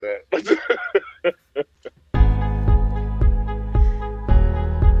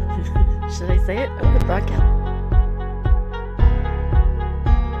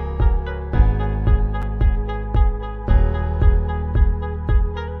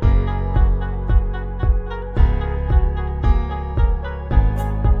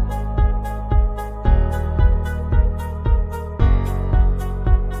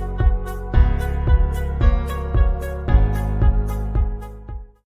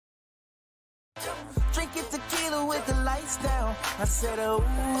I said, ooh,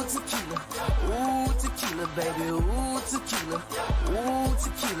 tequila, baby, ooh,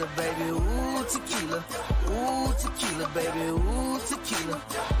 tequila, baby, ooh, tequila, baby, ooh,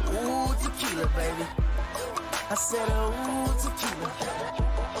 tequila, baby. I said, ooh, tequila.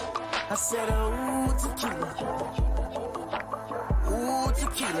 I said, ooh,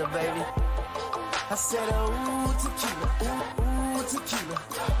 tequila, baby. I said, ooh, tequila, baby, ooh,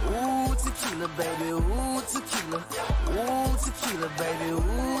 tequila, baby, ooh, tequila,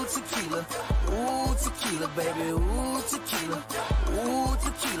 baby, ooh,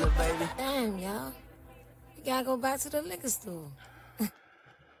 tequila, baby. Damn, y'all. You gotta go back to the liquor store.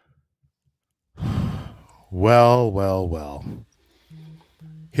 Well.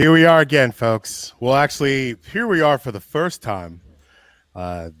 Here we are again, folks. Well, actually, here we are for the first time.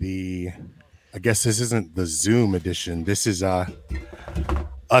 I guess this isn't the Zoom edition. This is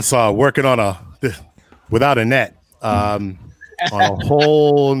us working on without a net on a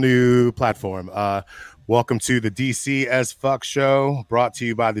whole new platform. Welcome to the DC as Fuck show, brought to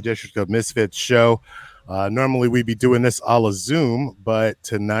you by the District of Misfits show. Normally we'd be doing this a la Zoom, but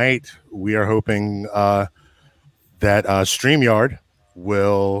tonight we are hoping that the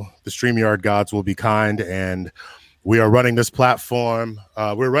StreamYard gods will be kind, and we are running this platform.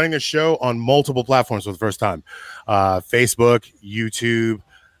 We're running this show on multiple platforms for the first time. Facebook, YouTube,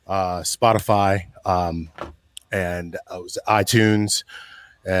 Spotify, and iTunes,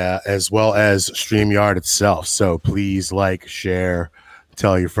 as well as StreamYard itself. So please like, share,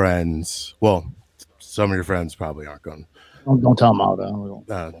 tell your friends. Well, some of your friends probably aren't going. Don't tell them all, though.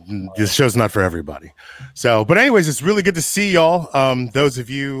 This show's not for everybody. So, but anyways, it's really good to see y'all. Those of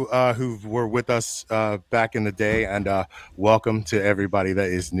you who were with us back in the day, and welcome to everybody that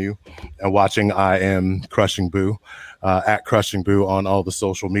is new and watching. I am Crushing Boo, at Crushing Boo on all the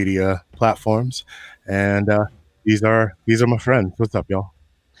social media platforms, and these are my friends. What's up, y'all?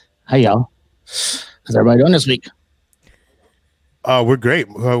 Hi, y'all. How's everybody doing this week? We're great.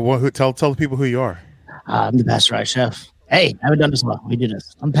 Tell the people who you are. I'm the Pasteurized Chef. Hey, I haven't done this a while. We do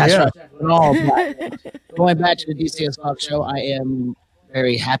this. I'm Pasteurized Chef. Going back to the DC as Fuck show, I am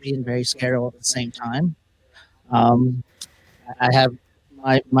very happy and very scared all at the same time. I have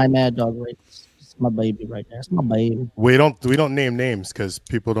my mad dog right. It's my baby right there. It's my baby. We don't name names because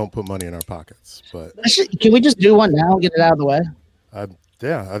people don't put money in our pockets. But can we just do one now and get it out of the way?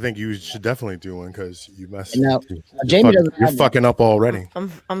 Yeah, I think you should definitely do one because you messed. Jamie you're fucking up already.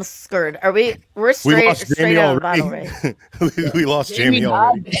 I'm scared. We're straight out of the bottle, right? We lost Jamie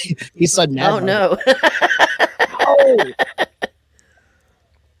already. He said no. Oh no. Oh.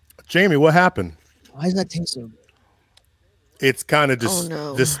 Jamie, what happened? Why does that taste so good? It's kind of just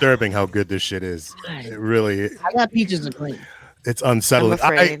disturbing how good this shit is. It really. I got peaches and cream. It's unsettling.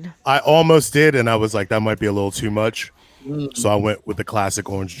 I'm afraid. I almost did, and I was like, that might be a little too much. So I went with the classic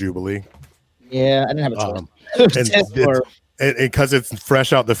Orange Jubilee. Yeah, I didn't have a choice. And because it's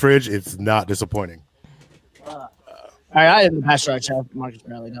fresh out the fridge, it's not disappointing. All right, I am the Pasteurized Chef, Marcus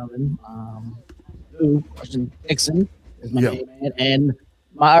Bradley Delvin. Question Dixon is my name, and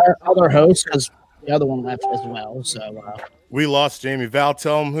my other host, because the other one left as well. So we lost Jamie. Val,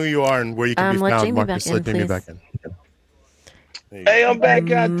 tell them who you are and where you can be found. Jamie Marcus, let Jamie back in. Hey, I'm back,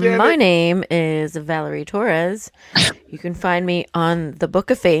 goddammit. My name is Valerie Torres. You can find me on the Book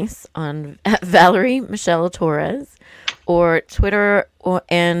of Face at Valerie Michelle Torres, or Twitter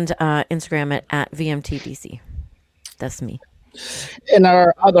and Instagram at VMTDC. That's me. And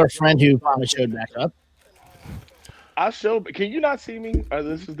our other friend who finally showed back up. Can you not see me?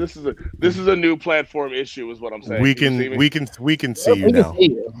 This is a new platform issue, is what I'm saying. We can see you now. See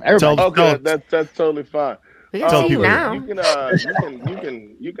you. Okay, that's totally fine. We can see you now.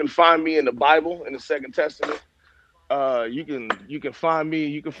 You can find me in the Bible in the Second Testament. You can find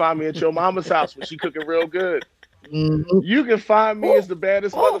me at your mama's house when she cooking real good. Mm-hmm. You can find me as the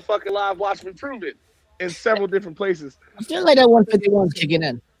baddest motherfucker live. Watch me prove it in several different places. I feel like that 151's kicking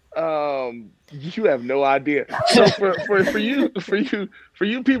in. You have no idea. So for you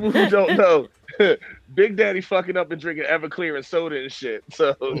people who don't know, Big Daddy fucking up and drinking Everclear and soda and shit.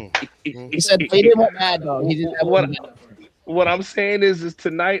 So he said he didn't want Mad Dog. He didn't have what I'm saying is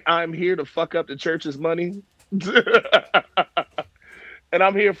tonight I'm here to fuck up the church's money. And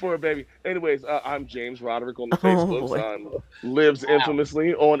I'm here for it, baby. Anyways, I'm James Roderick on the Facebook. Lives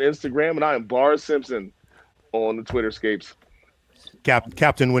infamously on Instagram, and I am Bar Simpson on the Twitterscapes.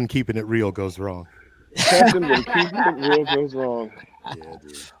 Captain, when keeping it real goes wrong. Captain, when keeping it real goes wrong. Yeah,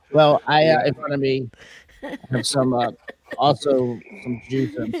 dude. Well, in front of me, I have some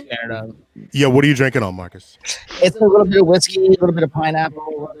juice I'm scared of. Yeah, what are you drinking on, Marcus? It's a little bit of whiskey, a little bit of pineapple,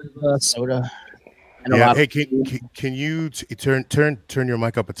 a little bit of soda. And a Yeah. lot Hey, of can you turn your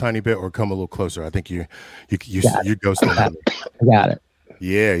mic up a tiny bit or come a little closer? I think you're ghosting on me. I got it.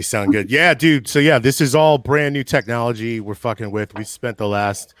 Yeah, you sound good. Yeah, dude. So yeah, this is all brand new technology we're fucking with. We spent the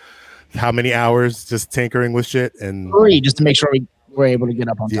last how many hours just tinkering with shit and 3 just to make sure we're able to get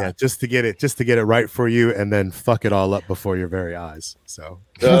up on time. yeah, just to get it right for you and then fuck it all up before your very eyes. So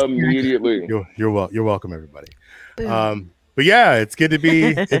Immediately. you're welcome, everybody. But yeah, it's good to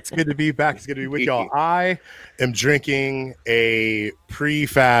be back. It's good to be with y'all. I am drinking a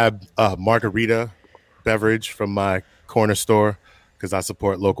prefab margarita beverage from my corner store because I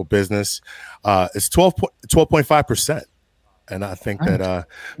support local business. It's 12.5%, and I think that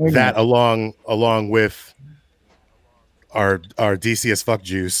that along with our DC as fuck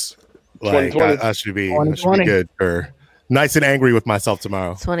juice, like I should be good for nice and angry with myself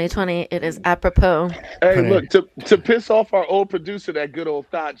tomorrow. 2020, it is apropos. Hey, look, to piss off our old producer, that good old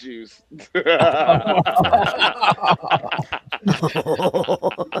thought juice. I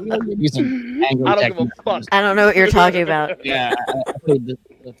don't give a fuck. I don't know what you're talking about. Yeah, I played the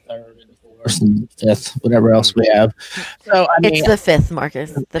 3rd and 4th and 5th, whatever else we have. So I mean, it's the 5th,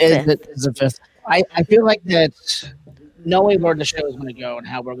 Marcus. The 5th. It's the 5th. I feel like that knowing where the show is going to go and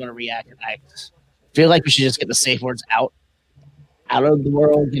how we're going to react, I feel like we should just get the safe words out of the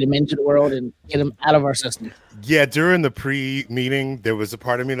world, get them into the world, and get them out of our system. Yeah, during the pre-meeting, there was a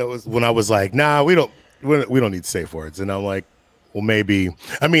part of me that was when I was like, "Nah, we don't need safe words," and I'm like, "Well, maybe."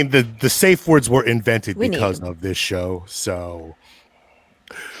 I mean, the safe words were invented because of this show, so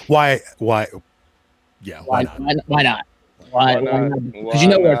why? Yeah, why not? Why not? Because you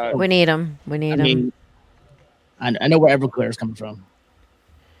know where we need them. We need them. I know where Everclear is coming from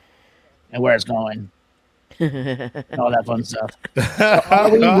and where it's going. All that fun stuff.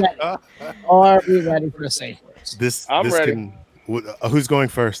 Are we ready for the safe words? I'm ready. Who's going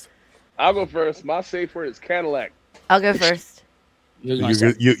first? I'll go first. My safe word is Cadillac. I'll go first.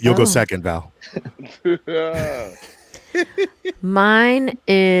 You'll go second, Val. Mine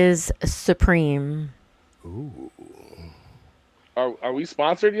is Supreme. Ooh. Are we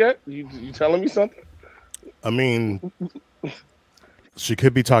sponsored yet? You telling me something? I mean, she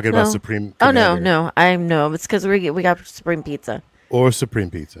could be talking about Supreme. Commander. No. I know it's because we got Supreme Pizza or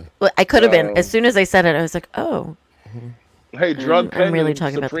Supreme Pizza. Well, I could have been. As soon as I said it, I was like, oh. Hey, I'm really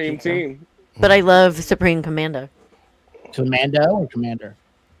talking Supreme about the pizza. team. But I love Supreme Commando. Commando or Commander?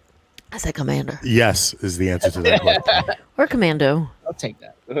 I said Commander. Yes is the answer to that question. Or Commando. I'll take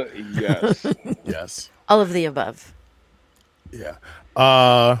that. Yes. Yes. All of the above. Yeah.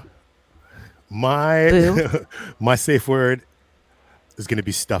 My safe word is going to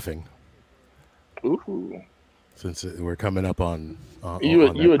be stuffing. Ooh. Since we're coming up on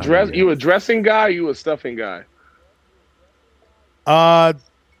you a dressing guy, you a stuffing guy?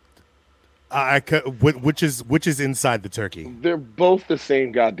 Which is inside the turkey. They're both the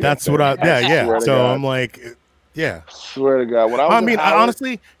same goddamn. That's thing. what yeah. So I'm like, yeah. Swear to God,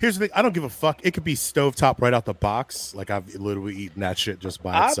 honestly, here's the thing. I don't give a fuck. It could be stovetop right out the box. Like I've literally eaten that shit just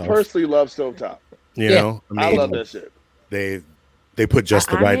by itself. I personally love stovetop. You know, I love that shit. They put just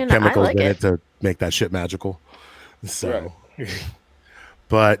the right chemicals in it to make that shit magical. So,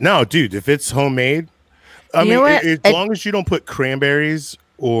 but no, dude, if it's homemade, I mean, as long as you don't put cranberries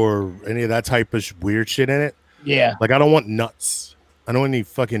or any of that type of weird shit in it. Yeah. Like I don't want nuts. I don't want any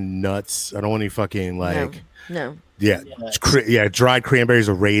fucking nuts. I don't want any fucking like. No. Yeah, dried cranberries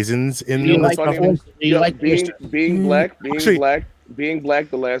or raisins in being them. Being black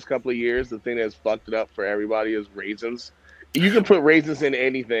the last couple of years, the thing that's fucked it up for everybody is raisins. You can put raisins in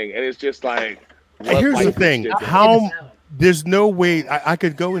anything, and it's just like. Here's the thing: there's no way I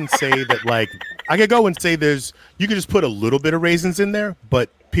could go and say that. Like, I could go and say you could just put a little bit of raisins in there, but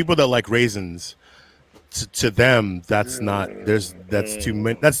people that like raisins. To them, that's too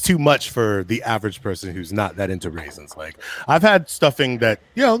much for the average person who's not that into raisins. Like I've had stuffing that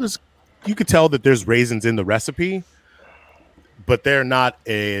you could tell that there's raisins in the recipe, but they're not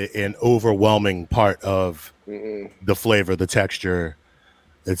an overwhelming part of the flavor, the texture,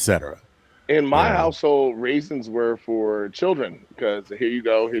 etc. In my household, raisins were for children because here you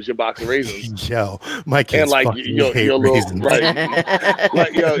go, here's your box of raisins. Yo, my kids and like your little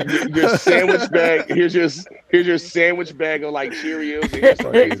like your sandwich bag. Here's your sandwich bag of like Cheerios and here's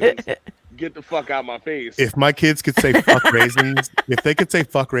some raisins. Get the fuck out my face. If my kids could say fuck raisins, if they could say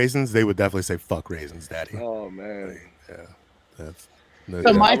fuck raisins, they would definitely say fuck raisins, Daddy. Oh man,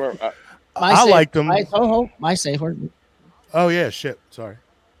 I liked them. My safe word. Oh yeah, shit. Sorry.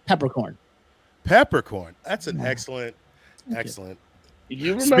 Peppercorn. Peppercorn. That's an excellent. You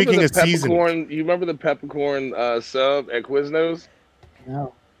remember Speaking the of peppercorn? seasoning. You remember the peppercorn sub at Quiznos?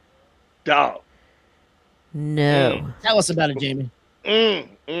 No. Dog. No. Tell us about it, Jamie.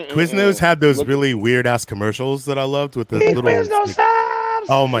 Quiznos had those really weird ass commercials that I loved with the little. Quiznos subs!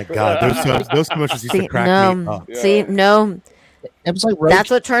 Oh my god, those commercials used to See, crack me no. up. See, no. It was like That's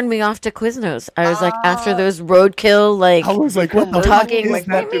what turned me off to Quiznos. I was like, after those roadkill, like, I was like, what the talking, fuck like, is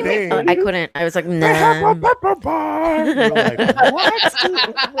that today? I couldn't. I was like, They have a nah. pepper bar. You're like,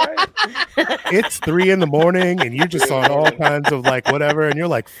 what? It's 3 a.m. and you're just on all kinds of like whatever, and you're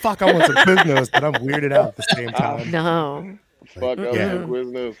like, fuck, I want some Quiznos, but I'm weirded out at the same time. No. Fuck, I Yeah. was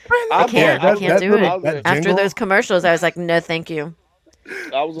Quiznos. I can't do it. that After jingle- those commercials, I was like, no, thank you.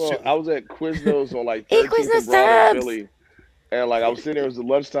 I was at Quiznos on like Eat 13th Quiznos and Broad in subs! Philly, and like I was sitting there, it was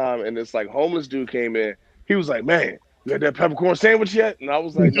lunchtime, and this like homeless dude came in. He was like, "Man, you had that peppercorn sandwich yet?" And I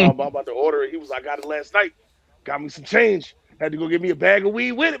was like, "No, I'm about to order it." He was like, "I got it last night. Got me some change. Had to go get me a bag of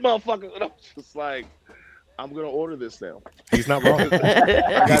weed with it, motherfucker." And I was just like, "I'm gonna order this now." He's not wrong.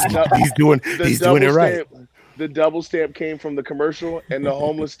 got he's doing it right. The double stamp came from the commercial, and the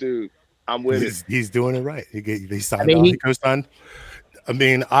homeless dude. I'm with it. He's doing it right. He signed I mean, on. He co-signed. I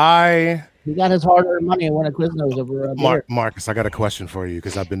mean, He got his hard-earned money and won a Quiznos over a beer. Marcus, I got a question for you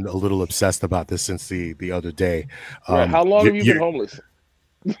because I've been a little obsessed about this since the other day. Right. How long have you been homeless?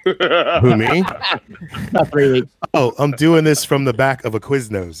 Who, me? About 3 weeks. Oh, I'm doing this from the back of a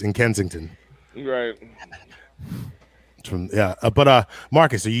Quiznos in Kensington. Right. But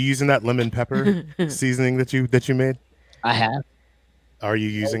Marcus, are you using that lemon pepper seasoning that you made? I have. Are you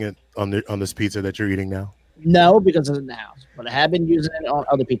using it on this pizza that you're eating now? No, because it's in the house. But I have been using it on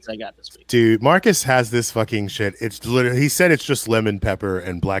other pizzas I got this week. Dude, Marcus has this fucking shit. It's literally, he said it's just lemon pepper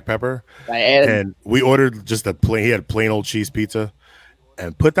and black pepper. And we ordered just he had plain old cheese pizza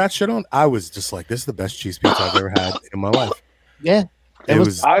and put that shit on. I was just like, this is the best cheese pizza I've ever had in my life. Yeah.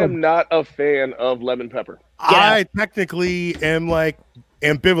 I am not a fan of lemon pepper. I technically am like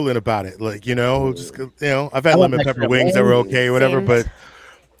ambivalent about it. Like, I've had lemon pepper wings that were okay or whatever, but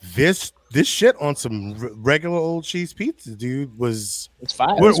this shit on some regular old cheese pizza, dude, it's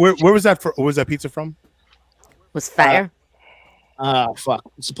fire. Where was that? Where was that pizza from? Was fire. Fuck.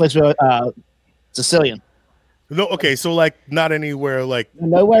 It's a place where Sicilian. No, okay, so like not anywhere like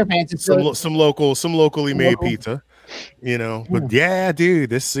nowhere fancy. Some locally made pizza, But yeah, dude,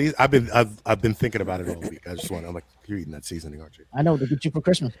 this season I've been thinking about it all week. I'm like, you're eating that seasoning, aren't you? I know to get you for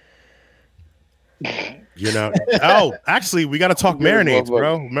Christmas. Oh, actually, we got to talk marinades,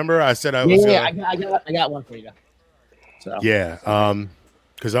 bro. Remember, I said I was. Yeah, I got one for you. So. Yeah,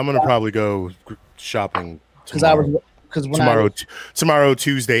 because I'm gonna probably go shopping tomorrow. Tomorrow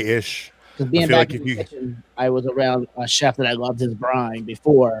Tuesday-ish. Because being back in the kitchen, I was around a chef that I loved his brine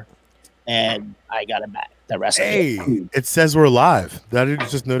before, and I got it back. That recipe. Hey, it says we're live. I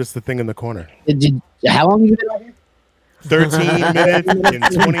just noticed the thing in the corner. How long have you been on here? 13 minutes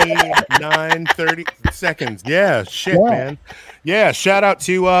and 30 seconds. Yeah, shit, man. Yeah, shout out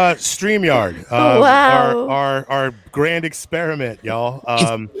to StreamYard. Wow. Our grand experiment, y'all.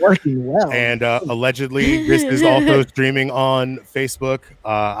 It's working well. And allegedly, this is also streaming on Facebook,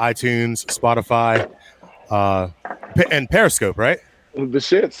 iTunes, Spotify, and Periscope, right? The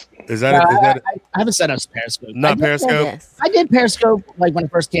shits. Is that I haven't set up Periscope. Not Periscope? Yes. I did Periscope like when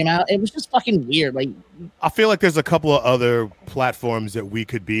it first came out. It was just fucking weird. Like, I feel like there's a couple of other platforms that we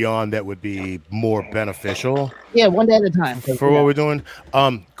could be on that would be more beneficial. Yeah, one day at a time. For what we're doing.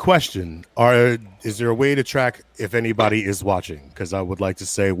 Question: is there a way to track if anybody is watching? Because I would like to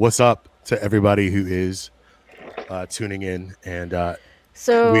say what's up to everybody who is tuning in. And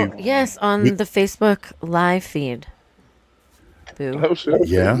yes, on the Facebook live feed. Boo. Oh shit!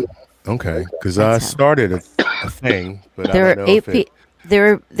 Yeah. Okay. Because I started a thing, but there I are don't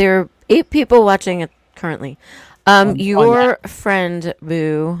know there are 8 people watching it currently. Your friend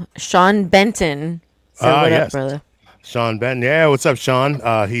Boo, Sean Benton. So what up, brother? Sean Benton. Yeah, what's up, Sean?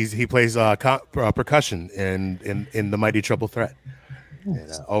 He plays percussion in the Mighty Triple Threat.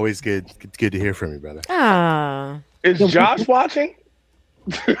 And, always good to hear from you, brother. Is Josh watching?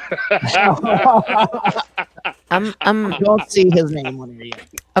 I don't see his name on here yet.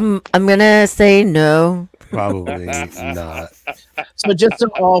 I'm gonna say no. Probably not. So just so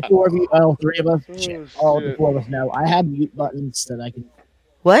all 4 of you, all 3 of us, all the 4 of us know, I have mute buttons that I can.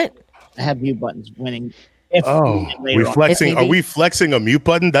 What? I have mute buttons winning. We flexing? Are we flexing a mute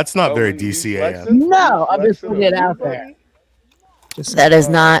button? That's not very DCAM. No, I'm just putting it out there. That is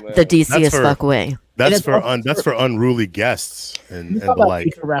not the DC as fuck way. That's for unruly guests and the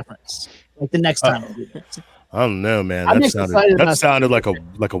like. For reference, like the next time. I don't know, man. That sounded like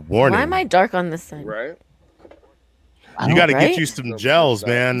a warning. Why am I dark on this side? Right. You got to get you some gels,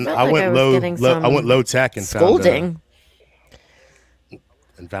 man. I went low tech and scolding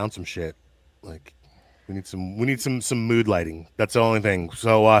found some shit. Like We need some mood lighting. That's the only thing.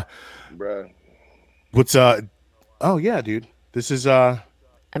 So Bruh. what's oh yeah, dude. This is I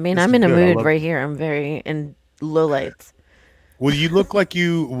mean, this I'm is in a good. I mood love- right here. I'm very in low lights. Well, you look like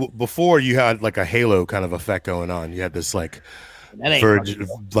before you had like a halo kind of effect going on. You had this like That ain't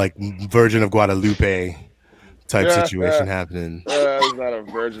Virgin of Guadalupe type situation happening. It's not a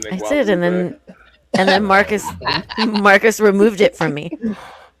virgin. I did, and then Marcus removed it from me.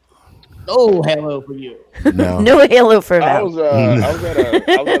 no halo for you. No. No halo for I Val. was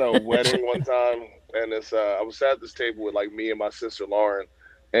at a wedding one time, and I was at this table with like me and my sister Lauren,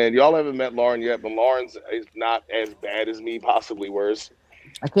 and y'all haven't met Lauren yet, but Lauren's is not as bad as me, possibly worse.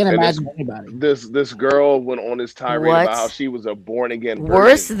 I can't And imagine anybody. This girl went on this tirade What? about how she was a born again virgin.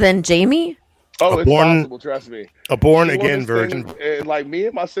 Worse than Jamie? Oh, A it's born- possible. Trust me. A born She won again this virgin. thing, and like me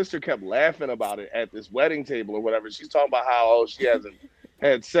and my sister kept laughing about it at this wedding table or whatever. She's talking about how she hasn't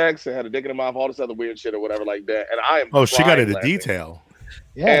had sex and had a dick in her mouth, all this other weird shit or whatever like that. And I am Oh, she got crying into laughing. detail.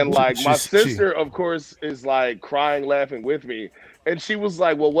 Yeah, And like my She's- sister, of course, is like crying, laughing with me. And she was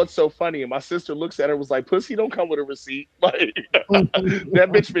like, "Well, what's so funny?" And my sister looks at her and was like, "Pussy don't come with a receipt. Like that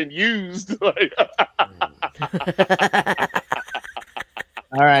bitch been used." Like,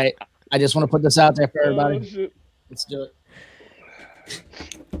 all right. I just want to put this out there for oh, everybody. shit. Let's do it.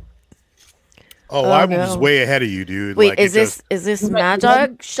 Oh, Oh, I no. was way ahead of you, dude. Wait, Like, is it just- this Mad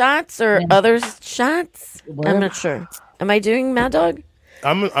Dog shots or other shots? What? I'm not sure. Am I doing Mad Dog?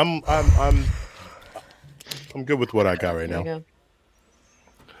 I'm good with what I got right There we now. go.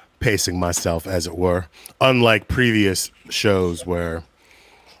 Pacing myself, as it were. Unlike previous shows where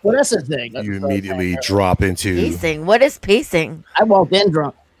Well, that's the thing. That's you what I'm immediately saying. drop into. Pacing. What is pacing? I walked in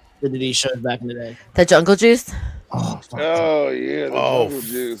drunk to these shows back in the day. The Jungle Juice? Oh, fuck. Oh yeah, the Oh, jungle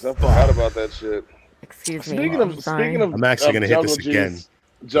juice. I forgot about that shit. Excuse me. Speaking I'm of sorry. speaking of, I'm actually of gonna hit this jungle again. juice,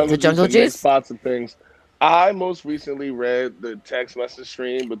 jungle The jungle juice and juice? spots and things. I most recently read the text message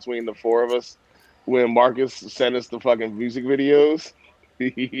stream between the four of us when Marcus sent us the fucking music videos.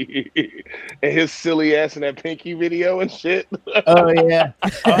 And his silly ass in that Pinky video and shit. Oh, yeah.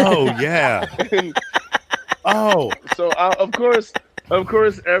 Oh yeah. Oh, So of course,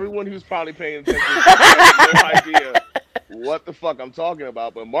 everyone who's probably paying attention has no idea what the fuck I'm talking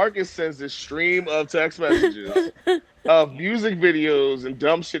about. But Marcus sends this stream of text messages of music videos and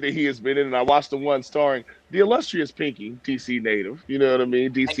dumb shit that he has been in. And I watched the one starring the illustrious Pinky, DC native. You know what I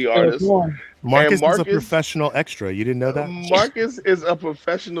mean? DC artist. Marcus is a Marcus- professional extra. You didn't know that? Marcus is a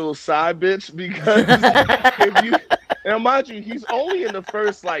professional side bitch because if you now mind you, he's only in the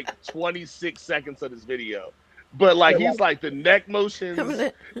first like 26 seconds of this video. But like he's like the neck motions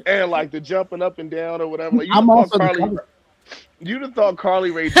and like the jumping up and down or whatever. Like, I'm also the cover. you'd have thought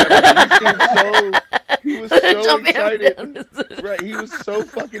Carly Rae Jepsen. He was so Jumping up excited. and down. Right, he was so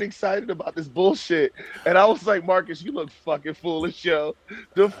fucking excited about this bullshit. And I was like, Marcus, you look fucking foolish, yo.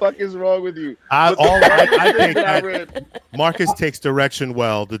 The fuck is wrong with you? I think I that read Marcus takes direction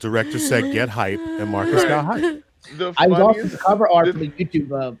well. The director said, "Get hype," and Marcus got hype. the I was also funniest. the cover art for the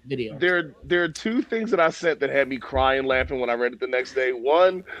YouTube video. There are two things that I sent that had me crying, laughing when I read it the next day.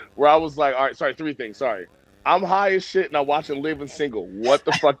 One, where I was like, all right, sorry, three things. Sorry. I'm high as shit and I'm watching Living Single. What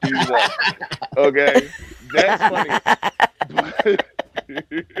the fuck do you want? Okay. That's funny.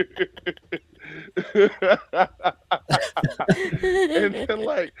 And then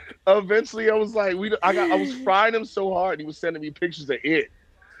like eventually I was like, I was frying him so hard he was sending me pictures of it.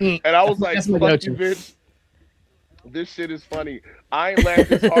 And I was like, That's my fuck you, go-to. bitch. This shit is funny. I ain't laughed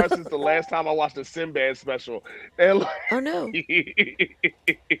this hard since the last time I watched a Sinbad special. And like, Oh no.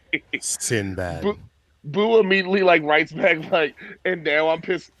 Sinbad. Boo immediately like writes back like, and now I'm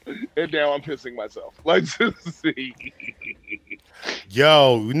pissing myself. Like, just see.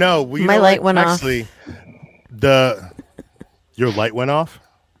 Yo, no, My light went off. actually, your light went off.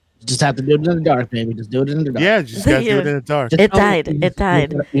 Just have to do it in the dark, baby. Just do it in the dark. Yeah, you just gotta do it in the dark. Just It own died. You It just-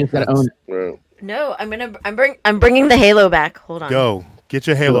 died. You just gotta own it. Well, No, I'm bringing the halo back. Hold on. Go get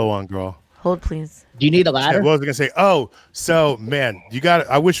your halo on, girl. Hold please. Do you need a What ladder? was I gonna say? Oh, so man, you got.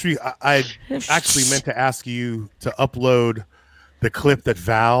 I wish I actually meant to ask you to upload the clip that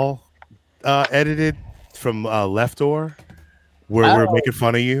Val edited from Left Door, where we're Oh. making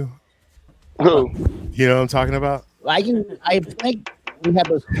fun of you. who? You know what I'm talking about? I think we have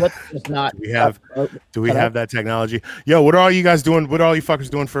those clips, just not. We have- Oh, Do we Hello? have that technology? Yo, what are all you guys doing? What are all you fuckers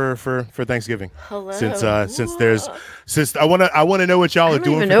doing for Thanksgiving? Hello. Since I wanna know what y'all I are don't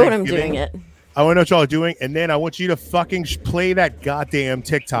doing. even for know what I'm Thanksgiving. doing yet. I want to know what y'all are doing, and then I want you to fucking play that goddamn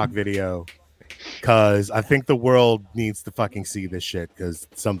TikTok video, because I think the world needs to fucking see this shit. Because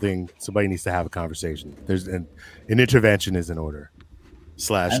somebody needs to have a conversation. There's an intervention is in order.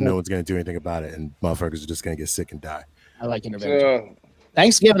 / no one's going to do anything about it, and motherfuckers are just going to get sick and die. I like intervention.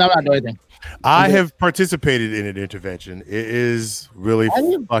 Thanksgiving, I'm not doing anything. I have participated in an intervention. It is really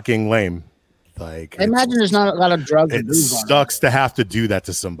fucking lame. Like, I imagine there's not a lot of drugs. It sucks to have to do that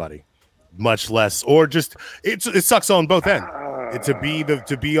to somebody, much less, or just it sucks on both ends.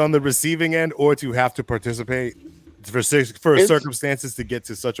 To be on the receiving end, or to have to participate for circumstances to get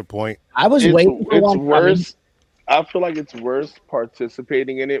to such a point. I was waiting. It's worse. I feel like it's worse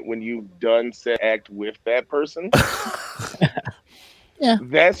participating in it when you've done said act with that person. Yeah,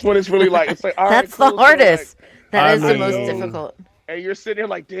 that's when it's really like it's like all that's right, the hardest. That is the most difficult. And you're sitting here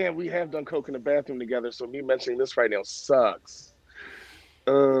like, damn, we have done coke in the bathroom together, so me mentioning this right now sucks.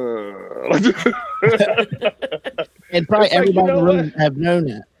 And probably everybody in the room have known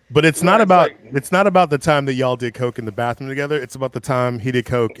that. But it's not about the time that y'all did coke in the bathroom together. It's about the time he did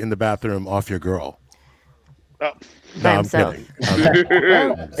coke in the bathroom off your girl. By himself.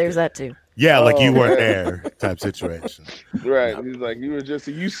 Well, there's that too. Yeah, like you weren't there type situation. Right. He's like, you were just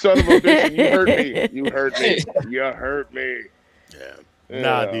you son of a bitch, and you hurt me. You hurt me. You hurt me. Yeah.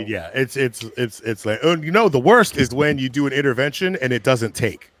 Nah, dude, yeah. It's like, the worst is when you do an intervention and it doesn't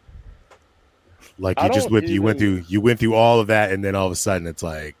take. Like you went through all of that, and then all of a sudden it's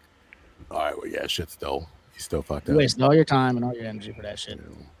like, all right, well, yeah, shit's still fucked up. You wasted all your time and all your energy for that shit.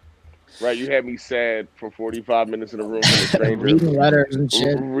 Right, you had me sad for 45 minutes in a room with a stranger, reading letters and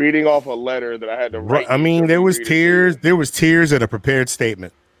shit, reading off a letter that I had to write. I mean, there was tears and a prepared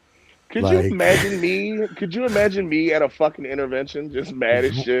statement. Could you imagine me? Could you imagine me at a fucking intervention, just mad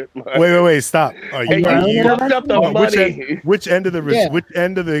as shit? Like, wait, stop. Are you fucked up the money? Which end of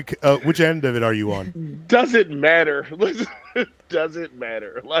it are you on? Doesn't matter. Doesn't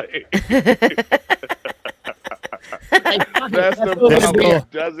matter. Like. That's the problem.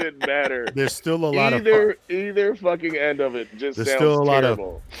 Doesn't matter. There's still a lot of either fucking end of it. Just there's sounds still a lot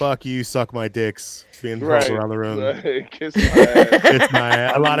terrible. Of fuck you, suck my dicks, being thrown around the room. Kiss my ass. Kiss my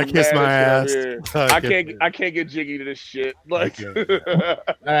ass. A lot of kiss my ass. I can't get jiggy to this shit. Like, all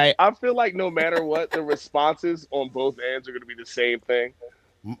right. I feel like no matter what, the responses on both ends are going to be the same thing.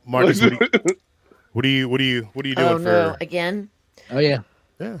 Marcus, what are you doing? Oh no, again? Oh yeah.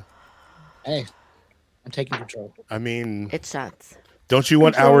 Hey. I'm taking control. I mean, it's shots. Don't you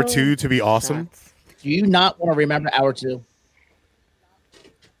want hour 2 to be awesome? Shots. Do you not want to remember hour 2?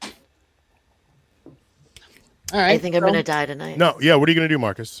 All right. I think I'm gonna die tonight. No, yeah. What are you gonna do,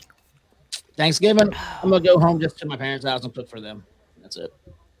 Marcus? Thanksgiving. I'm gonna go home just to my parents' house and cook for them. That's it.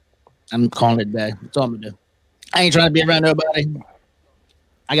 I'm calling it a day. That's all I'm gonna do. I ain't trying to be around nobody.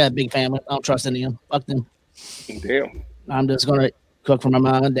 I got a big family. I don't trust any of them. Fuck them. Damn. I'm just gonna cook for my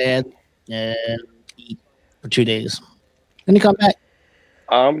mom and dad and eat for 2 days. Then you come back.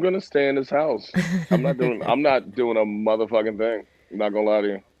 I'm gonna stay in this house. I'm not doing a motherfucking thing. I'm not gonna lie to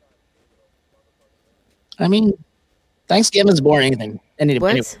you. I mean, Thanksgiving is boring.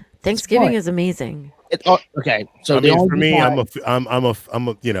 Anyway. Thanksgiving is amazing. Okay, so for me,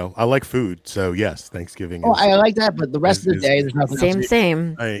 I like food, so yes, Thanksgiving. I like that, but the rest of the day, there's nothing.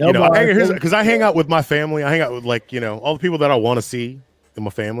 Same. Because I hang out with my family. I hang out with all the people that I want to see in my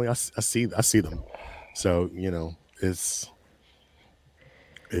family. I see them. So it's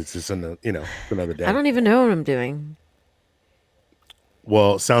just another day. I don't even know what I'm doing.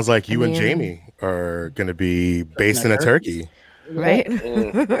 Well, it sounds like you and Jamie are going to be basting a turkey. Right.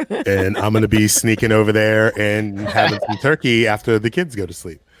 And I'm going to be sneaking over there and having some turkey after the kids go to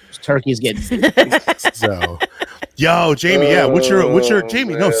sleep. Turkey's getting so, yo, Jamie, what's your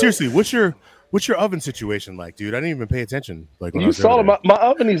Jamie? No, seriously, what's your oven situation like, dude? I didn't even pay attention. Like when you saw my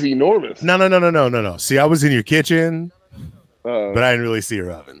oven is enormous. No. See, I was in your kitchen, but I didn't really see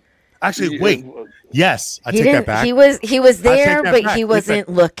your oven. Actually, wait. Yes, I take that back. He was there, but he wasn't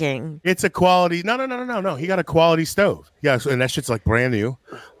looking. It's a quality. No. He got a quality stove. Yeah, and that shit's like brand new.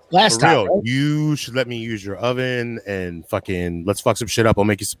 Last time, right? You should let me use your oven and fucking let's fuck some shit up. We'll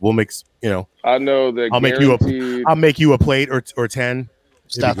make I know that. I'll make you a plate or 10.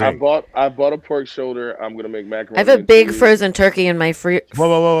 Stuff. I bought a pork shoulder. I'm gonna make macaroni. I have a big frozen turkey in my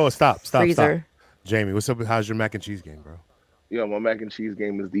Whoa! Stop! Freezer. Jamie, what's up? How's your mac and cheese game, bro? Yo, my mac and cheese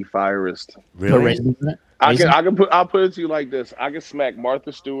game is the firest. Really? I'll put it to you like this. I can smack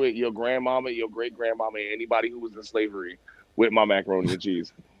Martha Stewart, your grandmama, your great grandmama, and anybody who was in slavery with my macaroni and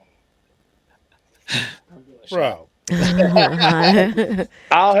cheese. Bro.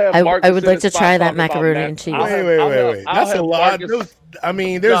 I'll have I would like to try that macaroni and cheese. Wait. That's a lot. There's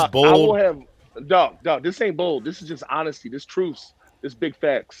bold. I will have dog. This ain't bold. This is just honesty. This truths. This big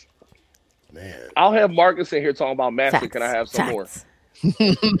facts. Man, I'll have Marcus in here talking about master. Can I have some more?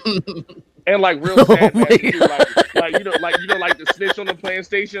 And like real sad my nasty too, like the snitch on the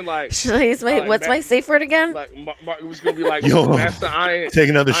PlayStation, like what's my safe word again? like it was gonna be like, Yo, Master, take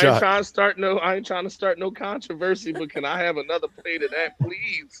another I ain't shot. trying to start no controversy, but can I have another plate of that,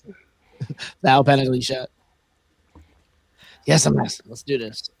 please? Val penalty shot. Yes, I'm asking. Let's do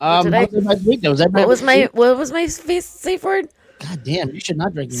this. What did I- how's everybody's week, though? What was my safe word? God damn, you should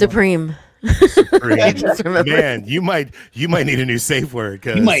not drink anymore. Supreme. I just remembered. Man, you might need a new safe word,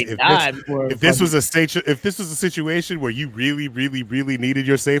 because You might die before if this was a situation where you really, really, really needed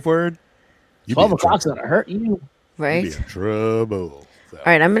your safe word, you'd 12 be in o'clock's trouble. gonna hurt you. You'd Right. be in trouble. So. All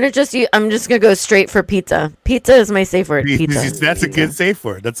right, I'm just gonna go straight for pizza. Pizza is my safe word. Pizza. That's a good safe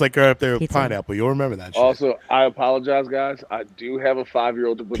word. That's like right up there with Pizza. pineapple. You'll remember that shit. Also, I apologize, guys. I do have a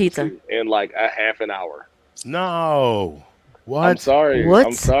 5-year-old to put Pizza. to in like a half an hour. No. What? I'm sorry. What?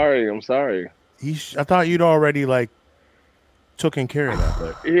 I'm sorry. I thought you'd already like taken care of that.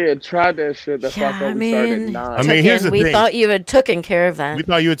 But Yeah, tried that shit. That's why I thought we started at 9. I mean, here's the we thing. thought you had taken care of that. we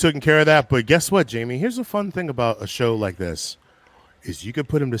thought you had taken care of that, but guess what, Jamie? Here's the fun thing about a show like this: is you could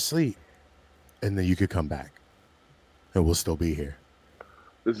put him to sleep, and then you could come back, and we'll still be here.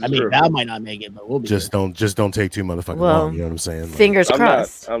 This is I mean, true. Val might not make it, but we'll be Just don't take too motherfucking Well, long. You know what I'm saying? Like, Fingers I'm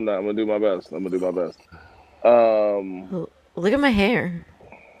crossed. not. I'm gonna do my best. Look at my hair.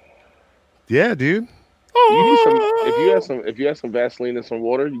 yeah, dude. You need if you have some Vaseline and some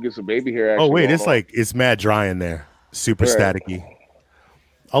water, you get some baby hair. Oh wait, going it's on. like it's mad dry in there, super Right. staticky.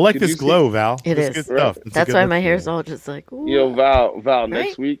 I like Did this you see- glow, Val. It It's is. good stuff. It's a That's good why look my to hair's it. all just like. Ooh. Yo, Val, Right?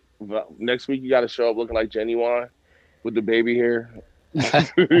 next week you got to show up looking like Genuine with the baby hair. All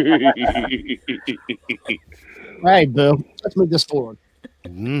right, Boo. Let's move this forward.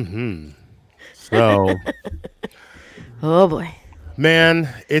 Mm-hmm. So, Oh boy. man,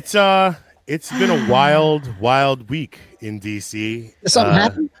 it's been a wild week in DC. Did something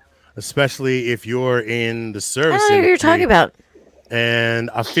happen? Especially if you're in the I service don't know what you're industry. talking about. And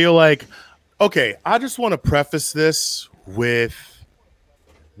I feel like, okay, I just want to preface this with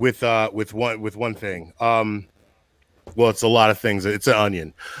one thing. Well, it's a lot of things. It's an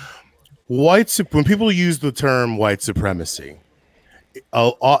onion. When people use the term white supremacy,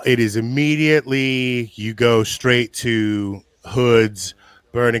 it is immediately you go straight to hoods,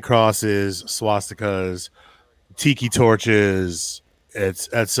 burning crosses, swastikas, tiki torches, et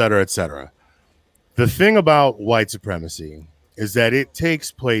cetera, et cetera. The thing about white supremacy is that it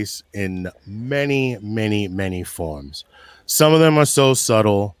takes place in many, many, many forms. Some of them are so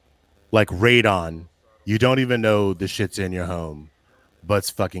subtle, like radon. You don't even know the shit's in your home, but it's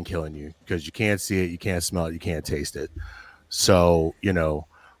fucking killing you because you can't see it, you can't smell it, you can't taste it. So,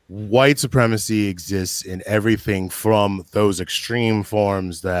 white supremacy exists in everything from those extreme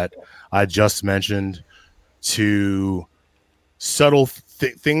forms that I just mentioned to subtle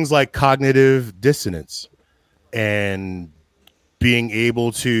things like cognitive dissonance and being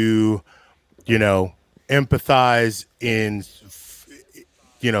able to, empathize in,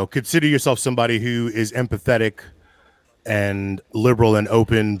 consider yourself somebody who is empathetic and liberal and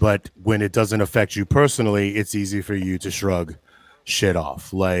open, but when it doesn't affect you personally, it's easy for you to shrug shit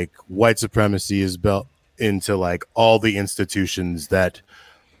off. Like white supremacy is built into like all the institutions that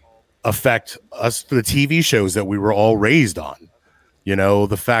affect us, the TV shows that we were all raised on.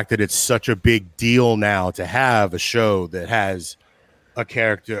 The fact that it's such a big deal now to have a show that has a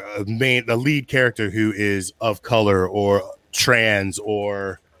character, a lead character who is of color or trans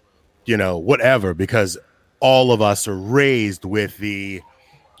or, whatever, because all of us are raised with the,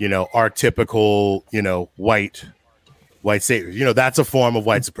 our typical, white savior. That's a form of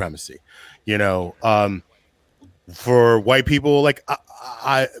white supremacy. For white people, like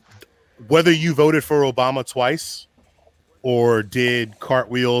I whether you voted for Obama twice or did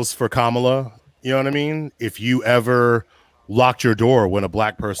cartwheels for Kamala, you know what I mean? If you ever locked your door when a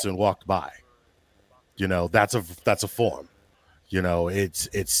black person walked by, that's a form. It's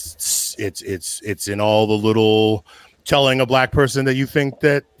in all the little telling a black person that you think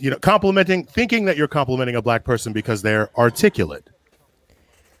that, thinking that you're complimenting a black person because they're articulate.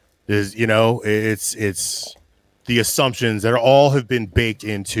 It's the assumptions that all have been baked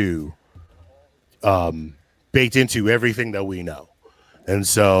into everything that we know. And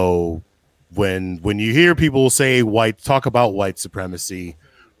so when you hear people talk about white supremacy,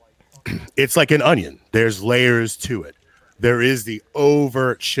 it's like an onion. There's layers to it. There is the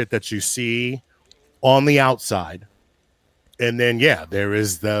overt shit that you see on the outside. And then, there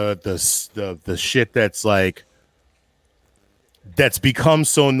is the shit that's like, that's become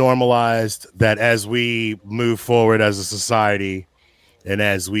so normalized that as we move forward as a society and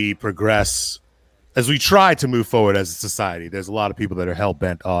as we progress, as we try to move forward as a society, there's a lot of people that are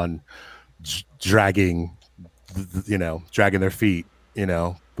hell-bent on dragging their feet,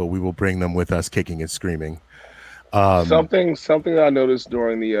 but we will bring them with us kicking and screaming. Something I noticed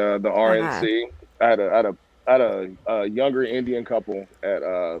during the RNC, I had a younger Indian couple at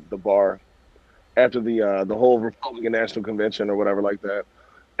the bar after the whole Republican National Convention or whatever like that,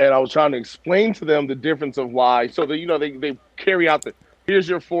 and I was trying to explain to them the difference of why. So that they carry out here's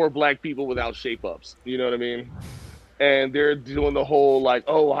your 4 black people without shape ups. You know what I mean? And they're doing the whole like,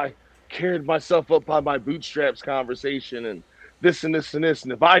 oh, I carried myself up by my bootstraps conversation, and this and this and this,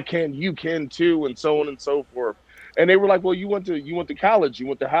 and if I can, you can too, and so on and so forth. And they were like, well, you went to college, you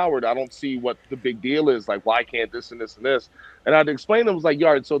went to Howard. I don't see what the big deal is. Like, why can't this and this and this? And I had to explain to them, was like,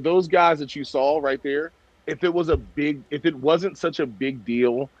 yard. So those guys that you saw right there, if it wasn't such a big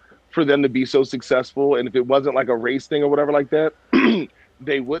deal for them to be so successful, and if it wasn't like a race thing or whatever like that,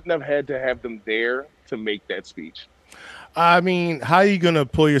 they wouldn't have had to have them there to make that speech. I mean, how are you gonna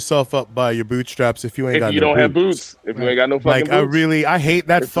pull yourself up by your bootstraps if you ain't got no have boots? If you ain't got no fucking boots. I hate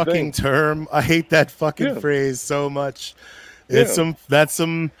that fucking term. I hate that fucking phrase so much. It's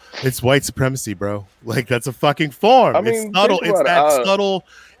it's white supremacy, bro. Like, that's a fucking form. I mean, it's subtle.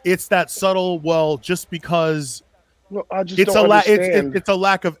 It's that subtle. Well, just because I just don't understand. It's a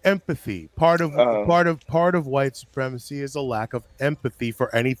lack of empathy. Part of white supremacy is a lack of empathy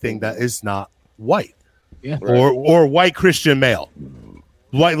for anything that is not white. Yeah. Or white Christian male.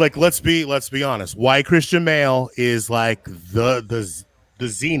 White, like, let's be honest. White Christian male is like the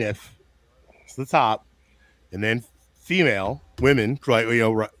zenith. It's the top, and then female women, right?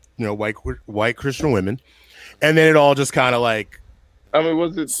 White Christian women, and then it all just kind of like, I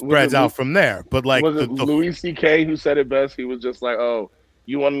mean, spreads out from there. But like, was it Louis C.K. who said it best? He was just like, "Oh,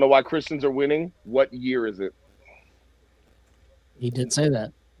 you want to know why Christians are winning? What year is it?" He did say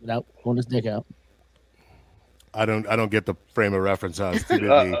that without pulling his dick out. I don't get the frame of reference. I was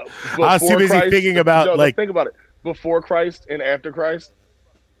too busy thinking about think about it. Before Christ and after Christ.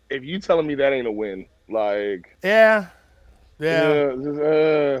 If you telling me that ain't a win, like yeah.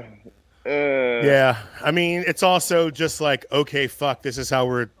 I mean, it's also just like, okay, fuck. This is how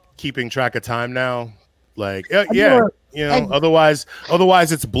we're keeping track of time now. Like, otherwise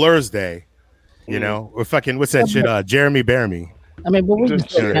it's Blur's Day. Or fucking what's that shit? Jeremy Bear Me. I mean, but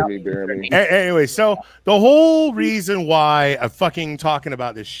anyway, so the whole reason why I'm fucking talking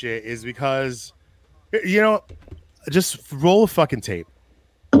about this shit is because, just roll a fucking tape.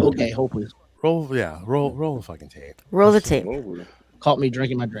 Okay, hold please. Roll the fucking tape. Roll the tape. Caught me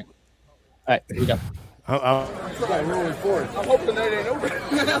drinking my drink. All right, here we go. I'm hoping that ain't over.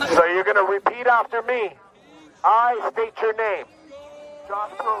 So you're gonna repeat after me. I state your name.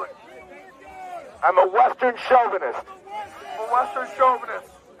 Josh Pruitt. I'm a Western chauvinist.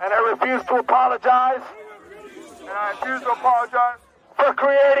 And I refuse to apologize. For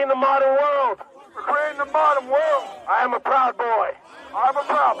creating the modern world. I am a proud boy.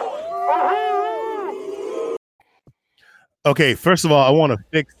 Okay, first of all, I want to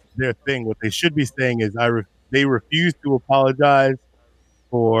fix their thing. What they should be saying is they refuse to apologize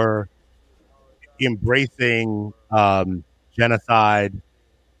for embracing genocide,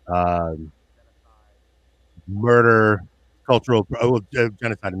 murder, cultural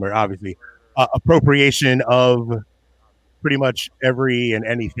genocide and murder, obviously, appropriation of pretty much every and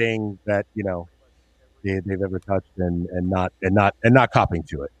anything that they've ever touched, and not copping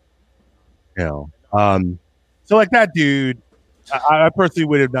to it. So like that dude, I personally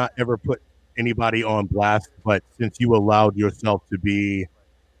would have not ever put anybody on blast, but since you allowed yourself to be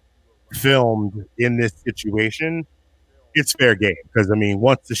filmed in this situation, it's fair game. Because I mean,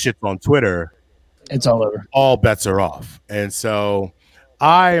 once the shit's on Twitter, it's all over. All bets are off. And so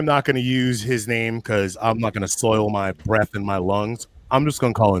I am not going to use his name because I'm not going to soil my breath in my lungs. I'm just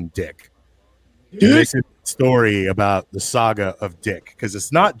going to call him Dick. This is a story about the saga of Dick, because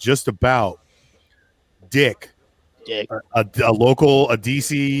it's not just about Dick, a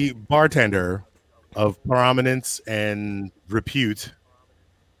DC bartender of prominence and repute.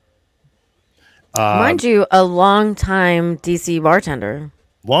 Mind you, a long time DC bartender.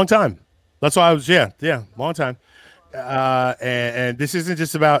 Long time. That's why I was, long time. And this isn't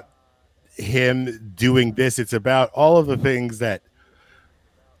just about him doing this. It's about all of the things that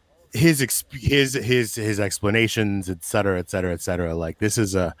his explanations, et cetera, et cetera, et cetera. Like it's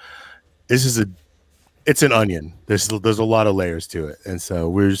an onion. There's a lot of layers to it. And so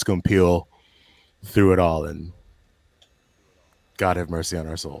we're just going to peel through it all, and God have mercy on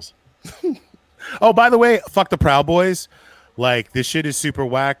our souls. Oh, by the way, fuck the Proud Boys. Like, this shit is super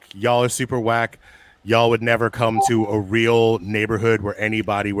whack. Y'all are super whack. Y'all would never come to a real neighborhood where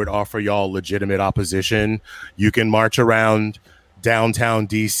anybody would offer y'all legitimate opposition. You can march around downtown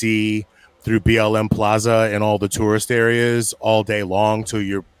DC through BLM Plaza and all the tourist areas all day long till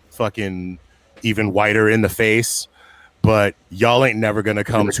you're fucking even whiter in the face. But y'all ain't never gonna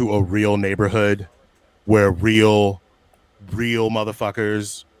come to a real neighborhood where real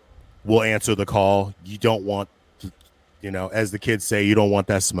motherfuckers will answer the call. You don't want, as the kids say, you don't want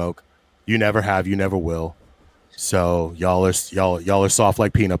that smoke. You never have, you never will. So y'all are soft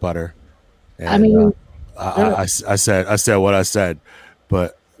like peanut butter. And, I mean, I said what I said,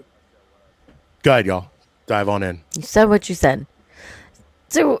 but go ahead, y'all. Dive on in. You said what you said.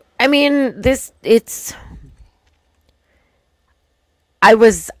 So, I mean,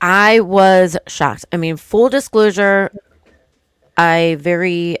 I was shocked. I mean, full disclosure, I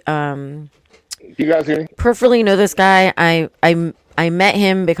very You guys hear me? peripherally know this guy. I met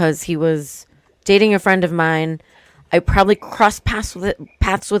him because he was dating a friend of mine. I probably crossed paths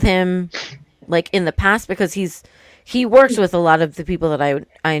with him like in the past because he works with a lot of the people that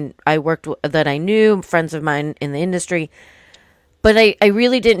I worked with, that I knew, friends of mine in the industry. But I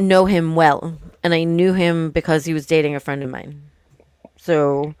really didn't know him well, and I knew him because he was dating a friend of mine.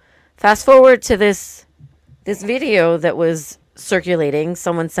 So, fast forward to this video that was circulating.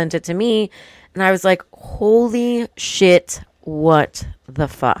 Someone sent it to me, and I was like, "Holy shit! What the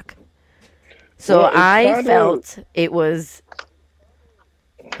fuck?" So Well, I felt it was,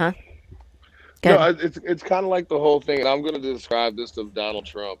 huh? No, it's kind of like the whole thing, and I'm going to describe this to Donald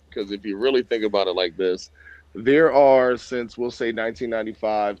Trump because if you really think about it like this, there are, since we'll say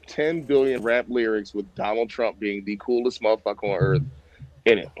 1995, 10 billion rap lyrics with Donald Trump being the coolest motherfucker on earth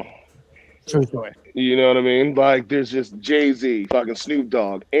in it. True story. You know what I mean? Like, there's just Jay-Z, fucking Snoop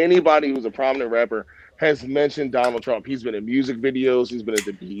Dogg. Anybody who's a prominent rapper has mentioned Donald Trump. He's been in music videos. He's been at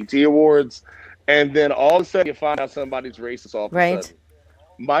the BET Awards. And then all of a sudden you find out somebody's racist all of a sudden.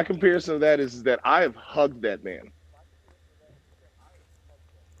 My comparison to that is that I have hugged that man.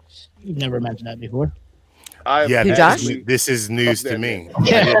 You've never mentioned that before. This is news to me.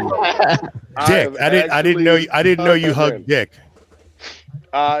 Yeah. Dick, I didn't know you hugged Dick.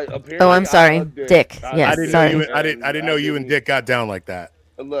 I'm sorry, Dick. Yes, sorry. I didn't know you and Dick got down like that.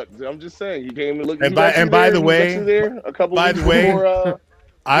 Look, I'm just saying, he came and looked. By the way, before,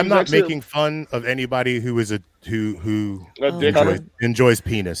 I'm not making fun of anybody who enjoys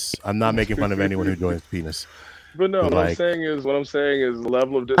penis. I'm not making fun of anyone who enjoys penis. But no, what I'm saying is the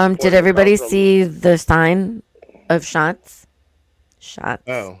level of disappointment. Did everybody see the sign of shots? Shots.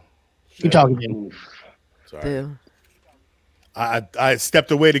 Oh, you talking to me? Sorry. Boo. I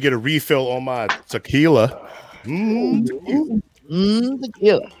stepped away to get a refill on my tequila. Tequila.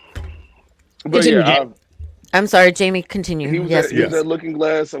 But yeah, I'm sorry, Jamie. Continue. He was at Looking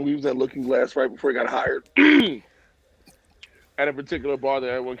Glass, and we was at Looking Glass right before he got hired. At a particular bar that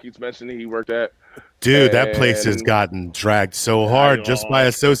everyone keeps mentioning he worked at. Dude, that place has gotten dragged so hard just by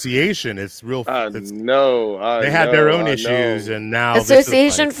association. It's real. They had their own issues, and now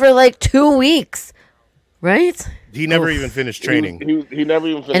association for like 2 weeks, right? He never even finished training. He never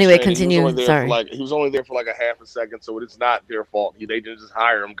even finished. Anyway, training. continue. Sorry, he was only there for like a half a second, so it's not their fault. They didn't just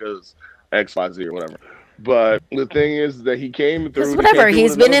hire him because X, Y, Z or whatever. But the thing is that he came through. Whatever.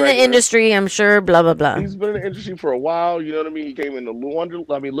 He's been in the industry, I'm sure. Blah blah blah. He's been in the industry for a while. You know what I mean? He came in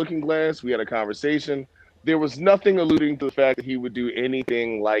Looking Glass. We had a conversation. There was nothing alluding to the fact that he would do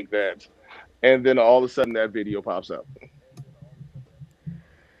anything like that. And then all of a sudden, that video pops up.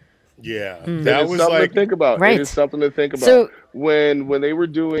 Yeah, that was something to think about. Right. It is something to think about. So, when they were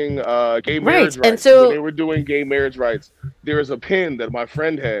doing gay marriage rights, and so when they were doing gay marriage rights, there is a pin that my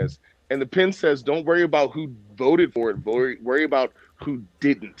friend has. And the pin says, "Don't worry about who voted for it. Worry about who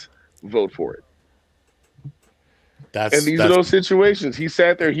didn't vote for it." And these are those situations. He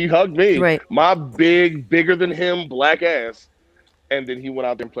sat there. He hugged me, right. My bigger than him, black ass, and then he went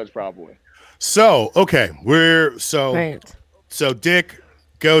out there and pledged Proud Boy. So so Dick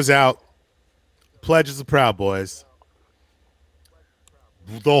goes out, pledges the Proud Boys.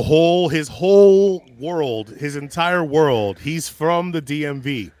 His whole world, his entire world. He's from the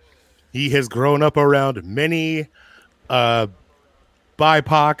DMV. He has grown up around many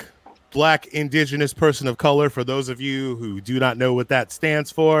BIPOC, Black, Indigenous, person of color. For those of you who do not know what that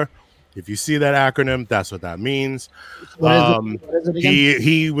stands for, if you see that acronym, that's what that means. What is it again?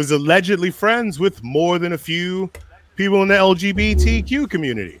 He was allegedly friends with more than a few people in the LGBTQ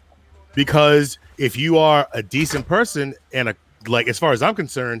community. Because if you are a decent person and as far as I'm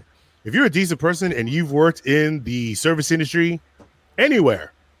concerned, if you're a decent person and you've worked in the service industry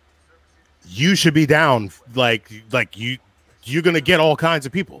anywhere, you should be down. You're gonna get all kinds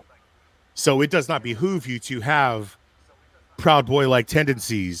of people. So it does not behoove you to have Proud Boy like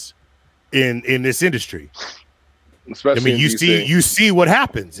tendencies in this industry. Especially you see what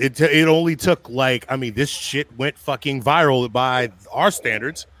happens. It only took this shit went fucking viral by our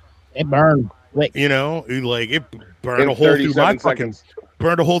standards. It burned quick. It burned a hole through my seconds.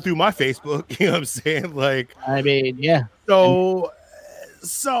 Burned a hole through my Facebook. You know what I'm saying? Yeah.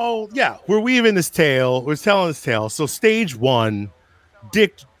 So yeah, we're weaving this tale. We're telling this tale. So stage 1,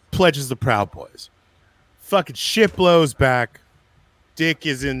 Dick pledges the Proud Boys. Fucking shit blows back. Dick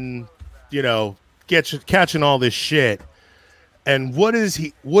is in, catching all this shit. And what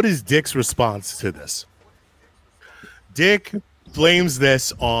is Dick's response to this? Dick blames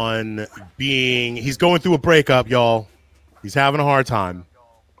this on he's going through a breakup, y'all. He's having a hard time.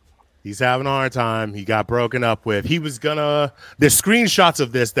 He got broken up with. There's screenshots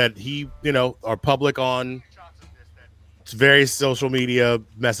of this that are public on various social media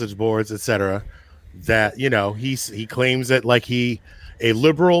message boards, etc. That, he claims that a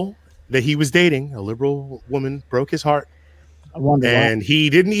liberal that he was dating, a liberal woman, broke his heart. I wonder and why. He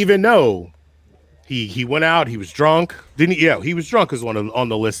didn't even know. He went out. He was drunk. Didn't he? Yeah, he was drunk is on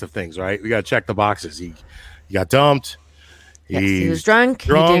the list of things, right? We got to check the boxes. He got dumped. Yes, he was drunk.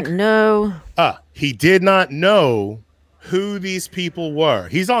 He didn't know. He did not know who these people were.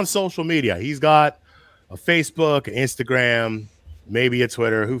 He's on social media. He's got a Facebook, Instagram, maybe a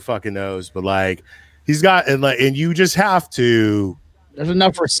Twitter. Who fucking knows? But he's got and you just have to. There's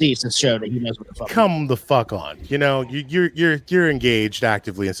enough receipts to show that he knows what the fuck. Come the fuck on. You're engaged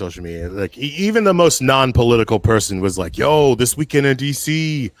actively in social media. Even the most non-political person was like, "Yo, this weekend in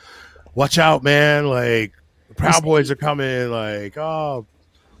DC, watch out, man! The Proud Boys are coming."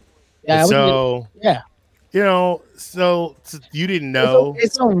 Yeah. So yeah. So you didn't know.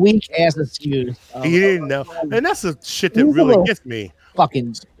 It's a weak ass excuse. He didn't know, and that's the shit that really gets me.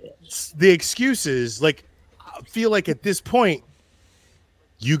 Fucking the excuses. I feel like at this point,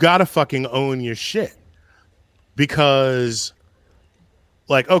 you gotta fucking own your shit, because,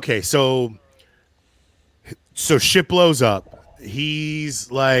 okay, so shit blows up.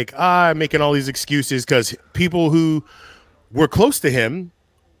 He's making all these excuses because people who were close to him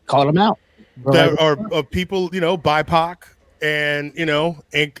called him out. That are people, BIPOC and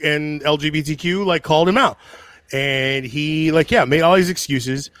LGBTQ, called him out, and he made all these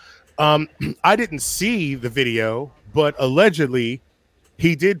excuses. I didn't see the video, but allegedly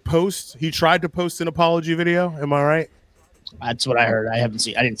he tried to post an apology video. Am I right? That's what I heard. I didn't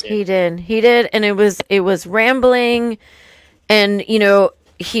see it. He did, and it was rambling, and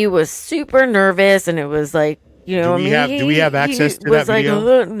he was super nervous, and it was do we have access to that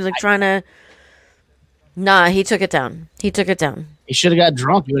video? Trying to. Nah, he took it down. He should have got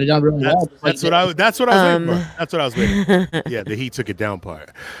drunk. He would have done really well. That's what I was waiting for. That's what I was waiting for. Yeah, the he took it down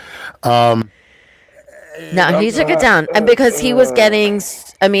part. No, he took it down, and because he was getting.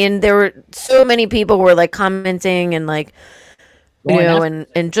 There were so many people were commenting and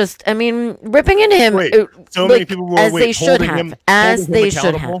and just ripping into him. So many people were they should have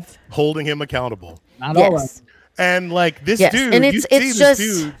holding him accountable. Not all of them. And this dude, and it's just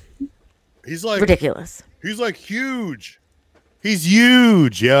dude, he's ridiculous. He's huge. He's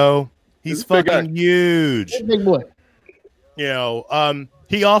huge, yo. He's fucking huge. Big boy.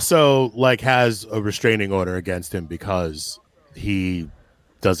 He also has a restraining order against him because he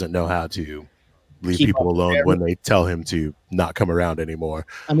doesn't know how to leave people alone when they tell him to not come around anymore.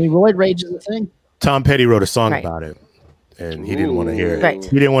 Roid rage is a thing. Tom Petty wrote a song about it, and he didn't want to hear it. Right.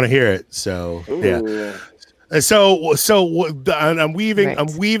 He didn't want to hear it. So yeah. So I'm weaving. Right.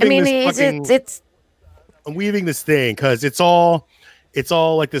 I'm weaving. I'm weaving this thing because it's all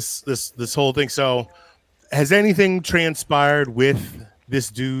this whole thing. So has anything transpired with this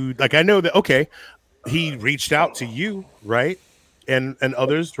dude? I know that he reached out to you, right, and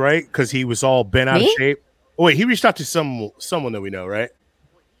others, right, because he was all bent out of shape. Oh wait, he reached out to someone that we know, right?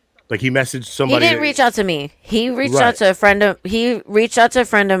 He messaged somebody. He didn't reach out to me. He reached out to a friend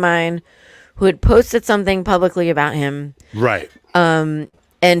of mine who had posted something publicly about him. Right. And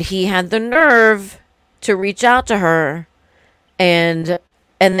he had the nerve to reach out to her and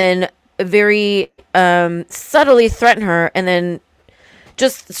then very subtly threaten her, and then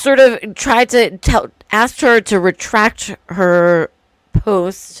just sort of tried to asked her to retract her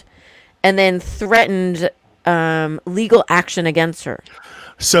post, and then threatened legal action against her.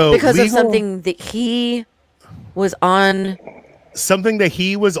 So because of something that he was on. Something that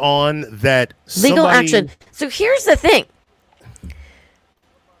he was on that legal action. So here's the thing.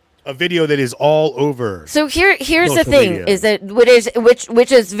 A video that is all over. So here's the thing media. Is that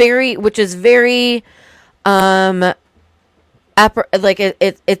which is very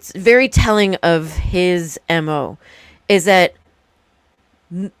it's very telling of his MO, is that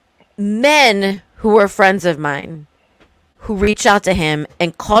men who are friends of mine who reached out to him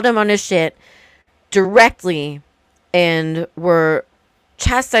and called him on his shit directly and were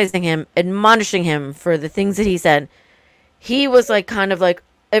chastising him, admonishing him for the things that he said. He was like kind of like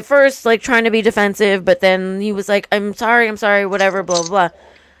at first like trying to be defensive, but then he was like, I'm sorry, whatever, blah blah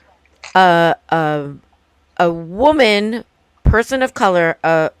blah. A woman, person of color,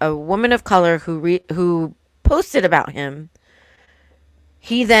 a woman of color who posted about him,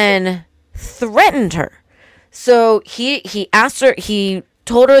 he then threatened her. So he asked her, he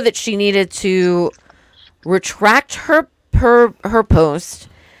told her that she needed to retract her post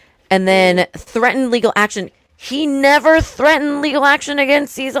and then threatened legal action. He never threatened legal action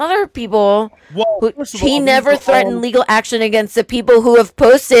against these other people. Well, He never threatened legal action against the people who have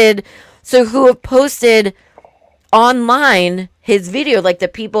posted, online his video, like the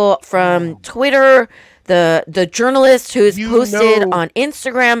people from Twitter, the journalist who's posted on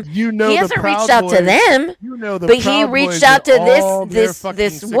Instagram. He hasn't reached out to them, but he reached out to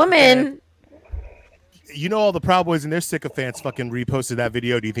this woman. You know, all the Proud Boys and their sycophants fucking reposted that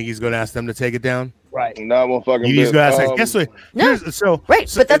video. Do you think he's going to ask them to take it down? Right. Not one fucking He's bit. going to ask. Guess what? No. Right,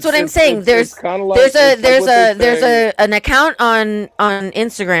 So but that's what I'm saying. There's an account on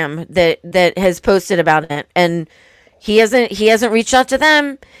Instagram that has posted about it, and he hasn't reached out to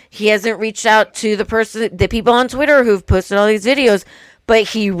them. He hasn't reached out to the people on Twitter who've posted all these videos, but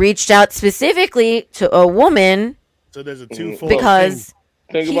he reached out specifically to a woman. So there's a twofold because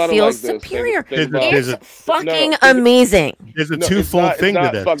Think he about feels it like this. superior. It's fucking amazing. There's a twofold thing to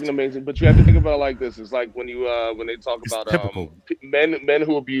It's this. not fucking amazing, but you have to think about it like this. It's like when they talk It's about typical. men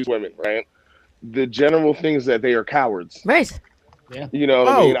who abuse women, right? The general thing is that they are cowards. Right. Yeah. You know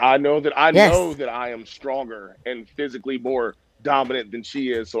what I mean? I know that Yes. I am stronger and physically more dominant than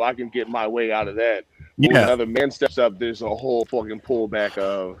she is, so I can get my way out of that. When Yeah. another man steps up, there's a whole fucking pullback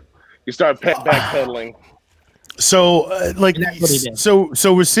of you start backpedaling. So, like, That's what he did.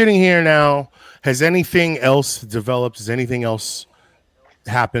 so we're sitting here now. Has anything else developed? Has anything else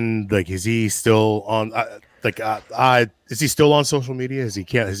happened? Like, is he still on? Is he still on social media? Has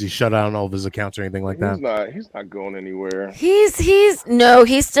he shut down all of his accounts or anything like that? He's not going anywhere. He's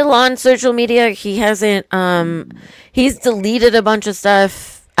still on social media. He hasn't he's deleted a bunch of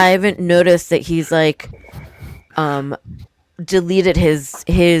stuff. I haven't noticed that he's like deleted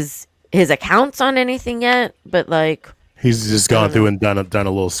his accounts on anything yet, but like He's just gone through and done a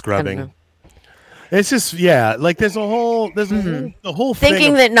little scrubbing. It's just like there's a whole the whole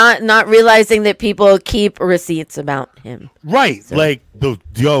thinking thing that not realizing that people keep receipts about him. right. Like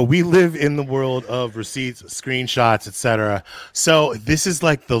we live in the world of receipts, screenshots, etc. So this is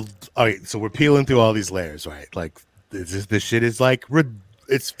like all right. So we're peeling through all these layers, right? Like this shit is like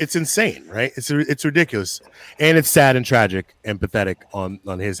it's insane, right? It's ridiculous, and it's sad and tragic and pathetic on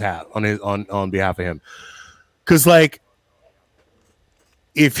behalf of him, because like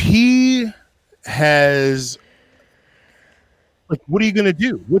if he has like, what are you gonna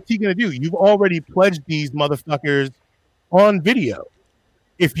do? What's he gonna do? You've already pledged these motherfuckers on video.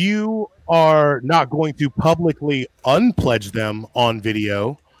 If you are not going to publicly unpledge them on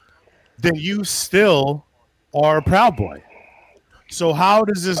video, then you still are a Proud Boy. So how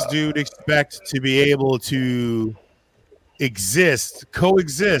does this dude expect to be able to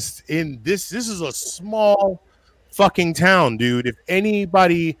coexist in this? This is a small fucking town, dude.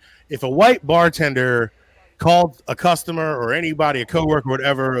 If a white bartender called a customer or anybody, a coworker,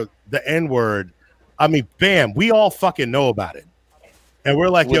 whatever, the N-word, I mean, bam, we all fucking know about it. And we're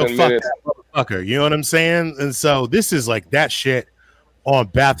like, yo, fuck that motherfucker. You know what I'm saying? And so this is like that shit on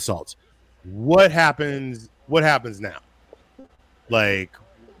bath salts. What happens now? Like,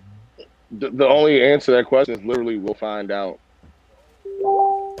 the only answer to that question is literally we'll find out.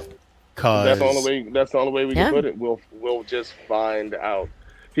 That's the only way we can put it. We'll just find out.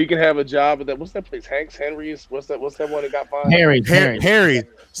 He can have a job at that. What's that place? Henry's. What's that one that got fined? Harry's.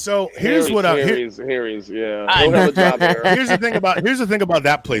 So here's Harry's. Yeah. He'll have a job there. Here's the thing about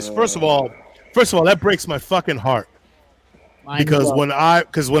that place. First of all, that breaks my fucking heart. Because when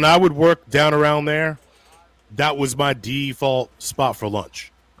I would work down around there, that was my default spot for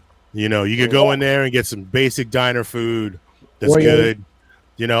lunch. You know, you could go in there and get some basic diner food that's good.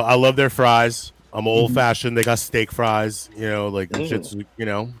 You know, I love their fries. I'm old fashioned. They got steak fries. You know, like that shit's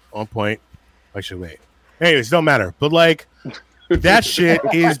on point. Actually, wait. Anyways, don't matter. But like that shit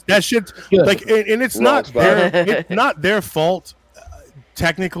like, and it's not their fault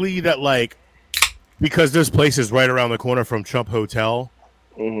technically that like because there's places right around the corner from Trump Hotel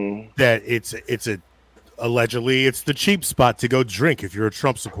that it's allegedly it's the cheap spot to go drink if you're a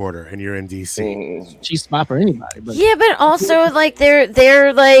Trump supporter and you're in DC. Cheap spot for anybody. But yeah, but also like they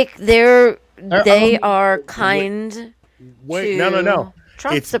are kind. Wait, no.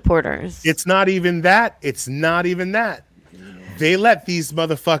 Trump supporters. It's not even that. It's not even that. They let these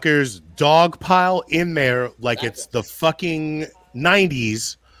motherfuckers dogpile in there like it's the fucking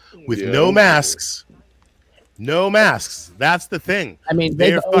 90s with no masks. No masks. That's the thing. I mean,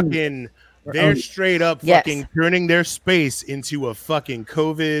 they're straight up fucking turning their space into a fucking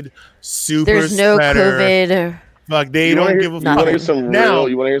COVID super There's no spreader. COVID. Fuck, they don't give a fuck. You want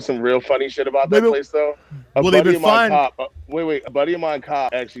to hear some real funny shit about that place, though? A buddy of mine,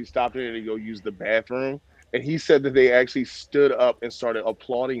 cop, actually stopped in to go use the bathroom, and he said that they actually stood up and started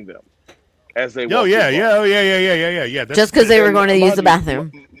applauding them as they walked. Yeah. Just because they were going to use the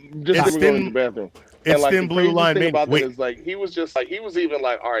bathroom. It's thin blue line. He was even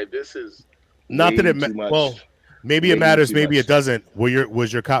like, all right, this is not that it well, maybe it matters, maybe it doesn't.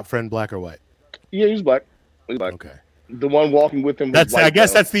 Was your cop friend black or white? Yeah, he was black. Okay. The one walking with him. That's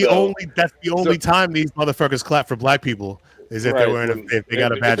the only time these motherfuckers clap for black people is if they're wearing if they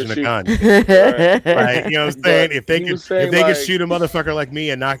got a badge and a gun. Right? You know what I'm saying? If they could shoot a motherfucker like me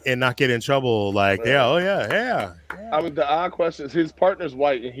and not get in trouble, like yeah. I mean, the odd question is his partner's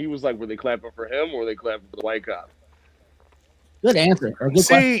white, and he was like, were they clapping for him or were they clapping for the white cop? Good answer. Or good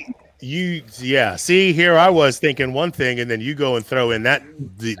question. See, here I was thinking one thing, and then you go and throw in that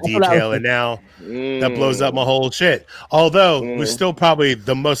detail, and now that blows up my whole shit. Although, we're still probably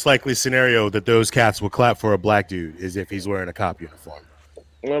the most likely scenario that those cats will clap for a black dude is if he's wearing a cop uniform.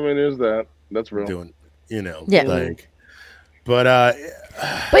 I mean, there's that. That's real. But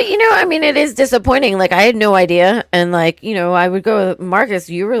I mean, it is disappointing. Like, I had no idea, and I would go.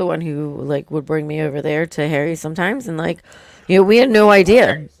 Marcus, you were the one who would bring me over there to Harry sometimes, and we had no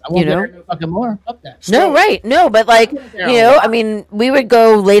idea. Fucking more. Fuck that. No, right? No, but I mean, we would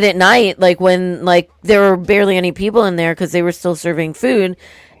go late at night, when there were barely any people in there because they were still serving food,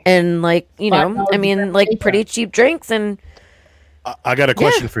 and pretty cheap drinks and. I got a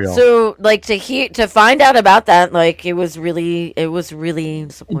question for y'all. So, to find out about that, it was really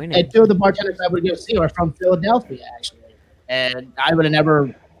disappointing. And two of the bartenders I would go see are from Philadelphia, actually, and I would have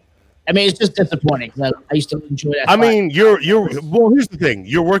never. I mean, it's just disappointing. I used to enjoy that. I mean, you're. Well, here's the thing: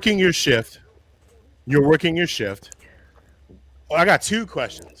 you're working your shift. Well, I got two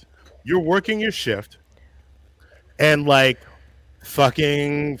questions. You're working your shift, and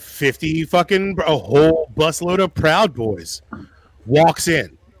fucking 50 a whole busload of Proud Boys walks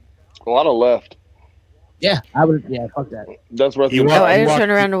in. Well, I'd have left. Yeah, I would. Yeah, fuck that. That's right. I just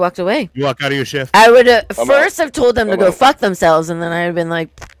turned around and walked away. You walk out of your shift. I would first have told them to go fuck themselves, and then I'd have been like,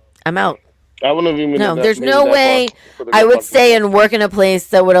 "I'm out." I wouldn't have even. No, there's no way I would stay and work in a place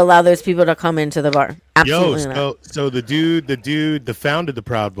that would allow those people to come into the bar. Absolutely not. So the dude that founded the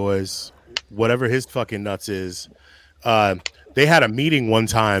Proud Boys, whatever his fucking nuts is, they had a meeting one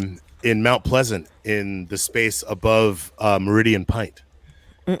time in Mount Pleasant in the space above Meridian Pint.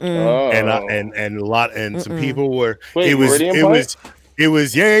 And a lot some people were. Wait, it was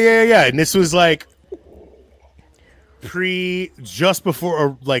and this was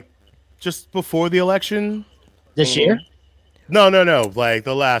just before the election this year. No,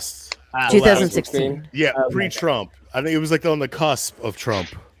 the last 2016. Pre-Trump. I think it was on the cusp of Trump.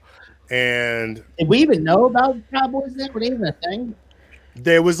 And did we even know about Proud Boys then? Were they even a thing?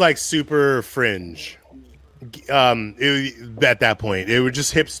 There was super fringe. At that point, it was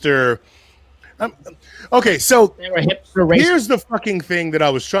just hipster. Okay, so they were hipster racist. Here's the fucking thing that I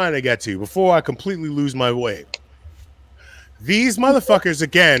was trying to get to before I completely lose my way. These motherfuckers,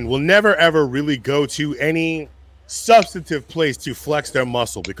 again, will never ever really go to any substantive place to flex their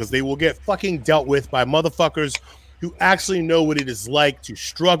muscle because they will get fucking dealt with by motherfuckers who actually know what it is like to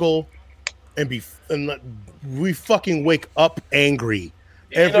struggle and we fucking wake up angry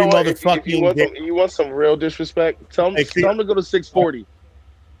every motherfucking day. You want some real disrespect? Tell them to go to 640.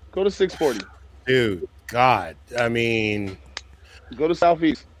 Go to 640. Dude, God, I mean, go to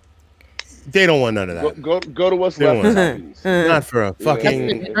Southeast. They don't want none of that. Go to what's left. Not for a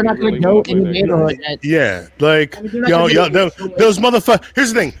fucking. They're not going to go in the neighborhood. Yeah, those motherfuckers.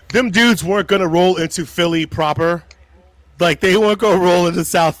 Here's the thing: them dudes weren't going to roll into Philly proper. They won't go roll into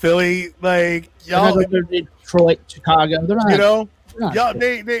South Philly. Y'all, Detroit, Chicago. They're not. Y'all,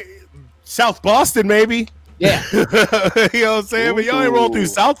 they South Boston maybe. Yeah. You know what I'm saying? But y'all ain't roll through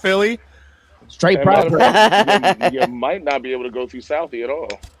South Philly. Straight proper. You might not be able to go through Southie at all.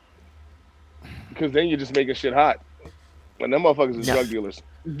 Because then you're just making shit hot. And them motherfuckers are drug dealers.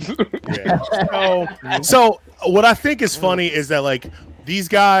 So what I think is funny is that these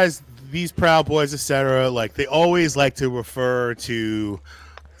guys, these Proud Boys, etc., they always like to refer to,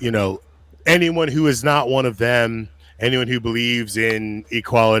 anyone who is not one of them, anyone who believes in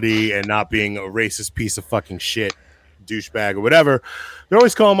equality and not being a racist piece of fucking shit. douchebag or whatever. They're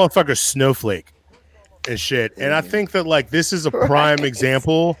always calling motherfuckers snowflake and shit. And I think that like this is a prime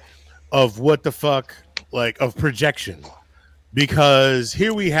example of what the fuck, like, of projection, because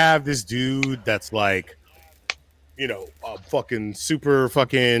here we have this dude that's like, you know, a fucking super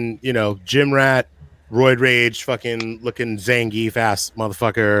fucking, you know, gym rat, roid rage, fucking looking Zangief ass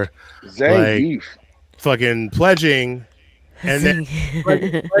motherfucker, Zangief, like, fucking pledging, and then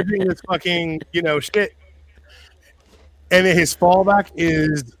pledging this fucking, you know, shit. And then his fallback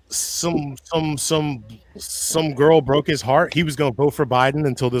is some girl broke his heart. He was gonna vote for Biden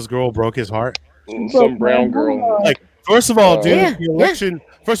until this girl broke his heart. Some brown girl. Like, first of all, dude, Yeah, the election.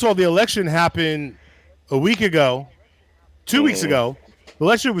 First of all, the election happened a week ago, 2 weeks ago. The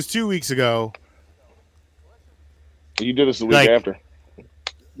election was 2 weeks ago. You did this a week Like, after.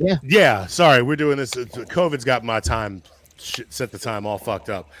 Yeah. Sorry, we're doing this. COVID's got my time. Set the time all fucked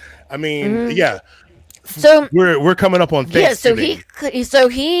up. I mean, yeah. So we're coming up on Thanksgiving. So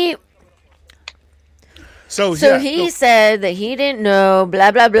he said that he didn't know,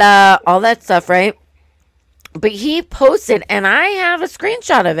 blah blah blah, all that stuff, right? But he posted, and I have a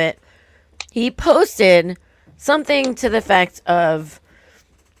screenshot of it. He posted something to the effect of,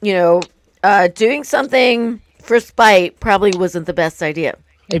 you know, doing something for spite probably wasn't the best idea.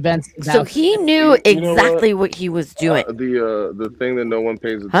 So he knew exactly what he was doing. The thing that no one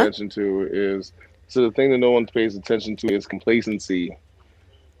pays attention to is complacency.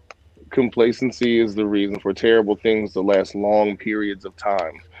 Complacency is the reason for terrible things to last long periods of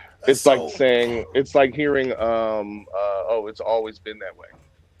time. It's like saying, it's like hearing, oh, it's always been that way.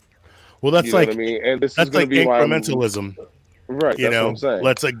 Well, that's, you know, like, what I mean? And this that's is going like to be incrementalism, right? You know, what I'm saying.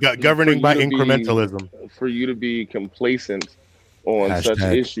 Let's like governing by incrementalism. For you to be complacent on such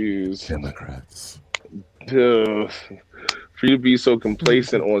issues, Democrats. For you to be so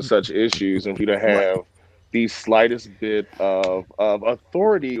complacent on such issues, and for you to have the slightest bit of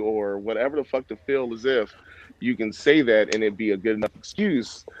authority or whatever the fuck to feel as if you can say that and it be a good enough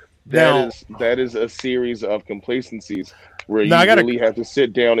excuse. That is a series of complacencies where you really have to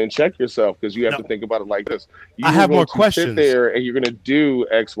sit down and check yourself, because you have to think about it like this. I have more questions. Sit there and you're going to do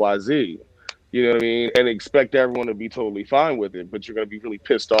X, Y, Z. You know what I mean? And expect everyone to be totally fine with it, but you're going to be really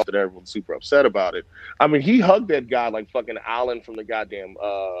pissed off that everyone's super upset about it. I mean, he hugged that guy like fucking Alan from the goddamn,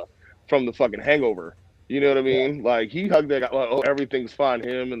 from the fucking Hangover. You know what I mean? Like, he hugged that guy. Oh, everything's fine.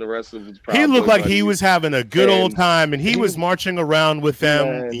 Him and the rest of his He looked like he was having a good old time, and he was marching around with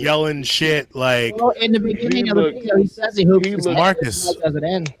them, yelling shit. Like, well, in the beginning of the video, he says he hoops his Marcus. Doesn't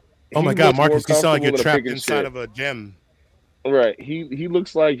end. Oh my God, Marcus! You sound like you're trapped inside of a gym. Right. He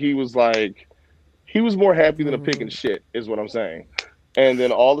looks like he was more happy than a pig in shit, is what I'm saying. And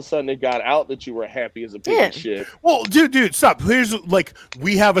then all of a sudden it got out that you were happy as a pig in shit. Well, dude, stop. Here's, like,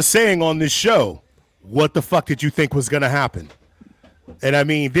 we have a saying on this show. What the fuck did you think was going to happen? And I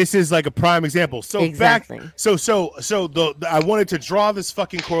mean, this is like a prime example. So exactly. I wanted to draw this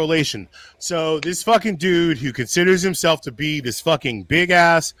fucking correlation. So this fucking dude who considers himself to be this fucking big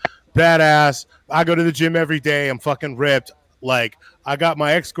ass, badass. I go to the gym every day. I'm fucking ripped. Like, I got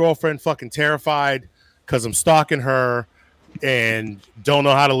my ex-girlfriend fucking terrified because I'm stalking her and don't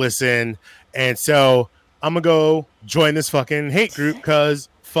know how to listen. And so I'm going to go join this fucking hate group because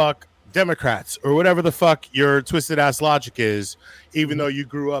fuck Democrats or whatever the fuck your twisted ass logic is, even though you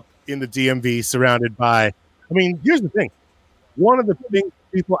grew up in the DMV surrounded by, I mean, here's the thing. One of the things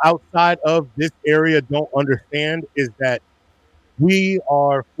people outside of this area don't understand is that we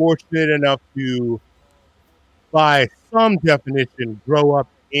are fortunate enough to, by some definition, grow up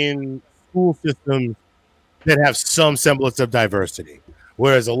in school systems that have some semblance of diversity.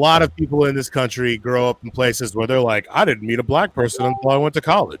 Whereas a lot of people in this country grow up in places where they're like, I didn't meet a black person until I went to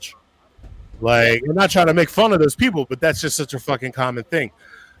college. Like, I'm not trying to make fun of those people, but that's just such a fucking common thing.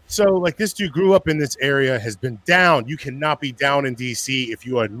 So, like, this dude grew up in this area, has been down. You cannot be down in DC if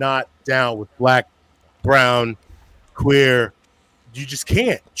you are not down with black, brown, queer. You just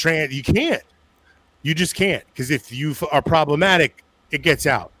can't. You can't. You just can't. Because if you are problematic, it gets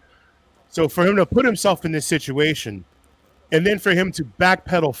out. So for him to put himself in this situation and then for him to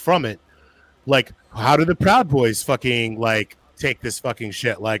backpedal from it, like, how do the Proud Boys fucking, like, take this fucking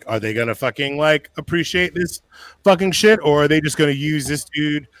shit? Like, are they gonna fucking, like, appreciate this fucking shit, or are they just gonna use this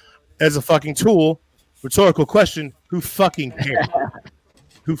dude as a fucking tool? Rhetorical question. Who fucking cares?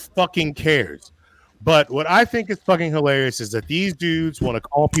 Who fucking cares? But what I think is fucking hilarious is that these dudes want to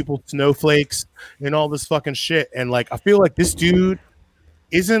call people snowflakes and all this fucking shit. And, like, I feel like this dude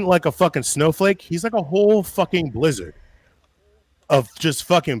isn't like a fucking snowflake. He's like a whole fucking blizzard of just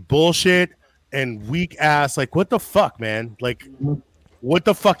fucking bullshit and weak ass. Like, what the fuck, man? Like, what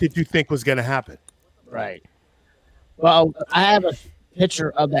the fuck did you think was gonna happen? Right. Well, I have a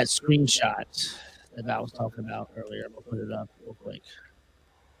picture of that screenshot that I was talking about earlier. We'll put it up real quick.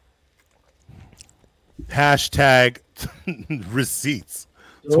 Hashtag receipts.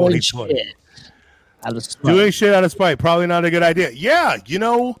 Doing 2020. shit out of spite. Doing shit out of spite. Probably not a good idea. Yeah, you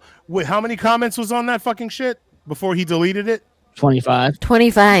know how many comments was on that fucking shit before he deleted it? 25.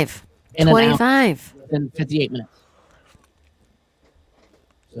 25. In an hour, 25. within 58 minutes.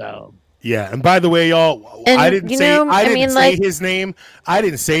 So Yeah, and by the way, y'all, And, I didn't you say know, I I didn't mean, say like- his name. I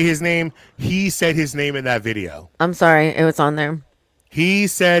didn't say his name. He said his name in that video. I'm sorry, it was on there. He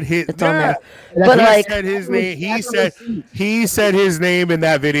said his. It's on there. That's But he like, said his name. That's He said his name in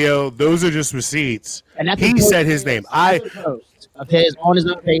that video. Those are just receipts. and that's He a post- said his name. that's a post of his on his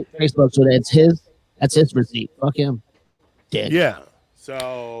own Facebook, so that's his. That's his receipt. Fuck him. Dick. Yeah.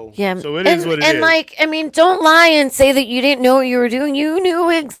 So yeah. So it is what it is. And like, I mean, don't lie and say that you didn't know what you were doing. You knew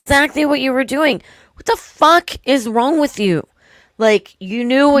exactly what you were doing. What the fuck is wrong with you? Like, you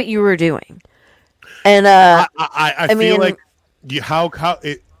knew what you were doing. And I feel mean- like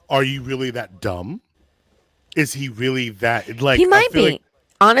are you really that dumb? Is he really that like? he I might feel be. like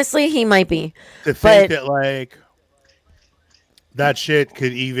Honestly, he might be. to but- think that like that shit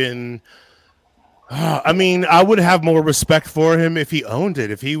could even. I mean, I would have more respect for him if he owned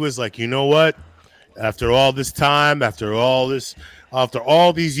it. If he was like, you know what? After all this time, after all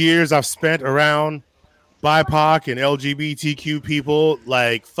these years I've spent around BIPOC and LGBTQ people,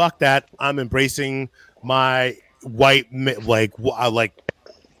 like fuck that. I'm embracing my white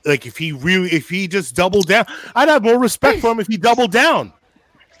like if he just doubled down, I'd have more respect for him if he doubled down.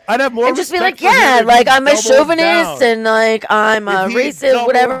 I'd have more And just be respect like, for him yeah, if like he I'm a doubled chauvinist down. and like I'm a If he racist, doubled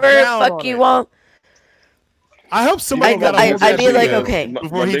whatever. down Fuck on you it. all. I hope somebody got a I'd hold of that be like, video okay.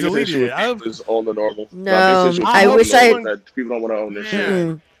 before he biggest deleted issue it. I- is on the normal. No, My biggest issue I with wish people I- is that people don't want to own this shit.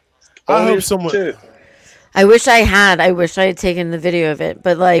 Mm. I Own hope your someone. shit. I wish I had. I wish I had taken the video of it.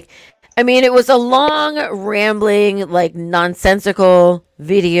 But like, I mean, it was a long, rambling, like nonsensical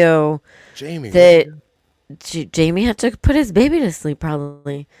video Jamie, that Jamie had to put his baby to sleep.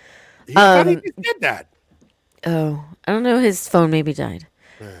 Probably. I thought he just did that. Oh, I don't know. His phone maybe died.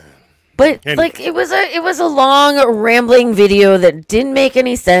 But Anyway. like it was a long rambling video that didn't make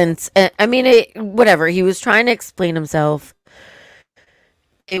any sense. I mean, whatever. He was trying to explain himself.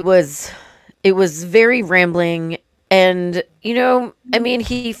 It was very rambling, and you know, I mean,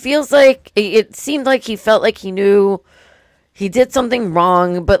 he feels like it seemed like he felt like he knew he did something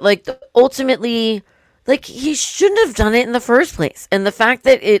wrong, but like ultimately, like he shouldn't have done it in the first place. And the fact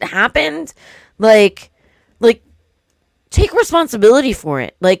that it happened, like take responsibility for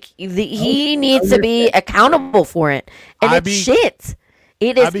it. Like he needs to be accountable for it. And I'd it's be- shit.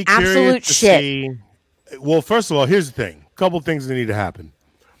 It I'd is be absolute curious to shit. see- well, first of all, here's the thing. A couple things that need to happen.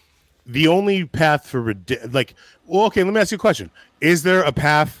 The only path for okay, let me ask you a question. Is there a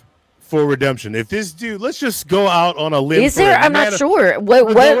path for redemption? If this dude, let's just go out on a limb. Is for there? a I'm not man- sure. Wait.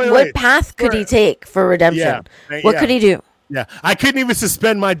 What path could he take for redemption? What Yeah. could he do? Yeah, I couldn't even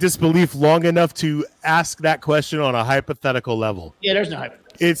suspend my disbelief long enough to ask that question on a hypothetical level. Yeah, there's no hype.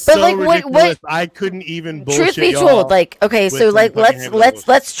 It's But, so like, what- ridiculous. I couldn't even bullshit Truth be y'all told, like, okay, with so some like fucking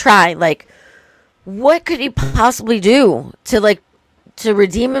let's try. Like, what could he possibly do to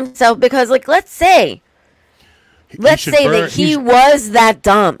redeem himself? Because like let's say should that burn- he he was that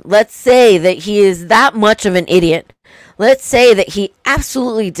dumb. Let's say that he is that much of an idiot. Let's say that he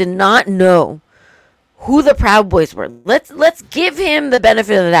absolutely did not know who the Proud Boys were. Let's give him the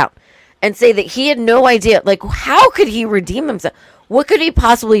benefit of the doubt and say that he had no idea. Like, how could he redeem himself? What could he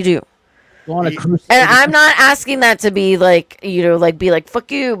possibly do? Go on a cruise. And I'm not asking that to be like, you know, like be like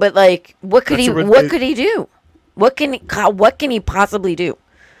fuck you, but like what could That's he do? What can he possibly do?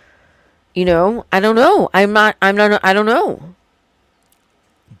 You know, I don't know. I don't know.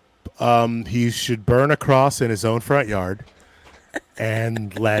 He should burn a cross in his own front yard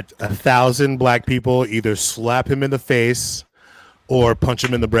and let 1,000 black people either slap him in the face or punch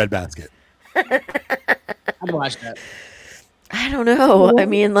him in the breadbasket. I'd watch that. I don't know. I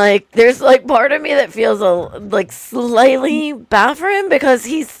mean, like, there's like part of me that feels like slightly bad for him because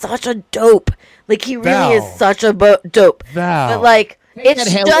he's such a dope. Like, he really is Val. such a dope. Val. But like, it's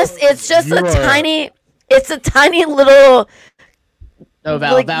just You a are- tiny little. No,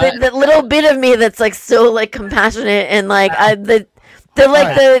 Val. Like Val the little bit of me that's like so like compassionate and like they're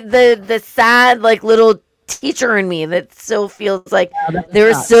like the sad like little teacher in me that still feels like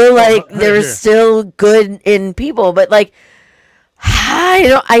they're still like they're still good in people, but like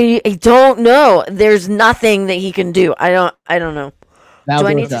I don't know. There's nothing that he can do. I don't know. Val Do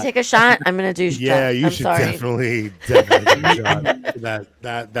I goes need to up. take a shot? I'm gonna do. Yeah, shot. you I'm should sorry. definitely give a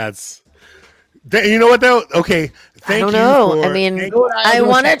shot. That's You know what though? Okay, I don't know. I mean, I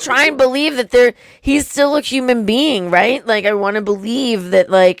want to try and believe that he's still a human being, right? Like, I want to believe that,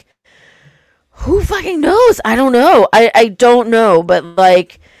 like, who fucking knows? I don't know. I don't know, but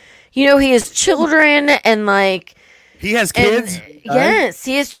like, he has children and like he has kids. Yes,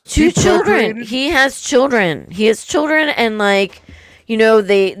 he has two children. He has children. And like,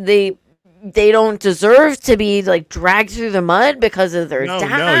 they don't deserve to be like dragged through the mud because of their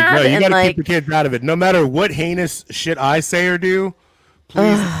dad. No, you and gotta like, keep the kids out of it. No matter what heinous shit I say or do,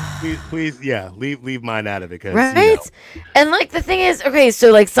 please, leave mine out of it. Right? And like the thing is, okay,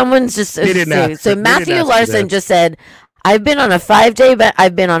 so like someone's just so Matthew Larson just said, I've been on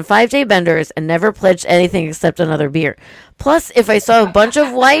 5-day benders and never pledged anything except another beer. Plus, if I saw a bunch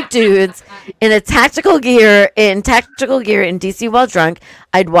of white dudes in tactical gear in DC while drunk,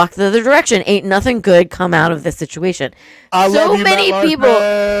 I'd walk the other direction. Ain't nothing good come out of this situation. So many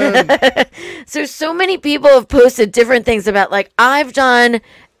people have posted different things about like, I've done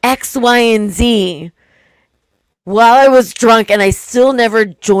X, Y, and Z while I was drunk and I still never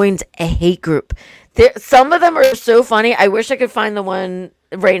joined a hate group. Some of them are so funny. I wish I could find the one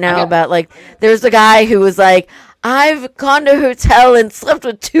right now about like, there's a guy who was like, I've gone to a hotel and slept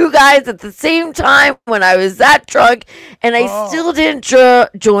with two guys at the same time when I was that drunk, and I still didn't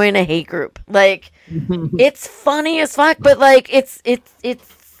join a hate group. Like, it's funny as fuck, but like,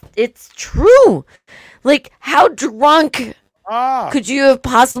 it's true. Like, how drunk could you have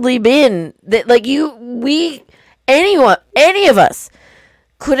possibly been? That like any of us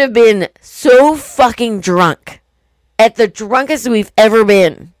could have been so fucking drunk at the drunkest we've ever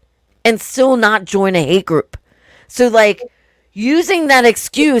been and still not join a hate group. So like, using that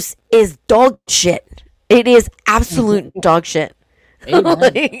excuse is dog shit. It is absolute dog shit.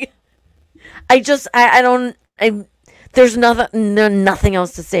 Like, there's nothing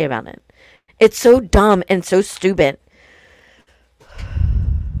else to say about it. It's so dumb and so stupid.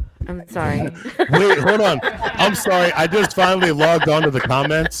 I'm sorry. Wait, hold on. I'm sorry. I just finally logged on to the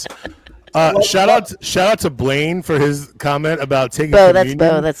comments. Shout out to Blaine for his comment about taking communion.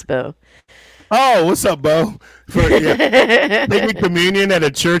 That's Bo. Oh, what's up, Bo? For taking communion at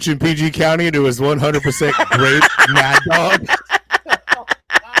a church in PG County, and it was 100% grape Mad Dog.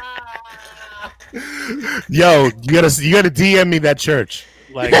 Yo, you gotta DM me that church.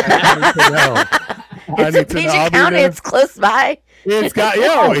 Like, I need to know. It's in PG County. It's close by. It's got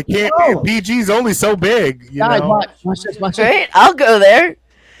it can't. PG's only so big. Guys, watch this. Right, I'll go there.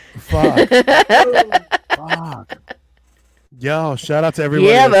 Fuck. Yo, shout out to everyone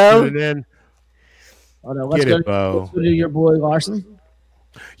that's tuning in. Oh, no, let's go to your boy Larson.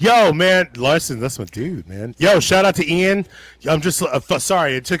 Yo, man, Larson, that's my dude, man. Yo, shout out to Ian. I'm just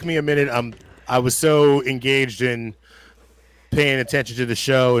sorry, it took me a minute. I was so engaged in paying attention to the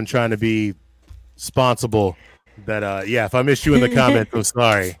show and trying to be responsible that if I missed you in the comments, I'm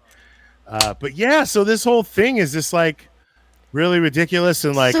sorry. But yeah, so this whole thing is just like really ridiculous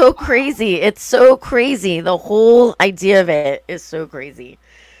and like so crazy. It's so crazy. The whole idea of it is so crazy.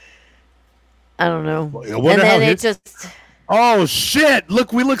 I don't know. And then it just. Oh shit!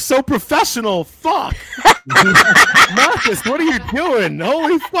 Look, we look so professional. Fuck, Marcus, what are you doing?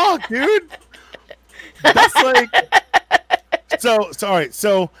 Holy fuck, dude! That's like. So sorry.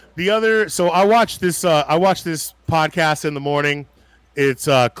 So I watched this. I watched this podcast in the morning. It's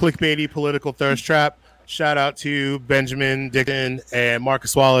clickbaity political thirst trap. Shout out to Benjamin Dixon and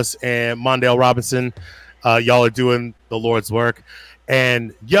Marcus Wallace and Mondale Robinson. Y'all are doing the Lord's work.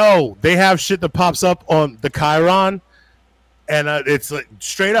 And yo, they have shit that pops up on the Chiron, and it's like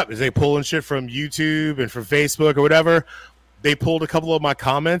straight up. Is they pulling shit from YouTube and from Facebook or whatever. They pulled a couple of my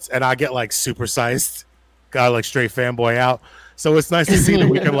comments, and I get like supersized, got like straight fanboy out. So it's nice to see that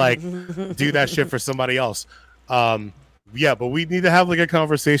we can like do that shit for somebody else. Yeah, but we need to have like a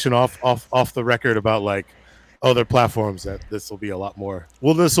conversation off the record about like other platforms that this will be a lot more.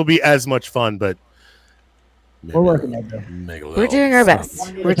 Well, this will be as much fun, but. We're working on it. We're doing our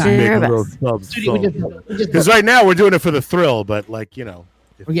best. We're doing our best. Because right now we're doing it for the thrill, but like we're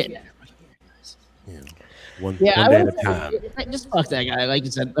getting there. One day at a time. Just fuck that guy. Like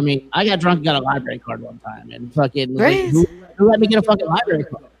you said, I mean, I got drunk and got a library card one time, and fucking like, who let me get a fucking library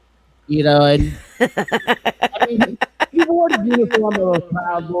card? And I mean, you wore the uniform of a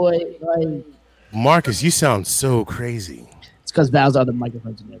Proud Boy. Like, Marcus, you sound so crazy. It's because Val's other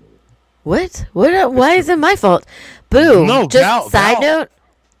microphones in there. What? Why is it my fault? Boo. No, side note.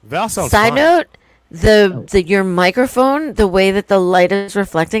 Val sounds Side fine. note, your microphone, the way that the light is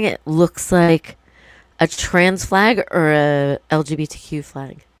reflecting it looks like a trans flag or a LGBTQ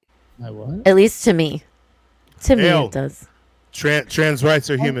flag. My what? At least to me. To me it does. Trans rights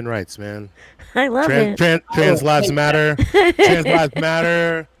are human rights, man. I love it. Trans lives matter. Trans lives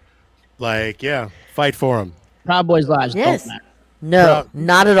matter. Like, yeah, fight for them. Proud Boys' lives Yes. don't matter. No,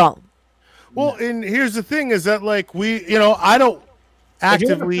 not at all. Well, and here's the thing: is that like I don't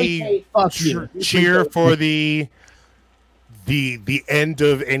actively cheer for the end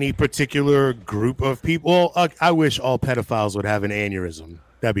of any particular group of people. I wish all pedophiles would have an aneurysm.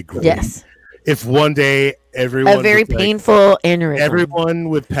 That'd be great. Yes. If one day everyone A very painful aneurysm. Everyone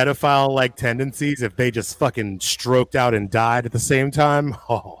with pedophile tendencies, if they just fucking stroked out and died at the same time,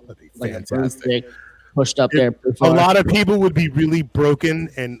 that'd be fantastic. Pushed up there. A lot of people would be really broken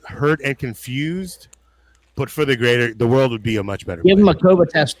and hurt and confused, but for the world would be a much better place. Give them a COVID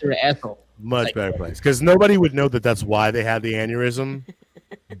test through Ethel. Much better place. Because nobody would know that that's why they had the aneurysm.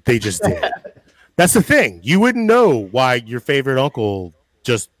 They just did. That's the thing. You wouldn't know why your favorite uncle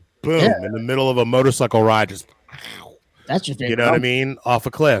just boom in the middle of a motorcycle ride just that's your favorite. You know what I mean? Off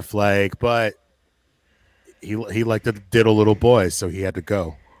a cliff. But he liked to diddle little boys, so he had to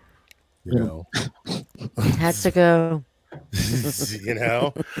go. You know. Had to go. You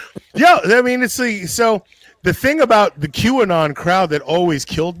know? Yeah, I mean it's so the thing about the QAnon crowd that always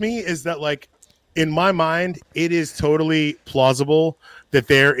killed me is that in my mind, it is totally plausible that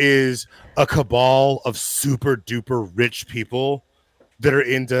there is a cabal of super duper rich people that are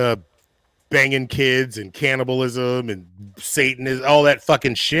into banging kids and cannibalism and Satanism, all that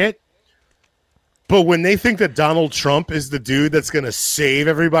fucking shit. But when they think that Donald Trump is the dude that's going to save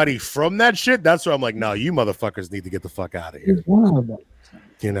everybody from that shit, that's where I'm like, no, you motherfuckers need to get the fuck out of here.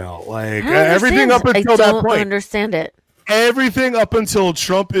 You know, everything up until that point. I don't understand it. Everything up until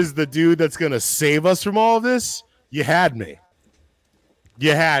Trump is the dude that's going to save us from all of this, you had me.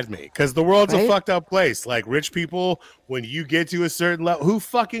 You had me. Because the world's a fucked up place. Like, rich people, when you get to a certain level, who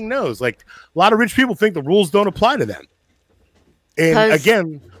fucking knows? Like, a lot of rich people think the rules don't apply to them. And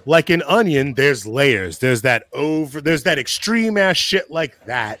again, like an onion, there's layers. There's that extreme ass shit like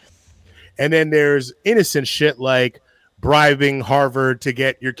that. And then there's innocent shit like bribing Harvard to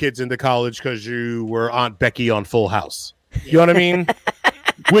get your kids into college because you were Aunt Becky on Full House. You know what I mean?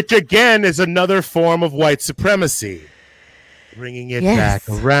 Which again is another form of white supremacy. Bringing it back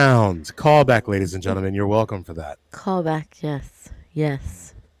around. Call back, ladies and gentlemen. You're welcome for that. Call back, yes.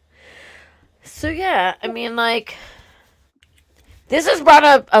 Yes. So yeah, I mean, this has brought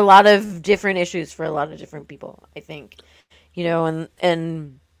up a lot of different issues for a lot of different people, I think. You know,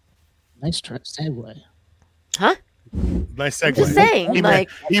 and nice segue. Huh? Nice segue. I'm just saying,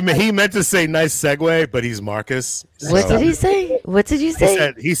 he meant to say nice segue, but he's Marcus. So. What did he say? What did you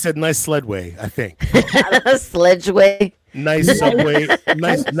say? He said nice sledway, I think. Sledgeway. Nice subway.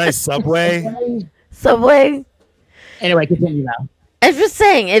 nice subway. Subway. Anyway, continue now. I'm just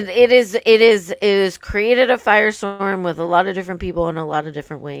saying it is created a firestorm with a lot of different people in a lot of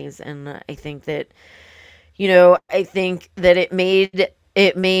different ways, and I think that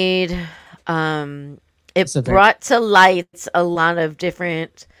it brought to light a lot of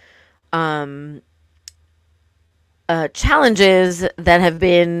different challenges that have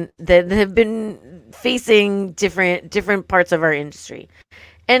been facing different parts of our industry,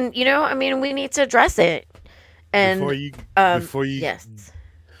 and we need to address it. And before you yes,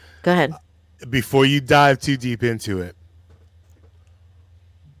 go ahead. Before you dive too deep into it,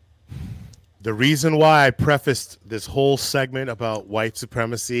 the reason why I prefaced this whole segment about white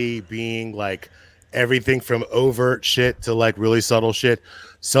supremacy being everything from overt shit to really subtle shit,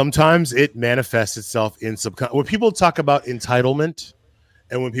 sometimes it manifests itself in when people talk about entitlement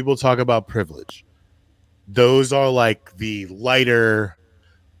and when people talk about privilege, those are the lighter,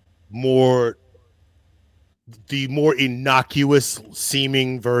 more innocuous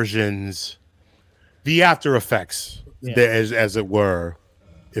seeming versions, the after effects, as it were,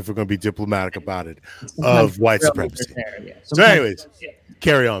 if we're going to be diplomatic about it, of white supremacy. So anyways,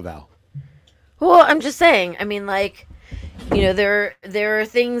 carry on, Val. Well, I'm just saying, I mean, there are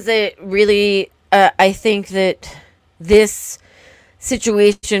things that really, I think that this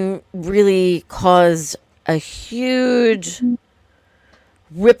situation really caused a huge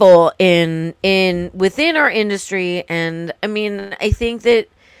ripple within our industry, and I mean, I think that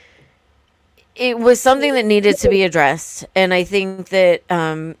it was something that needed to be addressed, and I think that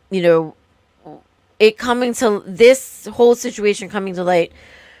this whole situation coming to light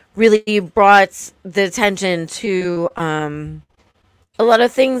really brought the attention to a lot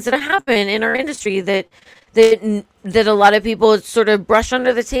of things that happen in our industry that a lot of people sort of brush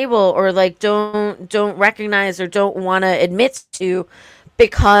under the table or don't recognize or don't want to admit to,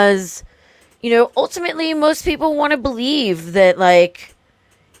 because ultimately most people want to believe that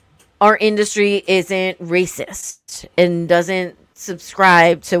our industry isn't racist and doesn't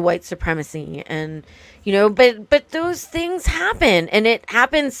subscribe to white supremacy, and but those things happen, and it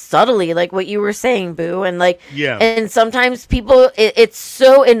happens subtly, like what you were saying, Boo, and and sometimes people, it's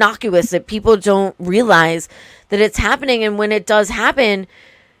so innocuous that people don't realize that it's happening, and when it does happen,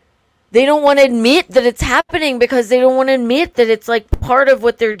 they don't want to admit that it's happening because they don't want to admit that it's like part of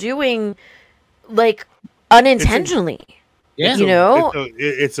what they're doing, like unintentionally.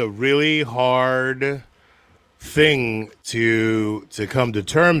 It's a really hard thing to come to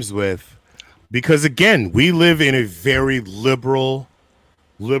terms with, because again, we live in a very liberal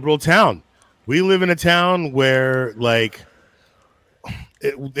town. We live in a town where, like,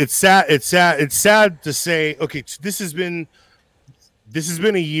 it's sad to say, okay, this has been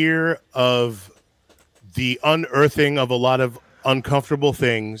a year of the unearthing of a lot of uncomfortable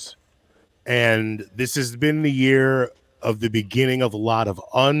things, and this has been the year of the beginning of a lot of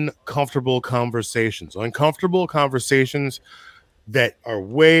uncomfortable conversations that are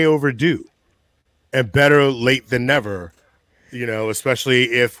way overdue, and better late than never,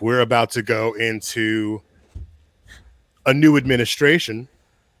 especially if we're about to go into a new administration,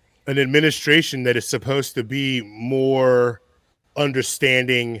 an administration that is supposed to be more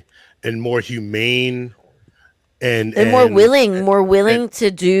understanding and more humane and more willing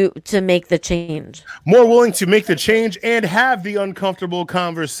to make the change, and have the uncomfortable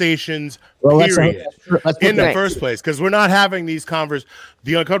conversations, period, in the first place, because we're not having these the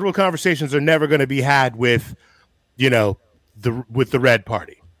uncomfortable conversations are never going to be had with the red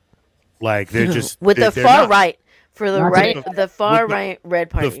party, like they're just with the far right, for the Not right, today. the far right red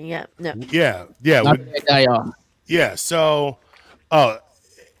party. Those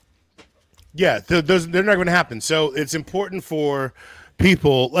they're not going to happen. So it's important for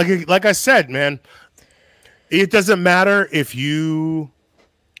people, like I said, man. It doesn't matter if you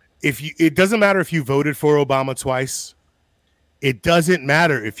voted for Obama twice. It doesn't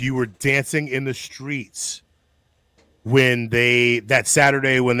matter if you were dancing in the streets that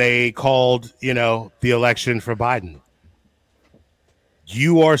Saturday when they called, the election for Biden.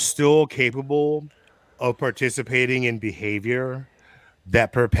 You are still capable of participating in behavior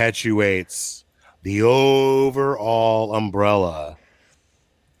that perpetuates the overall umbrella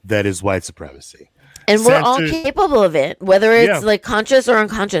that is white supremacy. And we're all capable of it, whether it's like conscious or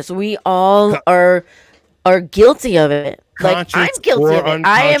unconscious. We all are guilty of it. Like, I'm guilty of it.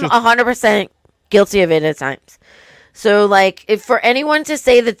 I am 100% guilty of it at times. So, like, if for anyone to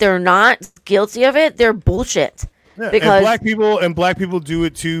say that they're not guilty of it, they're bullshit. Yeah, because and black people do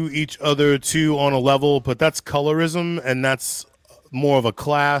it to each other too on a level, but that's colorism, and that's more of a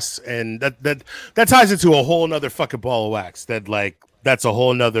class, and that ties into a whole nother fucking ball of wax. That's a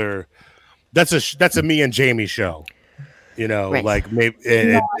whole nother. That's a me and Jamie show, right. Like maybe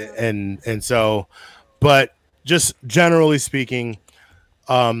and so, but just generally speaking,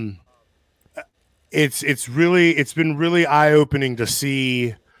 it's been really eye-opening to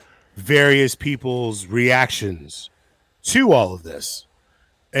see various people's reactions to all of this,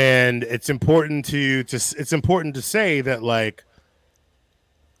 and it's important to say that, like,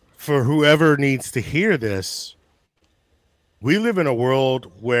 for whoever needs to hear this, we live in a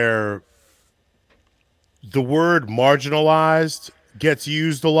world where the word marginalized gets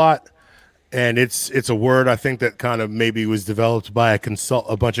used a lot, and it's a word I think that kind of maybe was developed by a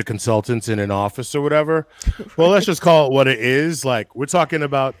bunch of consultants in an office or whatever. Well, let's just call it what it is. Like, we're talking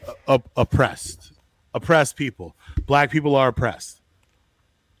about oppressed people. Black people are oppressed.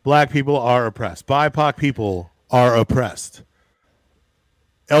 Black people are oppressed. BIPOC people are oppressed.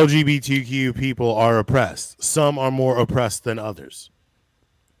 LGBTQ people are oppressed. Some are more oppressed than others.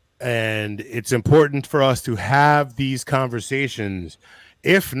 And it's important for us to have these conversations,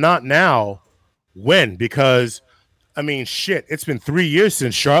 if not now, when? Because, I mean, shit, it's been 3 years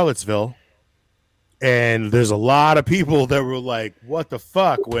since Charlottesville. And there's a lot of people that were like, what the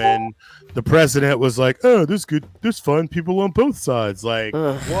fuck, when the president was like, oh, there's fun people on both sides. Like,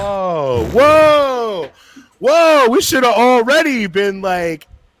 whoa, we should have already been, like,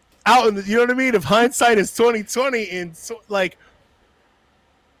 out in the, you know what I mean? If hindsight is 2020, and so, like,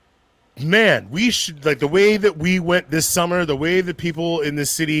 man, we should, like, the way that we went this summer, the way that people in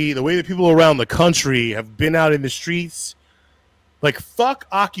this city, the way that people around the country have been out in the streets, like, fuck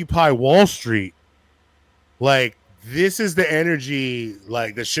Occupy Wall Street. Like, this is the energy,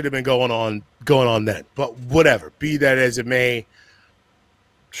 like, that should have been going on then. But whatever, be that as it may,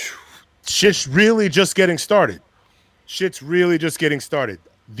 shit's really just getting started.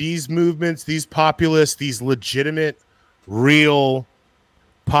 These movements, these populist, these legitimate, real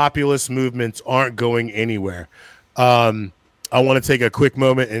populist movements aren't going anywhere. I want to take a quick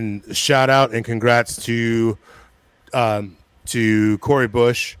moment and shout out and congrats to Cori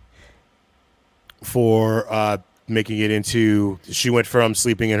Bush for making it into. She went from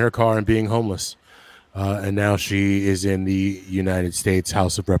sleeping in her car and being homeless, and now she is in the United States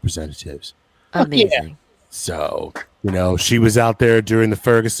House of Representatives. Amazing. Yeah. So, she was out there during the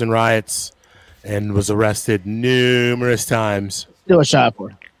Ferguson riots and was arrested numerous times. Do a shot for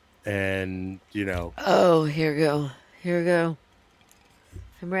her. And, Oh, here we go.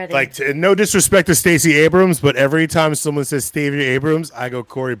 I'm ready. Like, no disrespect to Stacey Abrams, but every time someone says Stacey Abrams, I go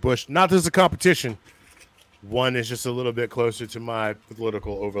Cori Bush. Not there's a competition. One is just a little bit closer to my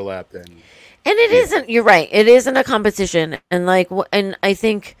political overlap than. And it isn't. You're right. It isn't a competition. And and I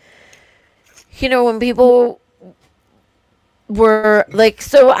think, when people were like,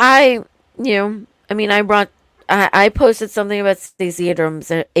 so I posted something about Stacey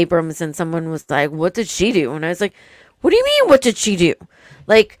Abrams, and someone was like, "What did she do?" And I was like, "What do you mean? What did she do?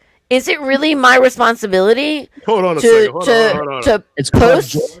 Like, is it really my responsibility Hold on a second. Hold on. to It's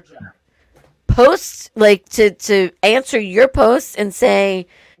post like to answer your posts and say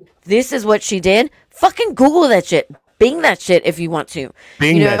this is what she did? Fucking Google that shit, Bing that shit if you want to.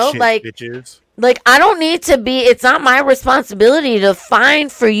 Bing that shit, bitches. Like, I don't need to be. It's not my responsibility to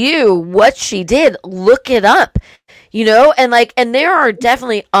find for you what she did. Look it up, and there are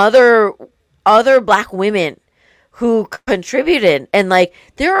definitely other Black women who contributed, and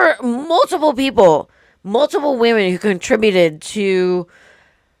there are multiple women who contributed to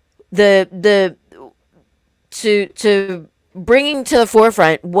to bringing to the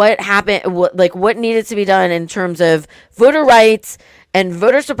forefront what happened, what needed to be done in terms of voter rights and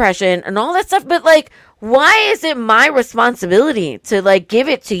voter suppression and all that stuff. But why is it my responsibility to give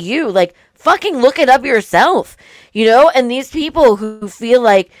it to you? Fucking look it up yourself, and these people who feel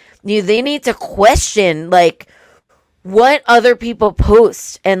like they need to question what other people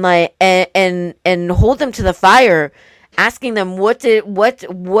post and and hold them to the fire, asking them what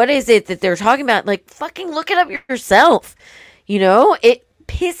is it that they're talking about. Fucking look it up yourself. It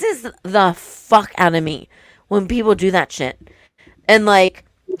pisses the fuck out of me when people do that shit. And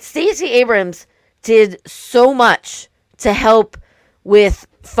Stacey Abrams did so much to help with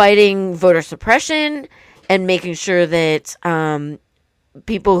fighting voter suppression and making sure that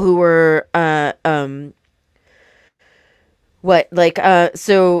people who were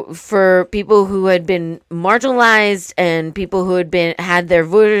so for people who had been marginalized and people who had their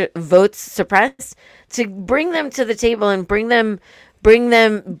votes suppressed, to bring them to the table and bring that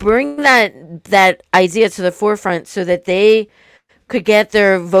idea to the forefront so that they could get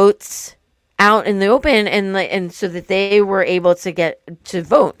their votes out in the open and so that they were able to get to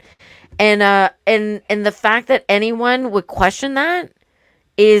vote. And the fact that anyone would question that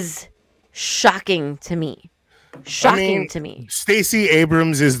is shocking to me. To me. Stacey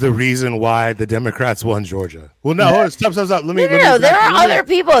Abrams is the reason why the Democrats won Georgia. Well, no, stop. Let me. No, there are other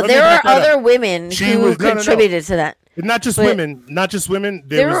people. There are other women who contributed to that. Not just women.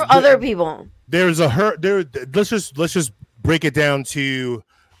 There were other people. There's let's just break it down to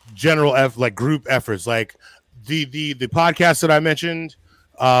general group efforts, like the podcast that I mentioned.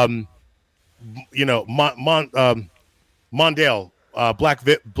 Mondale,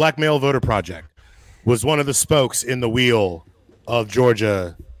 Black Male Voter Project, was one of the spokes in the wheel of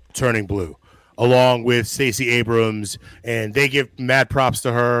Georgia turning blue, along with Stacey Abrams, and they give mad props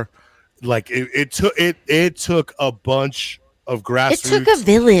to her. It took a bunch of grassroots. It took a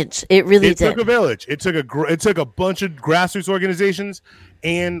village. It really did. It took a village. It took a bunch of grassroots organizations,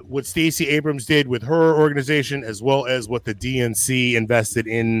 and what Stacey Abrams did with her organization, as well as what the DNC invested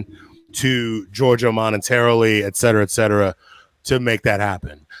in to Georgia monetarily, et cetera, to make that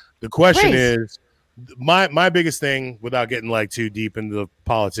happen. The question is, my biggest thing, without getting too deep into the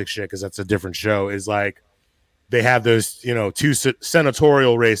politics shit, because that's a different show, is they have those two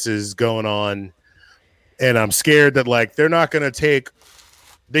senatorial races going on, and I'm scared that they're not going to take.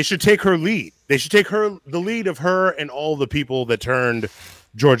 They should take her lead. They should take the lead of her and all the people that turned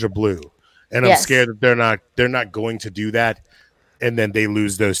Georgia blue. And I'm scared that they're not going to do that, and then they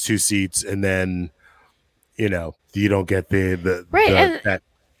lose those two seats, and then you don't get the right.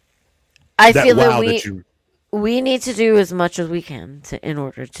 I feel that we need to do as much as we can in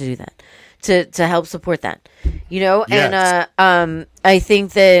order to do that, to help support that, yes. And I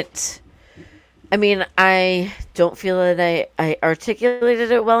think that, I don't feel that I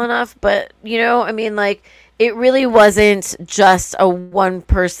articulated it well enough, but it really wasn't just a one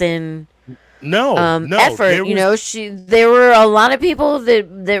person effort. There were a lot of people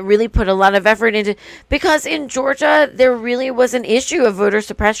that really put a lot of effort into, because in Georgia there really was an issue of voter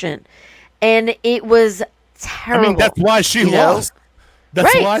suppression. And it was terrible. I mean, that's why she you know? lost.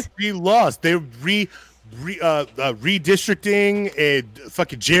 That's Right. why she lost. They redistricting and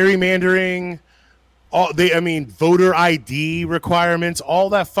fucking gerrymandering. Voter ID requirements, all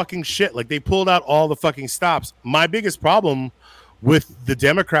that fucking shit. Like, they pulled out all the fucking stops. My biggest problem with the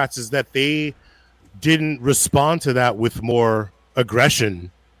Democrats is that they didn't respond to that with more aggression.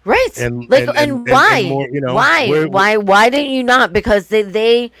 Right. And why? and more, Why didn't you not? Because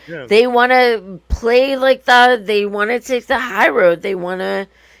they want to play like that. They want to take the high road. They want to,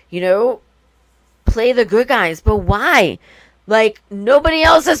 play the good guys. But why? Like, nobody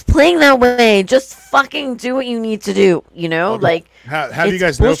else is playing that way. Just fucking do what you need to do. Okay. Have you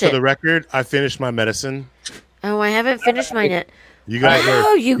guys bullshit. know, for the record, I finished my medicine. Oh, I haven't finished mine yet. You guys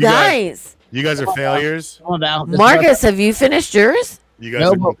you guys are failures. Marcus, have you finished yours? You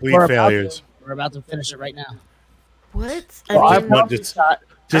guys are complete failures. We're about to finish it right now. What?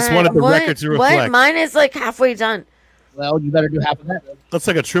 Just wanted the record to reflect. What? Mine is like halfway done. Well, you better do half of that. That's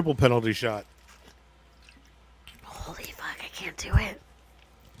like a triple penalty shot. Holy fuck! I can't do it.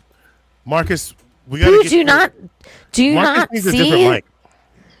 Marcus, we got to get. Do you Marcus not needs see? a different mic.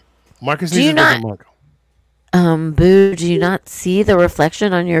 Marcus needs a different mic. Boo, do you not see the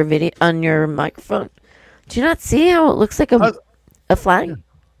reflection on your microphone? Do you not see how it looks like a flag? Yeah,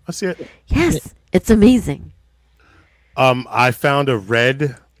 I see it. Yes, it's amazing. I found a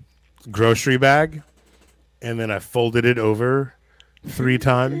red grocery bag, and then I folded it over 3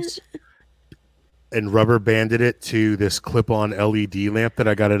 times and rubber banded it to this clip-on LED lamp that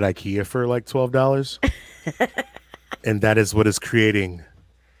I got at IKEA for like $12. And that is what is creating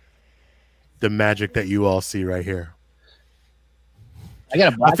the magic that you all see right here.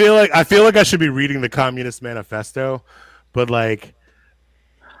 I feel like I should be reading the Communist Manifesto, but like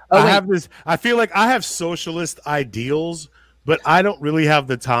I feel like I have socialist ideals, but I don't really have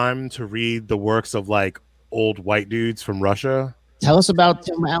the time to read the works of like old white dudes from Russia. Tell us about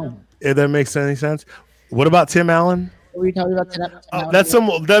Tim Allen. If that makes any sense. What about Tim Allen? What were you talking about? Tim Allen? That's some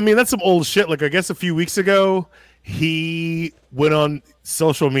old shit. Like, I guess a few weeks ago, he went on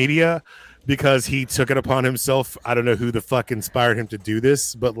social media because he took it upon himself. I don't know who the fuck inspired him to do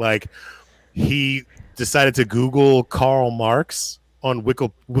this, but like, he decided to Google Karl Marx on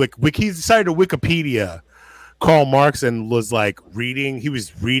he decided to Wikipedia Karl Marx and was like he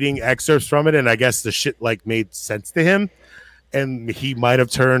was reading excerpts from it, and I guess the shit like made sense to him, and he might have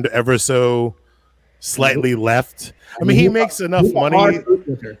turned ever so slightly left. I mean, he makes enough money.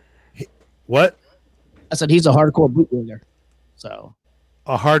 What? I said he's a hardcore bootlegger. So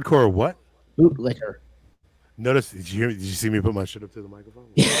a hardcore what? Bootlegger. Notice? Did you see me put my shit up to the microphone?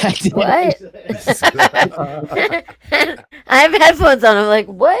 Yeah, I did. What? I have headphones on. I'm like,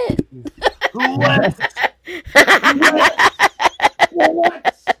 what? What?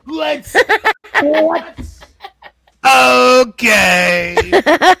 Okay.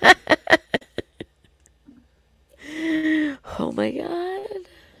 Oh my god.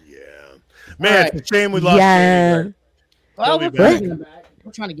 Yeah, man, it's a shame we lost. Yeah. Well, we're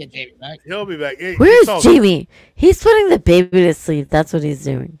trying to get Jamie back. He'll be back. Where's Jamie? He's putting the baby to sleep. That's what he's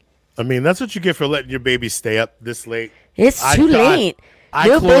doing. I mean, that's what you get for letting your baby stay up this late. It's too late.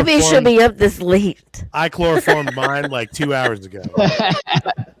 Your baby should be up this late. I chloroformed mine like 2 hours ago.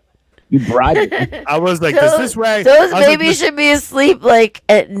 You bribed me. I was like, does this rag? Those babies should be asleep like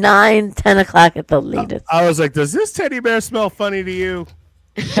at 9, 10 o'clock at the latest. I was like, does this teddy bear smell funny to you?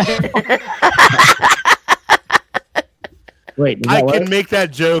 Wait, I can make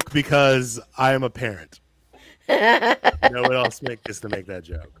that joke because I am a parent. No one else make this to make that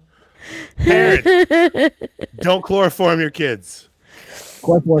joke. Parents, don't chloroform your kids.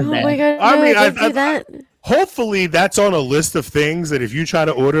 Oh my god! No, hopefully that's on a list of things that if you try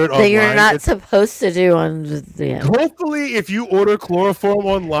to order it that online, you're not supposed to do on. Yeah. Hopefully, if you order chloroform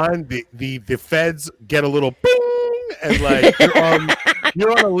online, the feds get a little ping, and like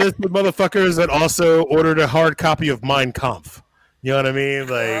you're on a list with motherfuckers that also ordered a hard copy of Mein Kampf. You know what I mean?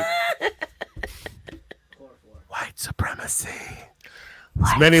 Like white supremacy.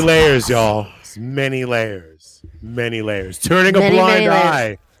 It's many layers, y'all. It's many layers. Many layers. Turning a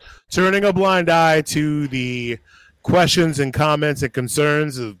blind eye to the questions and comments and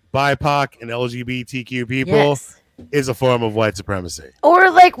concerns of BIPOC and LGBTQ people is a form of white supremacy. Or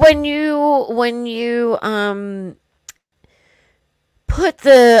like when you put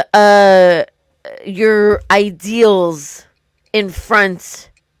the your ideals in front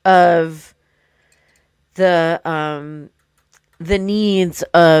of the needs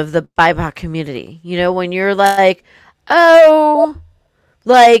of the BIPOC community. You know, when you're like, oh,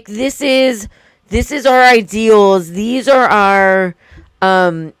 like this is our ideals. These are our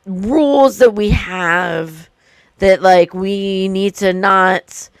rules that we have that like we need to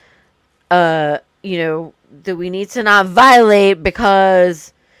not that we need to not violate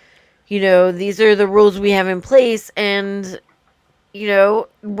because these are the rules we have in place, and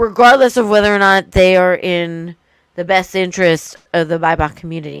regardless of whether or not they are in the best interest of the BIPOC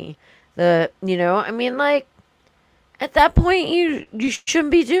community. At that point you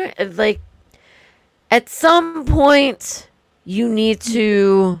shouldn't be doing it. Like, at some point you need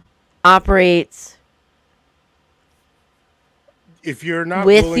to operate If you're not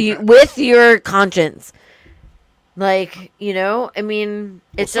with your conscience. Like, it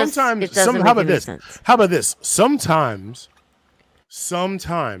sometimes it doesn't how make about any this? sense. How about this?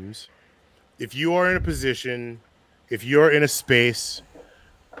 Sometimes if you are in a position, if you're in a space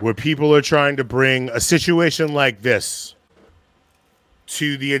where people are trying to bring a situation like this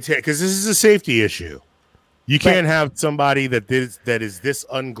to the attack, because this is a safety issue. You can't have somebody that is this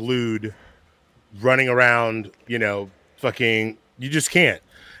unglued running around, fucking, you just can't.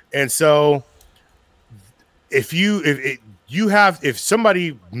 And so if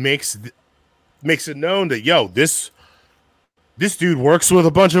somebody makes it known that, this dude works with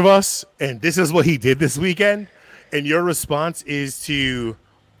a bunch of us and this is what he did this weekend, and your response is to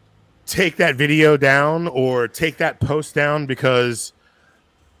take that video down or take that post down because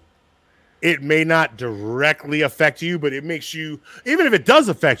it may not directly affect you, but it makes you, even if it does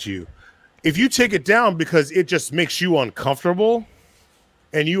affect you, if you take it down because it just makes you uncomfortable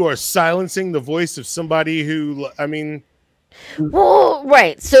and you are silencing the voice of somebody who, Well,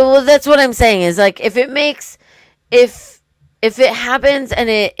 right. So that's what I'm saying is, like, if it happens and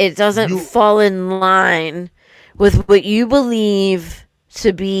it doesn't fall in line with what you believe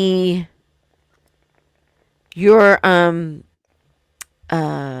to be your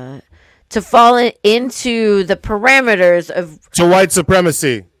to fall into the parameters of white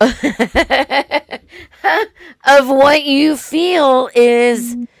supremacy of what you feel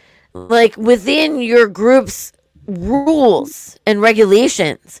is like within your group's rules and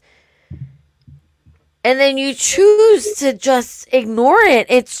regulations, and then you choose to just ignore it,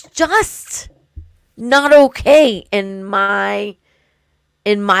 it's just not okay in my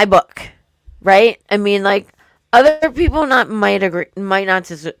book, right? I mean, like, other people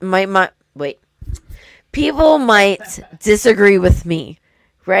people might disagree with me,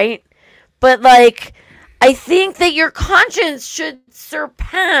 right? But, like, I think that your conscience should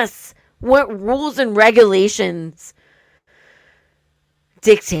surpass what rules and regulations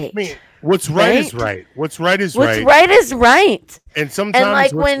dictate. I mean, what's right is right. What's right is right. What's right is right. And sometimes, and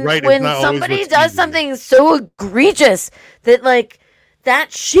like, when somebody does something so egregious that, like,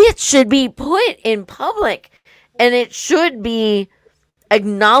 that shit should be put in public, and it should be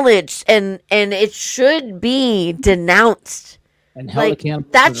acknowledged, and it should be denounced. And held like,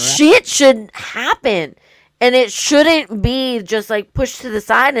 accountable. That shit should happen, and it shouldn't be just like pushed to the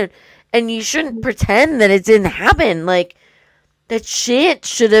side, and you shouldn't pretend that it didn't happen. Like, that shit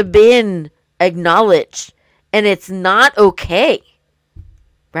should have been acknowledged, and it's not okay.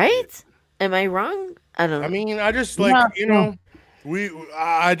 Right? Am I wrong? I don't know. I mean, I just like, I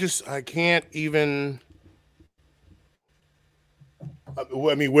can't even.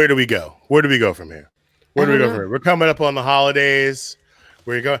 I mean, where do we go? Where do we go from here? Where do we go from here? We're coming up on the holidays.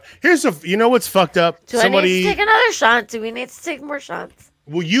 Where you go? Here's what's fucked up? Do I need to take another shot? Do we need to take more shots?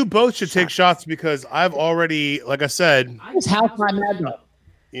 Well, you both should take shots because I've already, like I said, I just half my mad dog.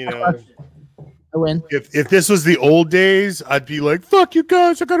 I win. If this was the old days, I'd be like, "Fuck you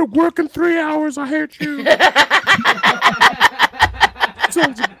guys! I gotta work in 3 hours. I hate you,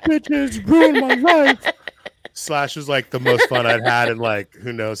 sons of bitches, ruined my life." Slash was like the most fun I'd had in like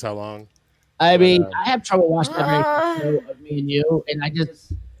who knows how long. I mean, I have trouble watching every episode of me and you, and I'm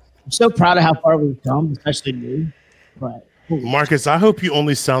so proud of how far we've come, especially me. But Marcus, I hope you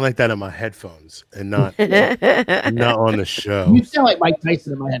only sound like that in my headphones and not on the show. You sound like Mike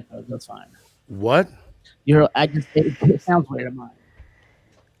Tyson in my headphones. That's fine. What? It sounds weird in mine.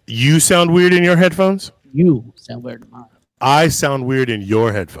 You sound weird in your headphones? You sound weird in mine. I sound weird in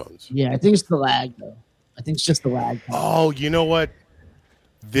your headphones. Yeah, I think it's the lag though. I think it's just the lag. Oh, you know what?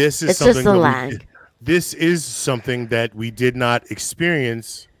 This is this is something that we did not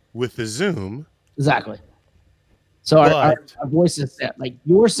experience with the Zoom. Exactly. So our voices, like,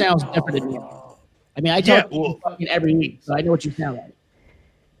 yours sounds different than yours. I mean, I talk to you fucking every week, so I know what you sound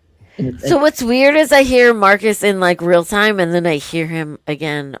like. So what's weird is I hear Marcus in like real time, and then I hear him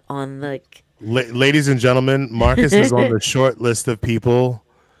again on the. Ladies and gentlemen, Marcus is on the short list of people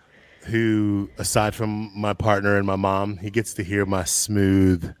who, aside from my partner and my mom, he gets to hear my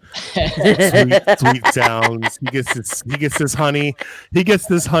smooth, sweet sounds. He gets this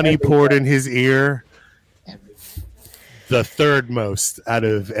honey poured in his ear the third most out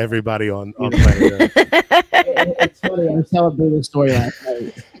of everybody on planet Earth. It's funny. I was telling Boo this story last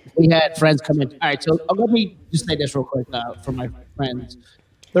night. We had friends come in. All right, so let me just say this real quick for my friends.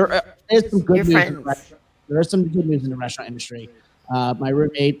 There is some good news. There is some good news in the restaurant industry. My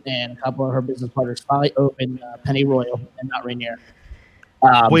roommate and a couple of her business partners finally opened Penny Royal and Mount Rainier.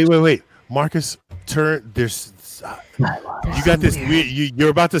 Wait, Marcus, there's. You got this weird. You're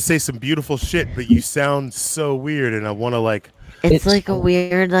about to say some beautiful shit, but you sound so weird, and I want to like. It's like a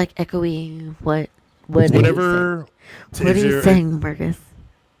weird, like echoey. Whatever. What are you saying, Marcus?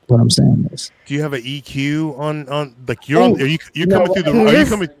 What I'm saying is, do you have an EQ on like you're on? Are you coming through the? Are you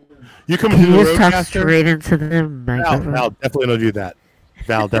coming? You coming through the roadcaster? Straight into the microphone. Val, definitely don't do that.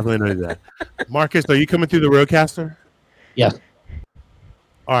 Val, definitely don't do that. Marcus, are you coming through the roadcaster? Yeah.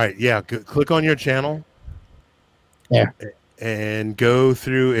 All right. Yeah. Click on your channel. There. And go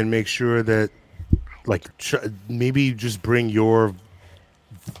through and make sure that, like, maybe just bring your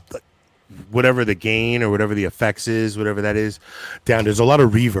whatever the gain or whatever the effects is, whatever that is, down. There's a lot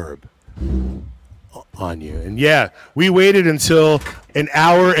of reverb on you. And yeah, we waited until an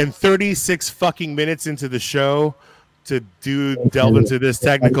hour and 36 fucking minutes into the show to delve into this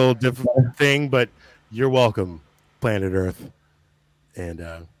technical different thing, but you're welcome, Planet Earth.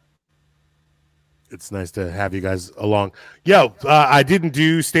 And it's nice to have you guys along. I didn't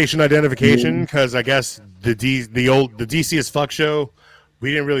do station identification because I guess the DC is Fuck show, we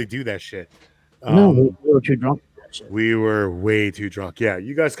didn't really do that shit. No, we were too drunk for that shit. We were way too drunk. Yeah,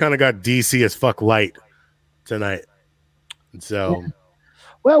 you guys kind of got DC as Fuck light tonight. And so,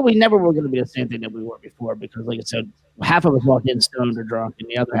 well, we never were going to be the same thing that we were before because, like I said, half of us walked in stoned or drunk, and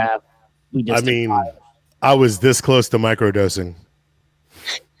the other half we just. I was this close to microdosing.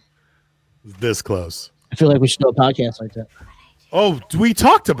 This close. I feel like we should do a podcast like that. Oh, we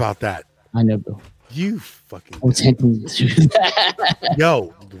talked about that. I know, Bill. You fucking. I was hinting to that.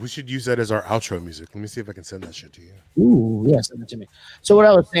 Yo, we should use that as our outro music. Let me see if I can send that shit to you. Ooh, yeah, send it to me. So what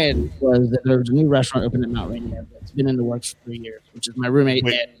I was saying was that there was a new restaurant opened at Mount Rainier that's been in the works for 3 years, which is my roommate.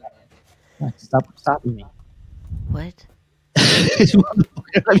 And, stop stopping me. What?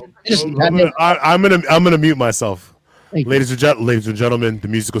 I'm gonna mute myself. Ladies and gentlemen, the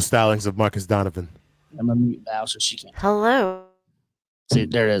musical stylings of Marcus Donovan. I'm gonna mute Val so she can. Hello. See,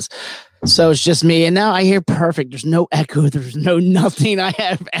 there it is. So it's just me, and now I hear perfect. There's no echo. There's no nothing. I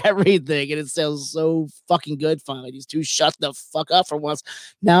have everything, and it sounds so fucking good. Finally, these two shut the fuck up for once.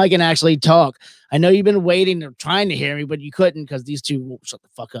 Now I can actually talk. I know you've been waiting or trying to hear me, but you couldn't because these two won't shut the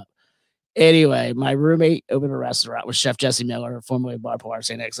fuck up. Anyway, my roommate opened a restaurant with Chef Jesse Miller, formerly Bar Polar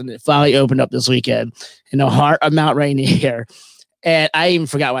St. X, and it finally opened up this weekend in the heart of Mount Rainier. And I even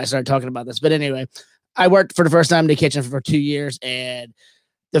forgot why I started talking about this. But anyway, I worked for the first time in the kitchen for 2 years, and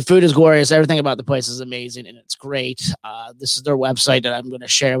the food is glorious. Everything about the place is amazing, and it's great. This is their website that I'm going to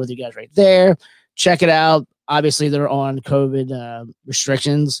share with you guys right there. Check it out. Obviously, they're on COVID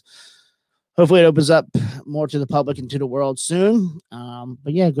restrictions. Hopefully it opens up more to the public and to the world soon.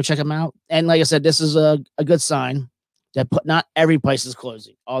 But yeah, go check them out. And like I said, this is a good sign that not every place is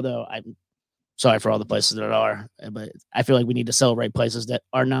closing. Although I'm sorry for all the places that are, but I feel like we need to celebrate places that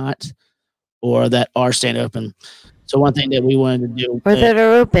are not or that are staying open. So one thing that we wanted to do, or that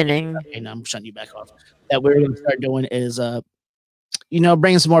are opening, and I'm shutting you back off, that we're going to start doing is,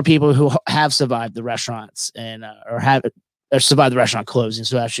 bringing some more people who have survived the restaurants and or survived the restaurant closing,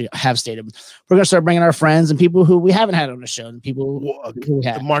 so actually have stayed. We're gonna start bringing our friends and people who we haven't had on the show, and people who we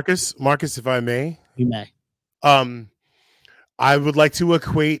have. Marcus, if I may, you may. I would like to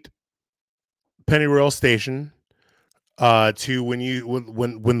equate Penny Royal Station to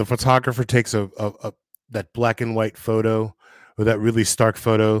when the photographer takes a that black and white photo or that really stark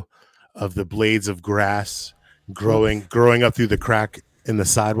photo of the blades of grass growing up through the crack in the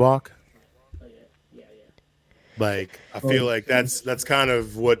sidewalk. Like, I feel like that's kind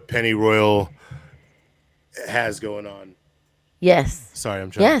of what Penny Royal has going on. Yes. Sorry,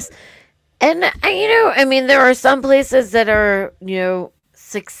 I'm trying. Yes. And, there are some places that are,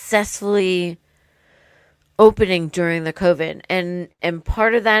 successfully opening during the COVID. And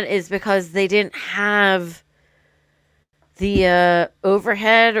part of that is because they didn't have the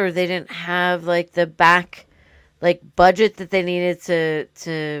overhead, or they didn't have, like, the back, like, budget that they needed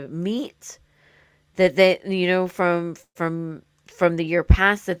to meet. That they, from the year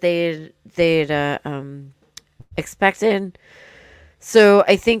past that they'd expected. So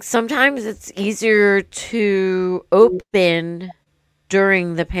I think sometimes it's easier to open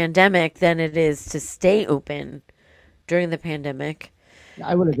during the pandemic than it is to stay open during the pandemic.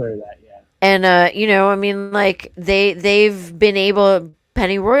 I would agree with that, yeah. And they've been able,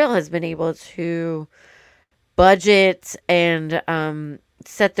 Penny Royal has been able to budget and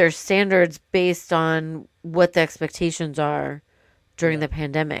set their standards based on what the expectations are during the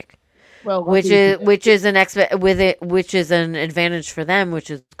pandemic. Well, which is an advantage for them,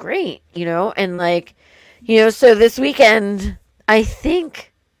 which is great, and like, so this weekend, I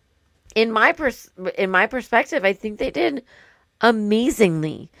think in my perspective, I think they did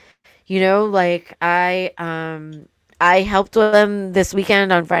amazingly. Like I helped them this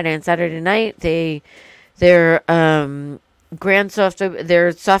weekend on Friday and Saturday night. Their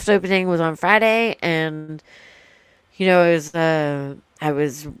soft opening was on Friday, and it was I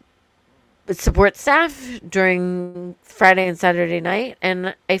was support staff during Friday and Saturday night,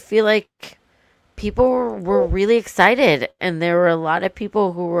 and I feel like people were really excited, and there were a lot of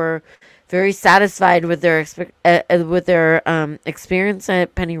people who were very satisfied with their experience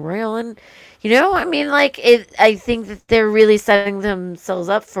at Penny Royal. And I mean, like, I think that they're really setting themselves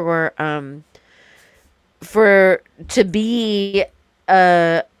up for to be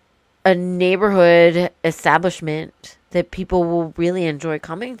a neighborhood establishment that people will really enjoy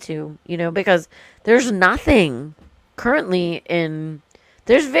coming to, because there's nothing currently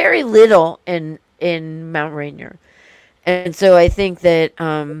there's very little in Mount Rainier. And so I think that,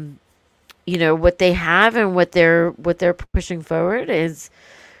 what they have and what they're pushing forward is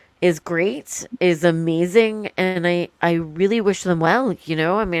great, is amazing. And I really wish them well, I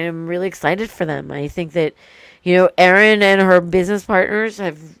mean, I'm really excited for them. I think that, Erin and her business partners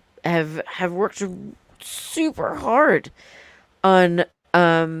have worked super hard on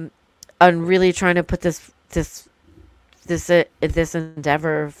really trying to put this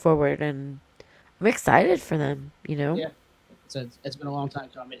endeavor forward, and I'm excited for them. Yeah, it's been a long time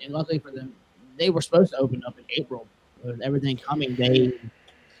coming, and luckily for them, they were supposed to open up in April. With everything coming, they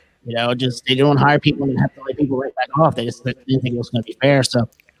don't hire people and have to lay people right back off. They just didn't think it was going to be fair. So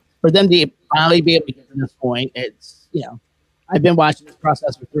for them to finally be able to get to this point, it's I've been watching this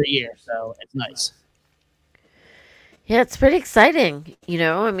process for 3 years, so it's nice. Yeah, it's pretty exciting.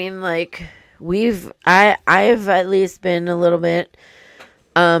 I mean, like, I've at least been a little bit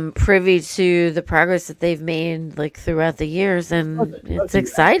privy to the progress that they've made, like, throughout the years, and it's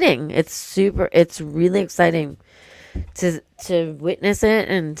exciting. It's really exciting to witness it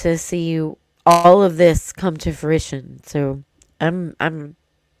and to see all of this come to fruition. So I'm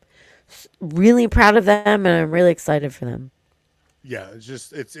really proud of them, and I'm really excited for them. Yeah, it's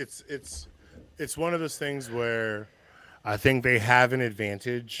just it's one of those things where I think they have an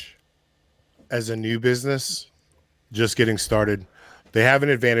advantage as a new business just getting started. They have an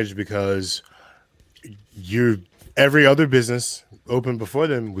advantage because every other business open before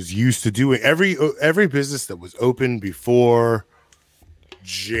them was used to doing every business that was open before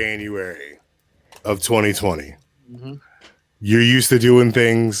January of 2020. Mm-hmm. You're used to doing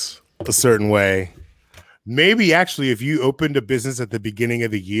things a certain way. Maybe actually, if you opened a business at the beginning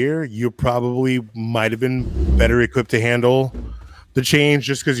of the year, you probably might have been better equipped to handle the change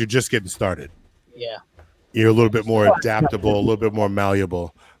just because you're just getting started. Yeah. You're a little bit more adaptable, a little bit more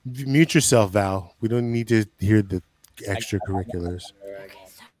malleable. Mute yourself, Val. We don't need to hear the extracurriculars.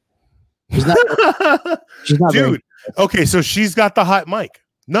 She's not Dude. Okay, so she's got the hot mic.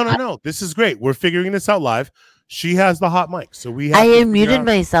 No. This is great. We're figuring this out live. She has the hot mic. So we have I am muted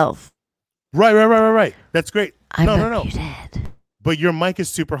myself. Right. That's great. I'm no. muted. But your mic is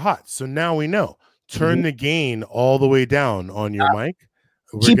super hot. So now we know. Turn the gain all the way down on your mic.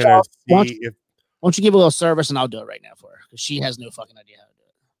 We're going to see if... Why don't you give a little service and I'll do it right now for her, because she has no fucking idea how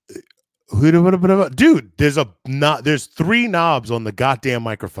to do it. Dude, there's 3 knobs on the goddamn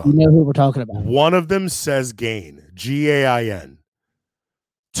microphone. You know who we're talking about. One of them says gain, GAIN.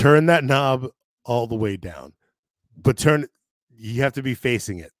 Turn that knob all the way down. But you have to be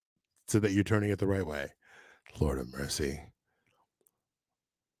facing it so that you're turning it the right way. Lord of mercy.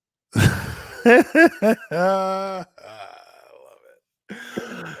 I love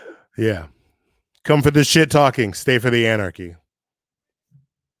it. Yeah. Come for the shit talking. Stay for the anarchy.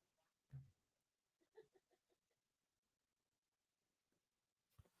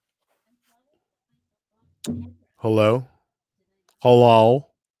 Hello.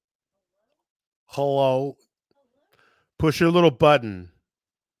 Push your little button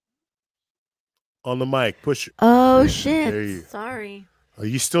on the mic. Push. Oh, shit. Sorry. Oh,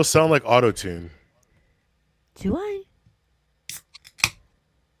 you still sound like auto-tune. Do I?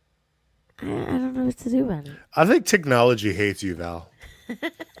 I don't know what to do about it. I think technology hates you, Val.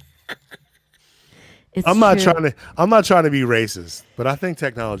 I'm not trying to be racist, but I think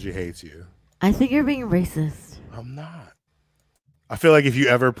technology hates you. I think you're being racist. I'm not. I feel like if you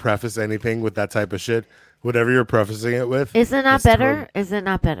ever preface anything with that type of shit, whatever you're prefacing it with, is it not better? Is it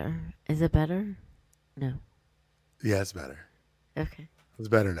not better? Is it better? No. Yeah, it's better. Okay. It's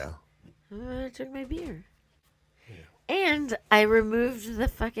better now. I took my beer. And I removed the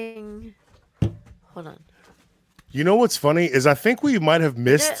fucking. Hold on. You know what's funny is I think we might have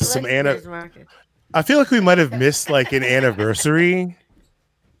missed some There's Marcus. I feel like we might have missed like an anniversary.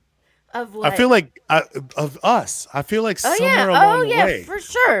 Of what? I feel like of us. I feel like Oh somewhere yeah. along the way. For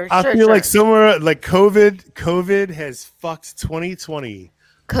sure. I feel like somewhere like COVID has fucked 2020.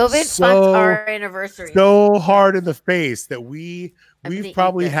 COVID fucked our anniversary so hard in the face that we've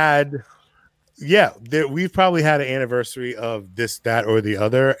probably had. Yeah, we've probably had an anniversary of this, that, or the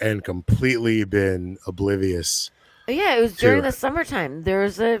other, and completely been oblivious. Yeah, it was during the summertime. There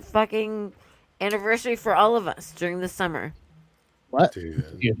was a fucking anniversary for all of us during the summer. What? Dude.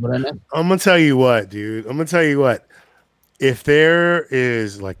 I'm gonna tell you what, dude. I'm gonna tell you what. If there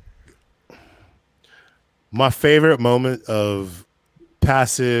is like my favorite moment of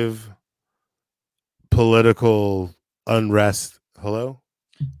passive political unrest. Hello?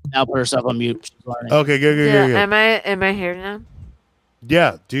 Now put herself on mute. Okay, good. Am I here now?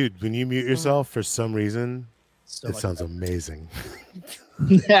 Yeah, dude. When you mute yourself for some reason, it sounds amazing.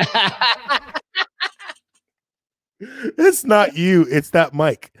 It's not you. It's that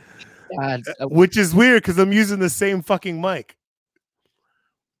mic. Which is weird because I'm using the same fucking mic.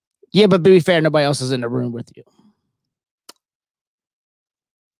 Yeah, but to be fair, nobody else is in the room with you.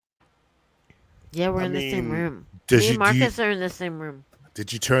 Yeah, we're in the same room. Me and Marcus are in the same room.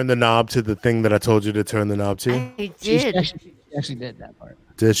 Did you turn the knob to the thing that I told you to turn the knob to? I did. She actually did that part.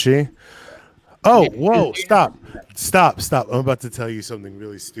 Did she? Oh, whoa, stop. I'm about to tell you something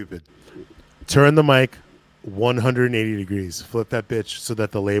really stupid. Turn the mic 180 degrees. Flip that bitch so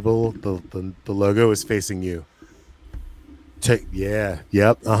that the label, the logo is facing you. Do that.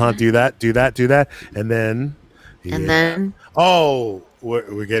 And then. And then. Oh,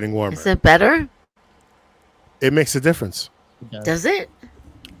 we're getting warmer. Is it better? It makes a difference. Does it?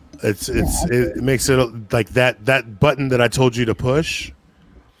 It makes it like that button that I told you to push.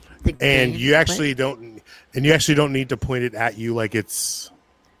 And you actually don't need to point it at you like it's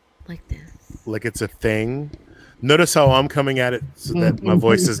like this. Like it's a thing. Notice how I'm coming at it so that my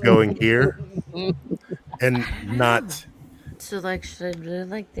voice is going here and not. So like, should I do it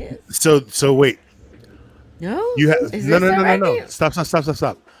like this? So wait. No. You have no.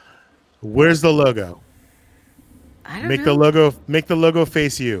 Stop. Where's the logo? I don't know. Make the logo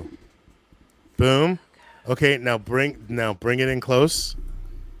face you. Boom. Okay, now bring it in close.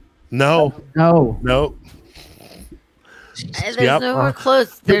 No. There's no more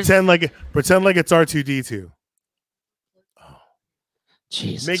close. Pretend like it's R2D2.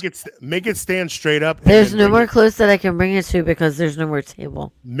 Jesus. Make it stand straight up. There's no more close that I can bring it to because there's no more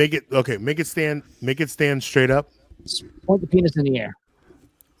table. Make it stand straight up. Point the penis in the air.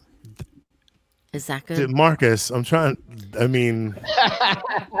 Is that good? Marcus, the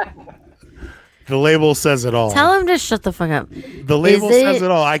label says it all. Tell him to shut the fuck up. The label says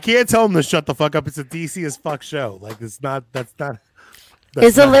it all. I can't tell him to shut the fuck up. It's a DC as fuck show. Like is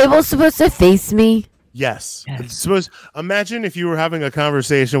the label supposed to face me? Yes. It's supposed. Imagine if you were having a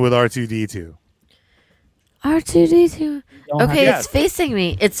conversation with R2D2. R2D2. Okay, it's facing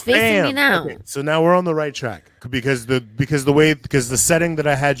me. It's facing me now. Okay, so now we're on the right track because the setting that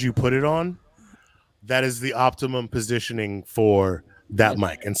I had you put it on, that is the optimum positioning for that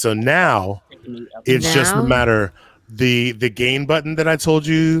mic. And so now it's just a matter the gain button that I told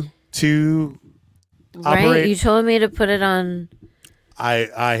you to operate. Right, you told me to put it on.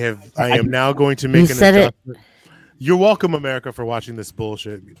 I am now going to make an adjustment. You're welcome, America, for watching this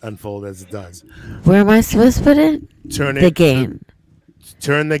bullshit unfold as it does. Where am I supposed to put it? Turn it. The gain.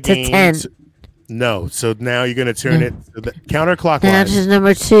 Turn the gain. To 10. No. So now you're going to turn it counterclockwise. Now to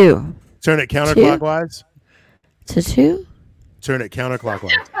number 2. Turn it counterclockwise. To 2? Turn it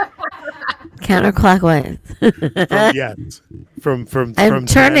counterclockwise. Counterclockwise. I'm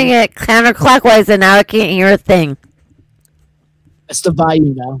turning it counterclockwise and now I can't hear a thing. It's the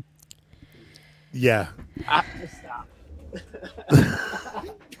volume now. Yeah. Stop.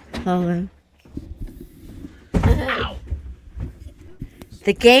 Hold on.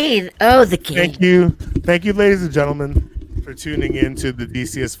 The gain. Oh, the gain. Thank you, ladies and gentlemen, for tuning in to the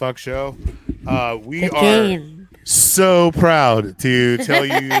DC as Fuck show. We are so proud to tell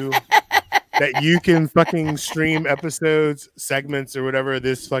you that you can fucking stream episodes, segments, or whatever of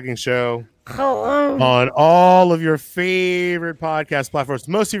this fucking show on all of your favorite podcast platforms.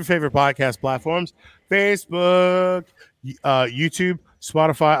 Most of your favorite podcast platforms: Facebook, YouTube,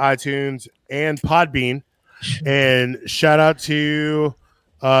 Spotify, iTunes, and Podbean. And shout out to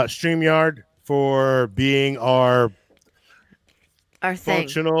StreamYard for being our Our thing.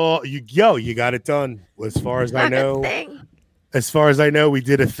 functional. You got it done. As far as I Our know, thing. we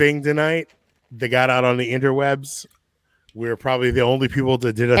did a thing tonight that got out on the interwebs. We're probably the only people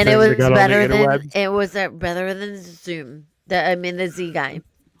that did a And thing it was that got on the interwebs. better than Zoom. The Z guy.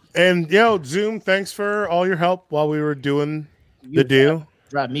 And Zoom, thanks for all your help while we were doing the do.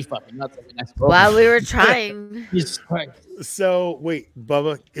 Drive me fucking nuts. While we were trying. Jesus Christ. So wait,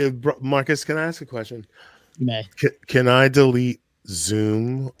 Bubba, Marcus, can I ask a question? You may. Can I delete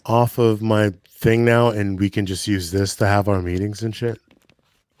Zoom off of my thing now, and we can just use this to have our meetings and shit?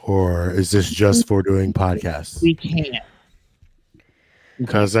 Or is this just for doing podcasts? We can't.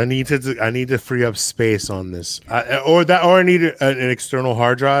 Because I need to free up space on this, or I need an external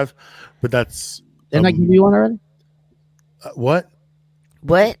hard drive. But that's didn't I give you one already? What?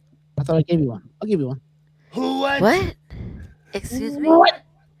 What? I thought I gave you one. I'll give you one. What? Excuse me? What?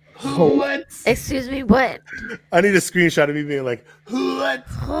 What? Excuse me, what? I need a screenshot of me being like, what?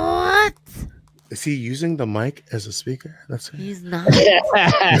 What? Is he using the mic as a speaker? That's it. He's not.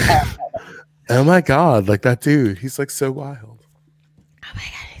 Oh my God, like that dude. He's like so wild. Oh my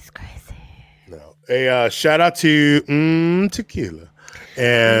God, he's crazy. No. A shout out to Tequila.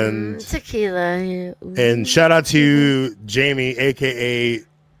 And Tequila. And shout out to Jamie, aka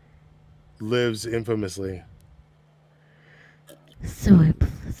Lives Infamously. So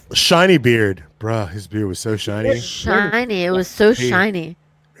shiny beard, bruh. His beard was so shiny. Shiny. It was so shiny.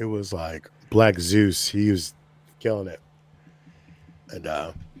 It was like Black Zeus. He was killing it.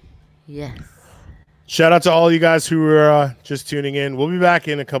 And yes. Shout out to all you guys who were just tuning in. We'll be back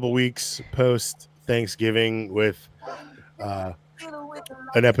in a couple weeks post Thanksgiving with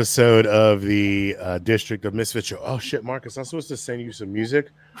an episode of the District of Misfits show. Oh shit, Marcus, I'm supposed to send you some music.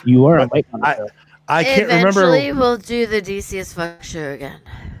 You are. I can't remember. Eventually, we'll do the DC as fuck show again.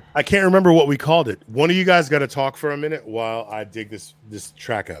 I can't remember what we called it. One of you guys got to talk for a minute while I dig this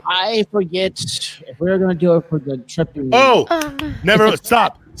track up. I forget if we were going to do it for the trip. Never.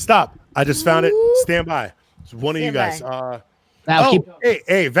 Stop. I just found it. Stand by. It's one of you guys. Val,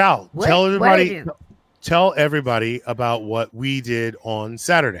 hey, Val. What? Tell everybody about what we did on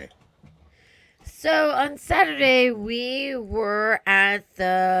Saturday. So on Saturday, we were at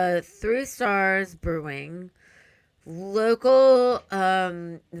the 3 Stars Brewing, local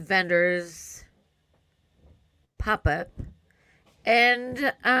vendors pop-up. And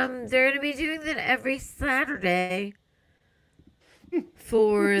they're going to be doing that every Saturday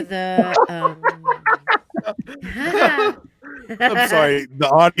for the... I'm sorry. The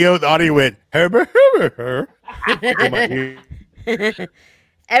audio went...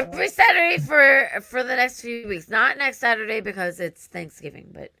 Every Saturday for the next few weeks. Not next Saturday because it's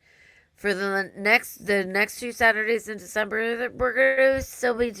Thanksgiving, but for the next 2 Saturdays in December, we're going to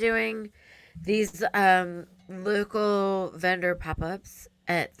still be doing these local vendor pop-ups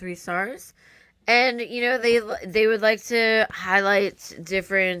at 3 Stars. And, they would like to highlight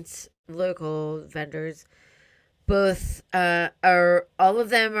different local vendors. Both all of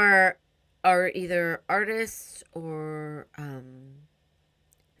them are either artists or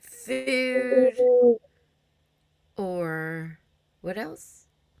food or what else,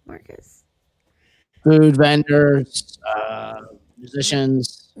 Marcus? Food vendors,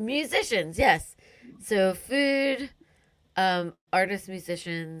 musicians. Musicians, yes. So food, artists,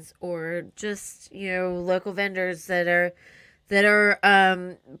 musicians, or just local vendors that are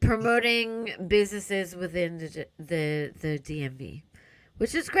promoting businesses within the DMV,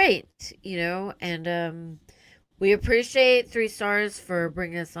 which is great, and we appreciate 3 Stars for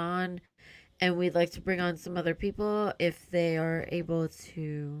bringing us on, and we'd like to bring on some other people if they are able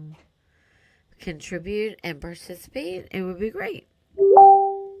to contribute and participate. It would be great.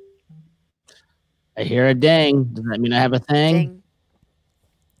 I hear a ding. Does that mean I have a thing? Ding.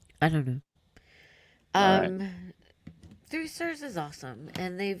 I don't know. Right. 3 Stars is awesome,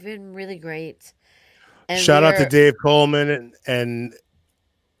 and they've been really great. And shout out to Dave Coleman and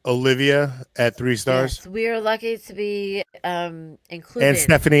Olivia at 3 Stars. Yes, we are lucky to be included. And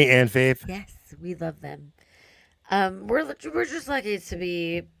Stephanie and Faith. Yes, we love them. We're just lucky to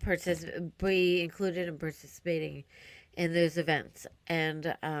be included and participating in those events,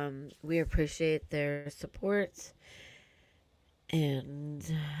 and we appreciate their support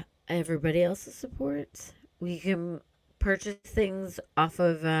and everybody else's support. We can purchase things off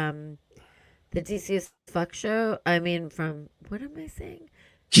of the DC's Fuck Show. I mean, from what am I saying?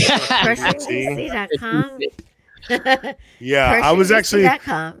 CrushingDC.com. Yeah, I was actually.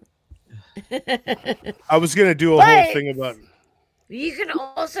 I was gonna do a whole thing about. You can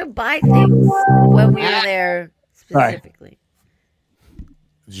also buy things when we were there specifically.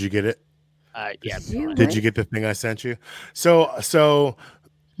 Did you get it? Yeah. Did you get the thing I sent you? So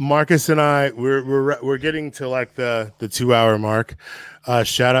Marcus and I, we're getting to like the 2 hour mark.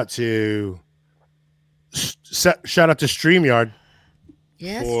 Shout out to StreamYard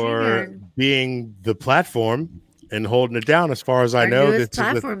for being the platform and holding it down. As far as I know, this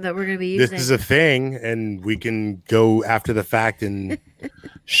platform that we're going to be using. This is a thing, and we can go after the fact and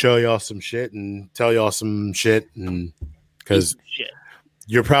show y'all some shit and tell y'all some shit, and because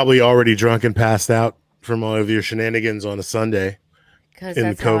you're probably already drunk and passed out from all of your shenanigans on a Sunday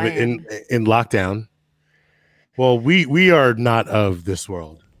in COVID in lockdown. Well, we are not of this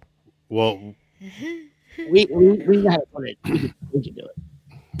world. Well, we gotta put it. We can do it.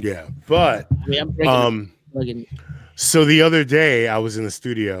 Yeah, but so the other day I was in the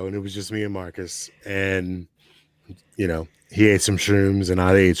studio and it was just me and Marcus, and you know, he ate some shrooms and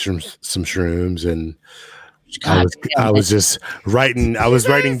I ate some shrooms, and I was just writing. I was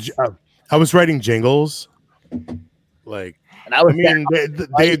writing jingles, like. I mean,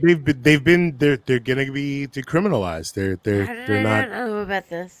 they've been they're gonna be decriminalized. They're not. I don't know about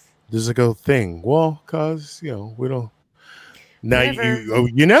this. There's like a thing. Well, cause you know we don't. Now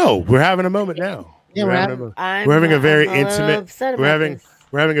we're having a moment now. Yeah, we're having a very intimate. We're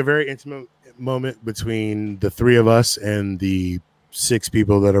having a very intimate moment between the three of us and the 6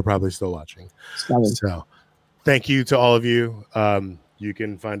 people that are probably still watching. So, thank you to all of you. You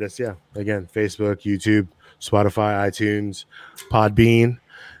can find us, again, Facebook, YouTube, Spotify, iTunes, Podbean.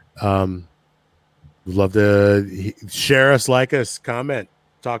 We'd love to share us, like us, comment,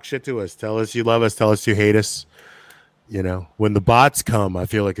 talk shit to us, tell us you love us, tell us you hate us. You know, when the bots come, I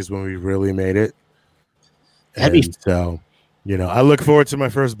feel like is when we really made it. So, you know, I look forward to my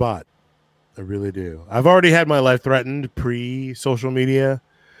first bot. I really do. I've already had my life threatened pre-social media.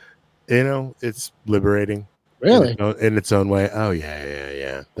 You know, it's liberating. Really? In its own way. Oh,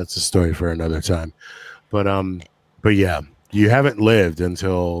 yeah. That's a story for another time. But yeah, you haven't lived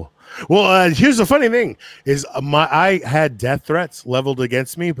until... Well, here's the funny thing is I had death threats leveled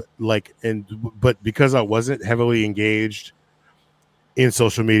against me, but because I wasn't heavily engaged in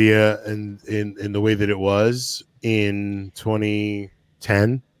social media and in the way that it was in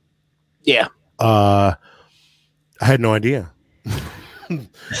 2010. Yeah. I had no idea.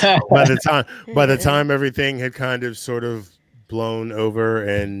 By the time everything had kind of sort of blown over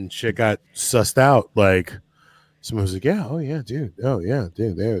and shit got sussed out, like someone was like, they're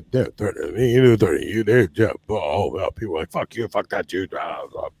threatening me, they're threatening you, people are like, fuck you, fuck that dude.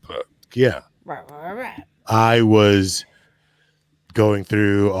 Yeah. I was going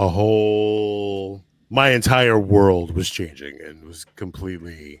through my entire world was changing and was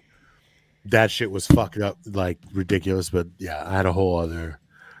completely, that shit was fucked up, like ridiculous. But yeah, I had a whole other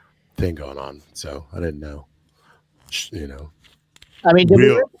thing going on, so I didn't know. You know, I mean,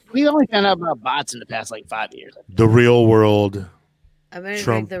 we only found out about bots in the past like 5 years. The real world. I'm gonna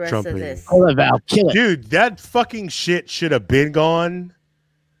drink the rest of this. Oh, Val, kill it, dude. That fucking shit should have been gone.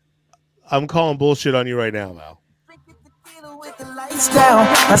 I'm calling bullshit on you right now, Val.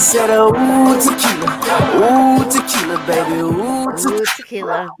 I said, tequila, baby,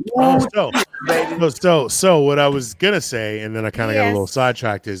 tequila. So what I was gonna say, and then I kind of got a little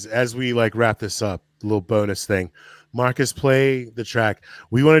sidetracked, is as we like wrap this up, a little bonus thing. Marcus, play the track.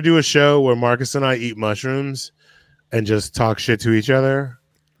 We want to do a show where Marcus and I eat mushrooms and just talk shit to each other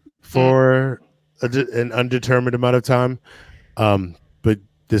for an undetermined amount of time. But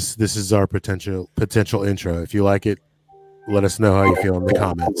this is our potential intro. If you like it, let us know how you feel in the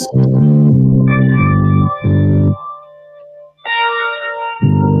comments.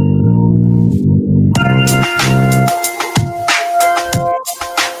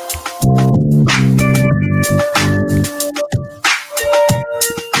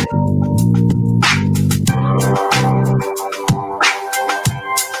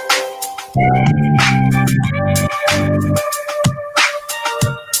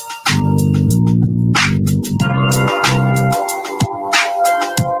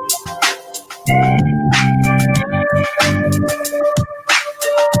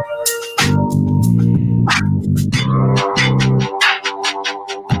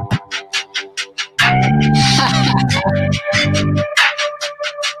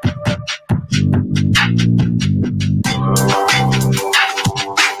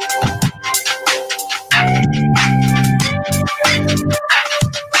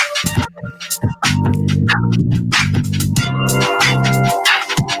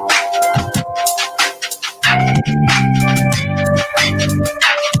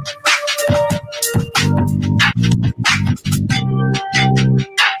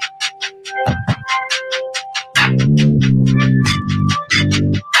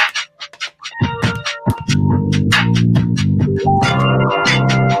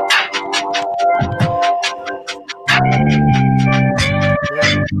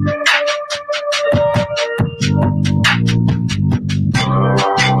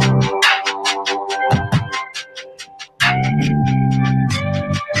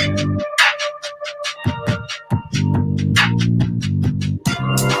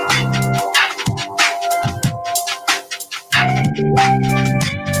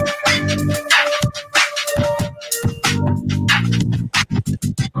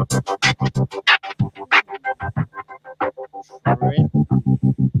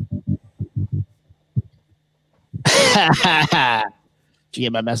 you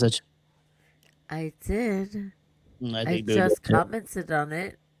get my message? I did. I I think Boo just did too. commented on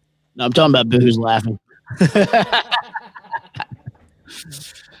it. No, I'm talking about Boo who's laughing.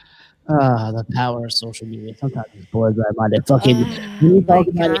 The power of social media. Sometimes it's bored by my fucking. Oh my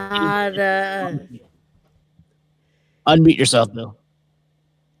god. Unmute yourself, Bill.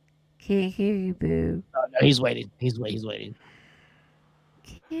 Can't hear you, Boo. Oh, no, he's waiting. He's waiting.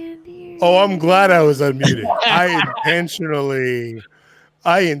 Can't hear Oh, I'm you. glad I was unmuted.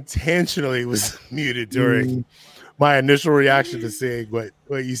 I intentionally was muted during my initial reaction to seeing what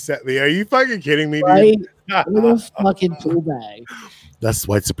you sent me. Are you fucking kidding me, dude? Right? What a fucking tool bag. That's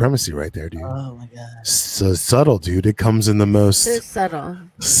white supremacy right there, dude. Oh my god. So subtle, dude. It comes in the most So subtle.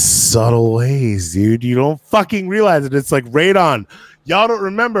 subtle ways, dude. You don't fucking realize it. It's like radon. Y'all don't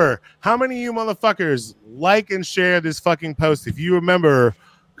remember how many of you motherfuckers like and share this fucking post if you remember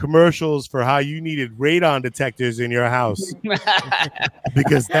commercials for how you needed radon detectors in your house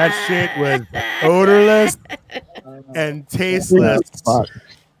because that shit was odorless and tasteless.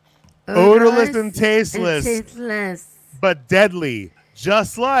 Odorless and tasteless, but deadly.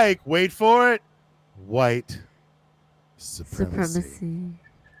 Just like, wait for it, white supremacy.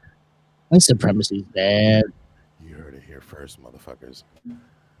 White supremacy is bad. You heard it here first, motherfuckers.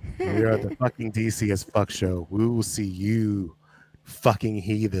 We are at the fucking DC as fuck show. We will see you fucking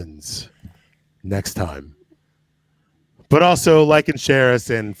heathens next time. But also like and share us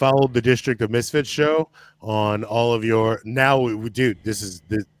and follow the District of Misfits show on all of your dude, this is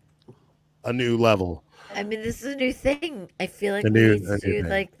a new level. I mean, this is a new thing. I feel like A we new need to do thing.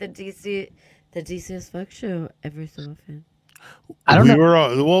 like the DC as fuck show every so often. I don't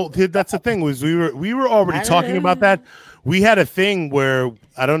know. That's the thing was we were already talking about that. We had a thing where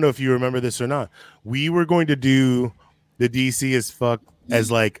I don't know if you remember this or not. We were going to do the DC as fuck as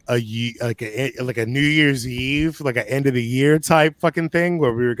like a New Year's Eve, like an end of the year type fucking thing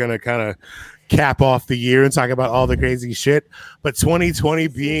where we were gonna kind of cap off the year and talk about all the crazy shit. But 2020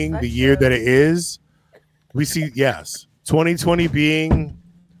 being the year that it is, we see 2020 being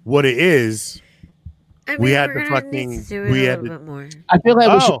what it is. I mean, We had we're to gonna fucking need to do it we a had little to bit more. I feel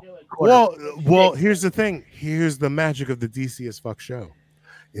like we should do it quarterly. well, here's the thing. Here's the magic of the DC as fuck show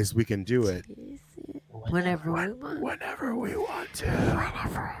is we can do it Whenever we want. whenever we want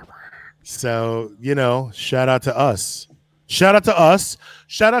to. So, shout out to us. Shout out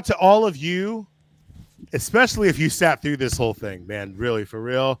to all of you, especially if you sat through this whole thing, man. Really, for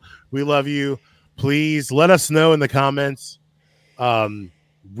real. We love you. Please let us know in the comments.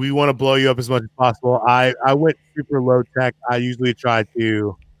 We want to blow you up as much as possible. I went super low tech. I usually try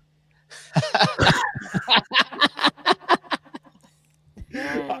to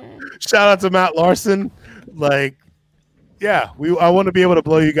shout out to Matt Larson. I want to be able to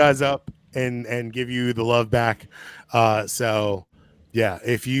blow you guys up and give you the love back.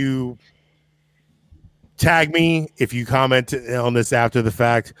 If you tag me, if you comment on this after the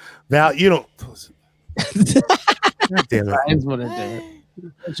fact, Val, you don't. God damn it.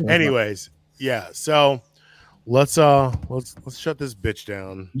 Anyways, so let's shut this bitch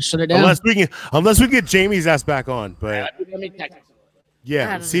down. Shut it down. Unless we get Jamie's ass back on, but I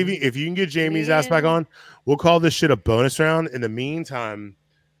don't see know. if you can get Jamie's ass back on, we'll call this shit a bonus round. In the meantime,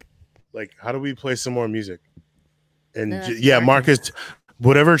 how do we play some more music? And Marcus,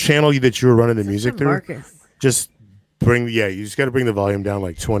 whatever channel that you were running the music through, Marcus. just bring you just got to bring the volume down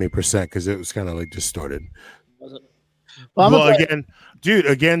 20% because it was kind of distorted.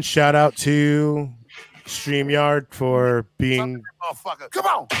 Again, shout out to StreamYard for being. Come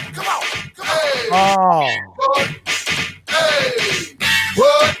on. Oh, Hey,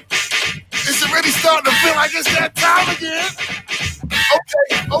 what? Is it really starting to feel like it's that time again?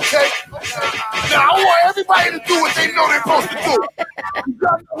 Okay. Now I want everybody to do what they know they're supposed to do. You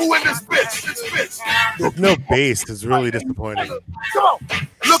got who in this bitch? there's no bass. It's really disappointing. Come on.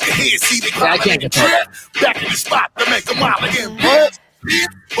 Look at here, see the I can't get that. back in the spot to make a mile again. What?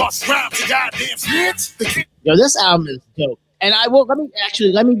 Bust rhymes to goddamn snitch. Yo, this album is dope. And I will let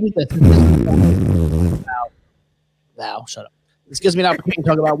me do this. Val, shut up. This gives me an opportunity to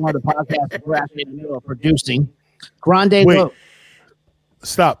talk about one of the podcasts that we're actually in the middle of producing. Grande Wait. Low.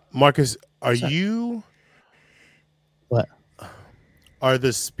 Stop, Marcus. Are you? What? Are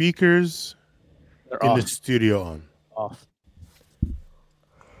the speakers They're in off. the studio on? Off.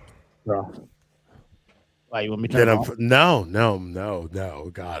 They're off. Why, you want me to Then turn I'm them off? no,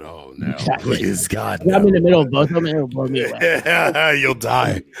 God, oh no, please, God, I'm in no. the middle of both of them. It'll blow me away. You'll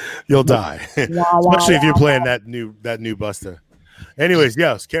die, especially if you're playing that new Buster. Anyways,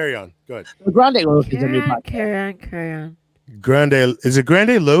 yes, carry on. Go ahead. The Grande Low is a new podcast. Carry on. Grande, is it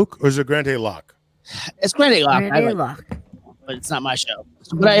Grande Loke or is it Grande Lock? It's Granny Lock. Randy Lock. But it's not my show.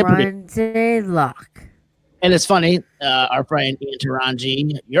 But I produce. Randy Lock. And it's funny, our friend Ian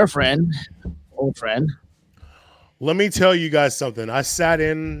Taranji, your friend, old friend. Let me tell you guys something. I sat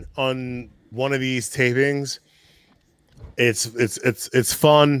in on one of these tapings. It's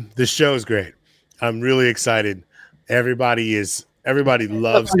fun. The show is great. I'm really excited. Everybody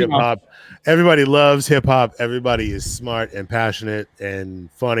loves hip hop. Everybody loves hip hop. Everybody is smart and passionate and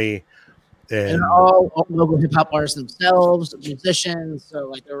funny. And they're all local hip hop artists themselves, musicians. So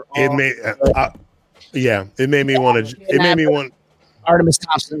like they're all. It made me want. Artemis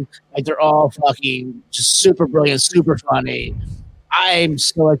Thompson, like they're all fucking just super brilliant, super funny. I'm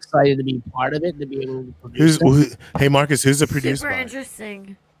so excited to be part of it, to be able to produce it. Hey Marcus, who's the producer? Super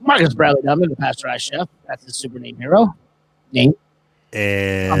interesting. Marcus Bradley Dumbin, the Pasteurized Chef. That's his super name hero. Name.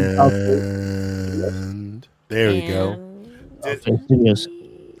 And there we go.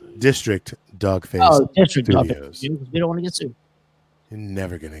 District Dogface. Oh, District Studios. Dogface. We don't want to get sued. You're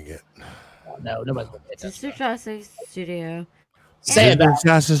never gonna get. Oh, no, nobody's gonna get District Dogface Studio. Say it back.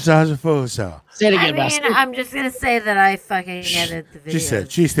 Say it again, I mean, I'm just gonna say that I fucking edit the video. She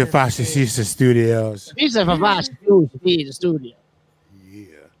said she's the Fascista Studios. She's the Fascista Studio. Yeah.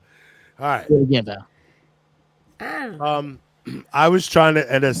 All right. Say it again, though. I was trying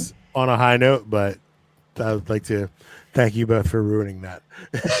to end us on a high note, but I would like to thank you both for ruining that.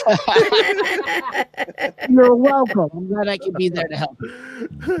 You're welcome. I'm glad I could be there to help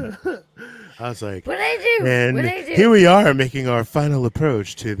you. I was like, what I do? And here we are making our final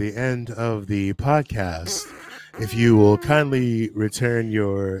approach to the end of the podcast. If you will kindly return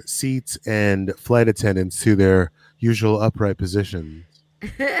your seats and flight attendants to their usual upright positions,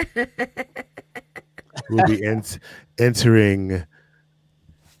 we'll be entering,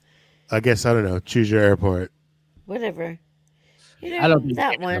 I guess, I don't know, choose your airport. Whatever. You know, I don't think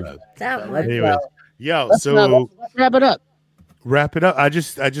that one. That one. Anyways, let's wrap it up. Wrap it up. I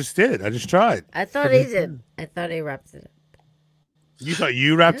just did. I just tried. I thought he did. I thought he wrapped it up. You thought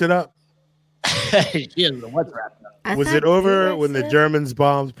you wrapped it up? She doesn't know what's wrapped up. Was it over when the Germans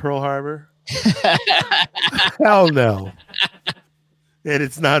bombed Pearl Harbor? Hell no. And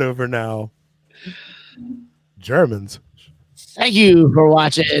it's not over now. Germans. Thank you for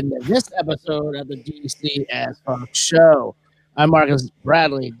watching this episode of the DCS Show. I'm Marcus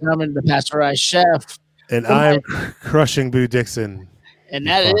Bradley, Dumbin, the Pasteurized Chef. And I'm Crushing Boo Dixon. And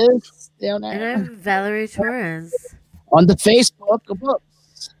that is down there. And I'm Valerie Torres. On the Facebook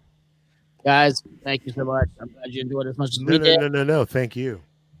books. Guys, thank you so much. I'm glad you enjoyed it as much as we did. No. Thank you.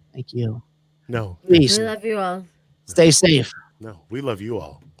 Thank you. No. Please. We love you all. Stay safe. No, we love you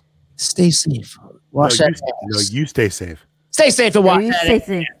all. Stay safe. Wash that ass. No, you stay safe. Stay safe and wash that Stay ass.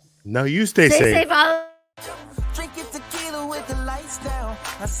 safe. No, you stay safe. Stay safe all. Drinking tequila with the lights down.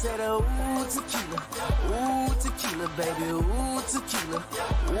 I said, ooh, tequila. Ooh, tequila, baby. Ooh, tequila.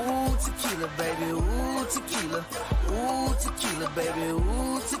 Ooh, tequila, baby. Ooh, tequila. Ooh, tequila, baby.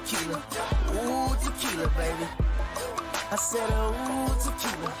 Ooh, tequila. Ooh, tequila, baby. I said, ooh,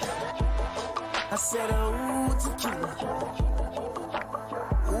 tequila. I said, ooh, tequila.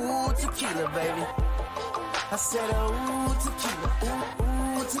 Ooh, tequila, baby. I said, ooh, tequila.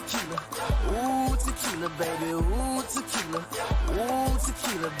 Ooh, tequila. Ooh, tequila, baby. Ooh, tequila. Ooh,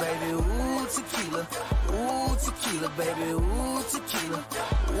 tequila, baby. Ooh, tequila. Ooh, tequila, baby. Ooh, tequila.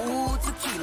 Ooh, tequila.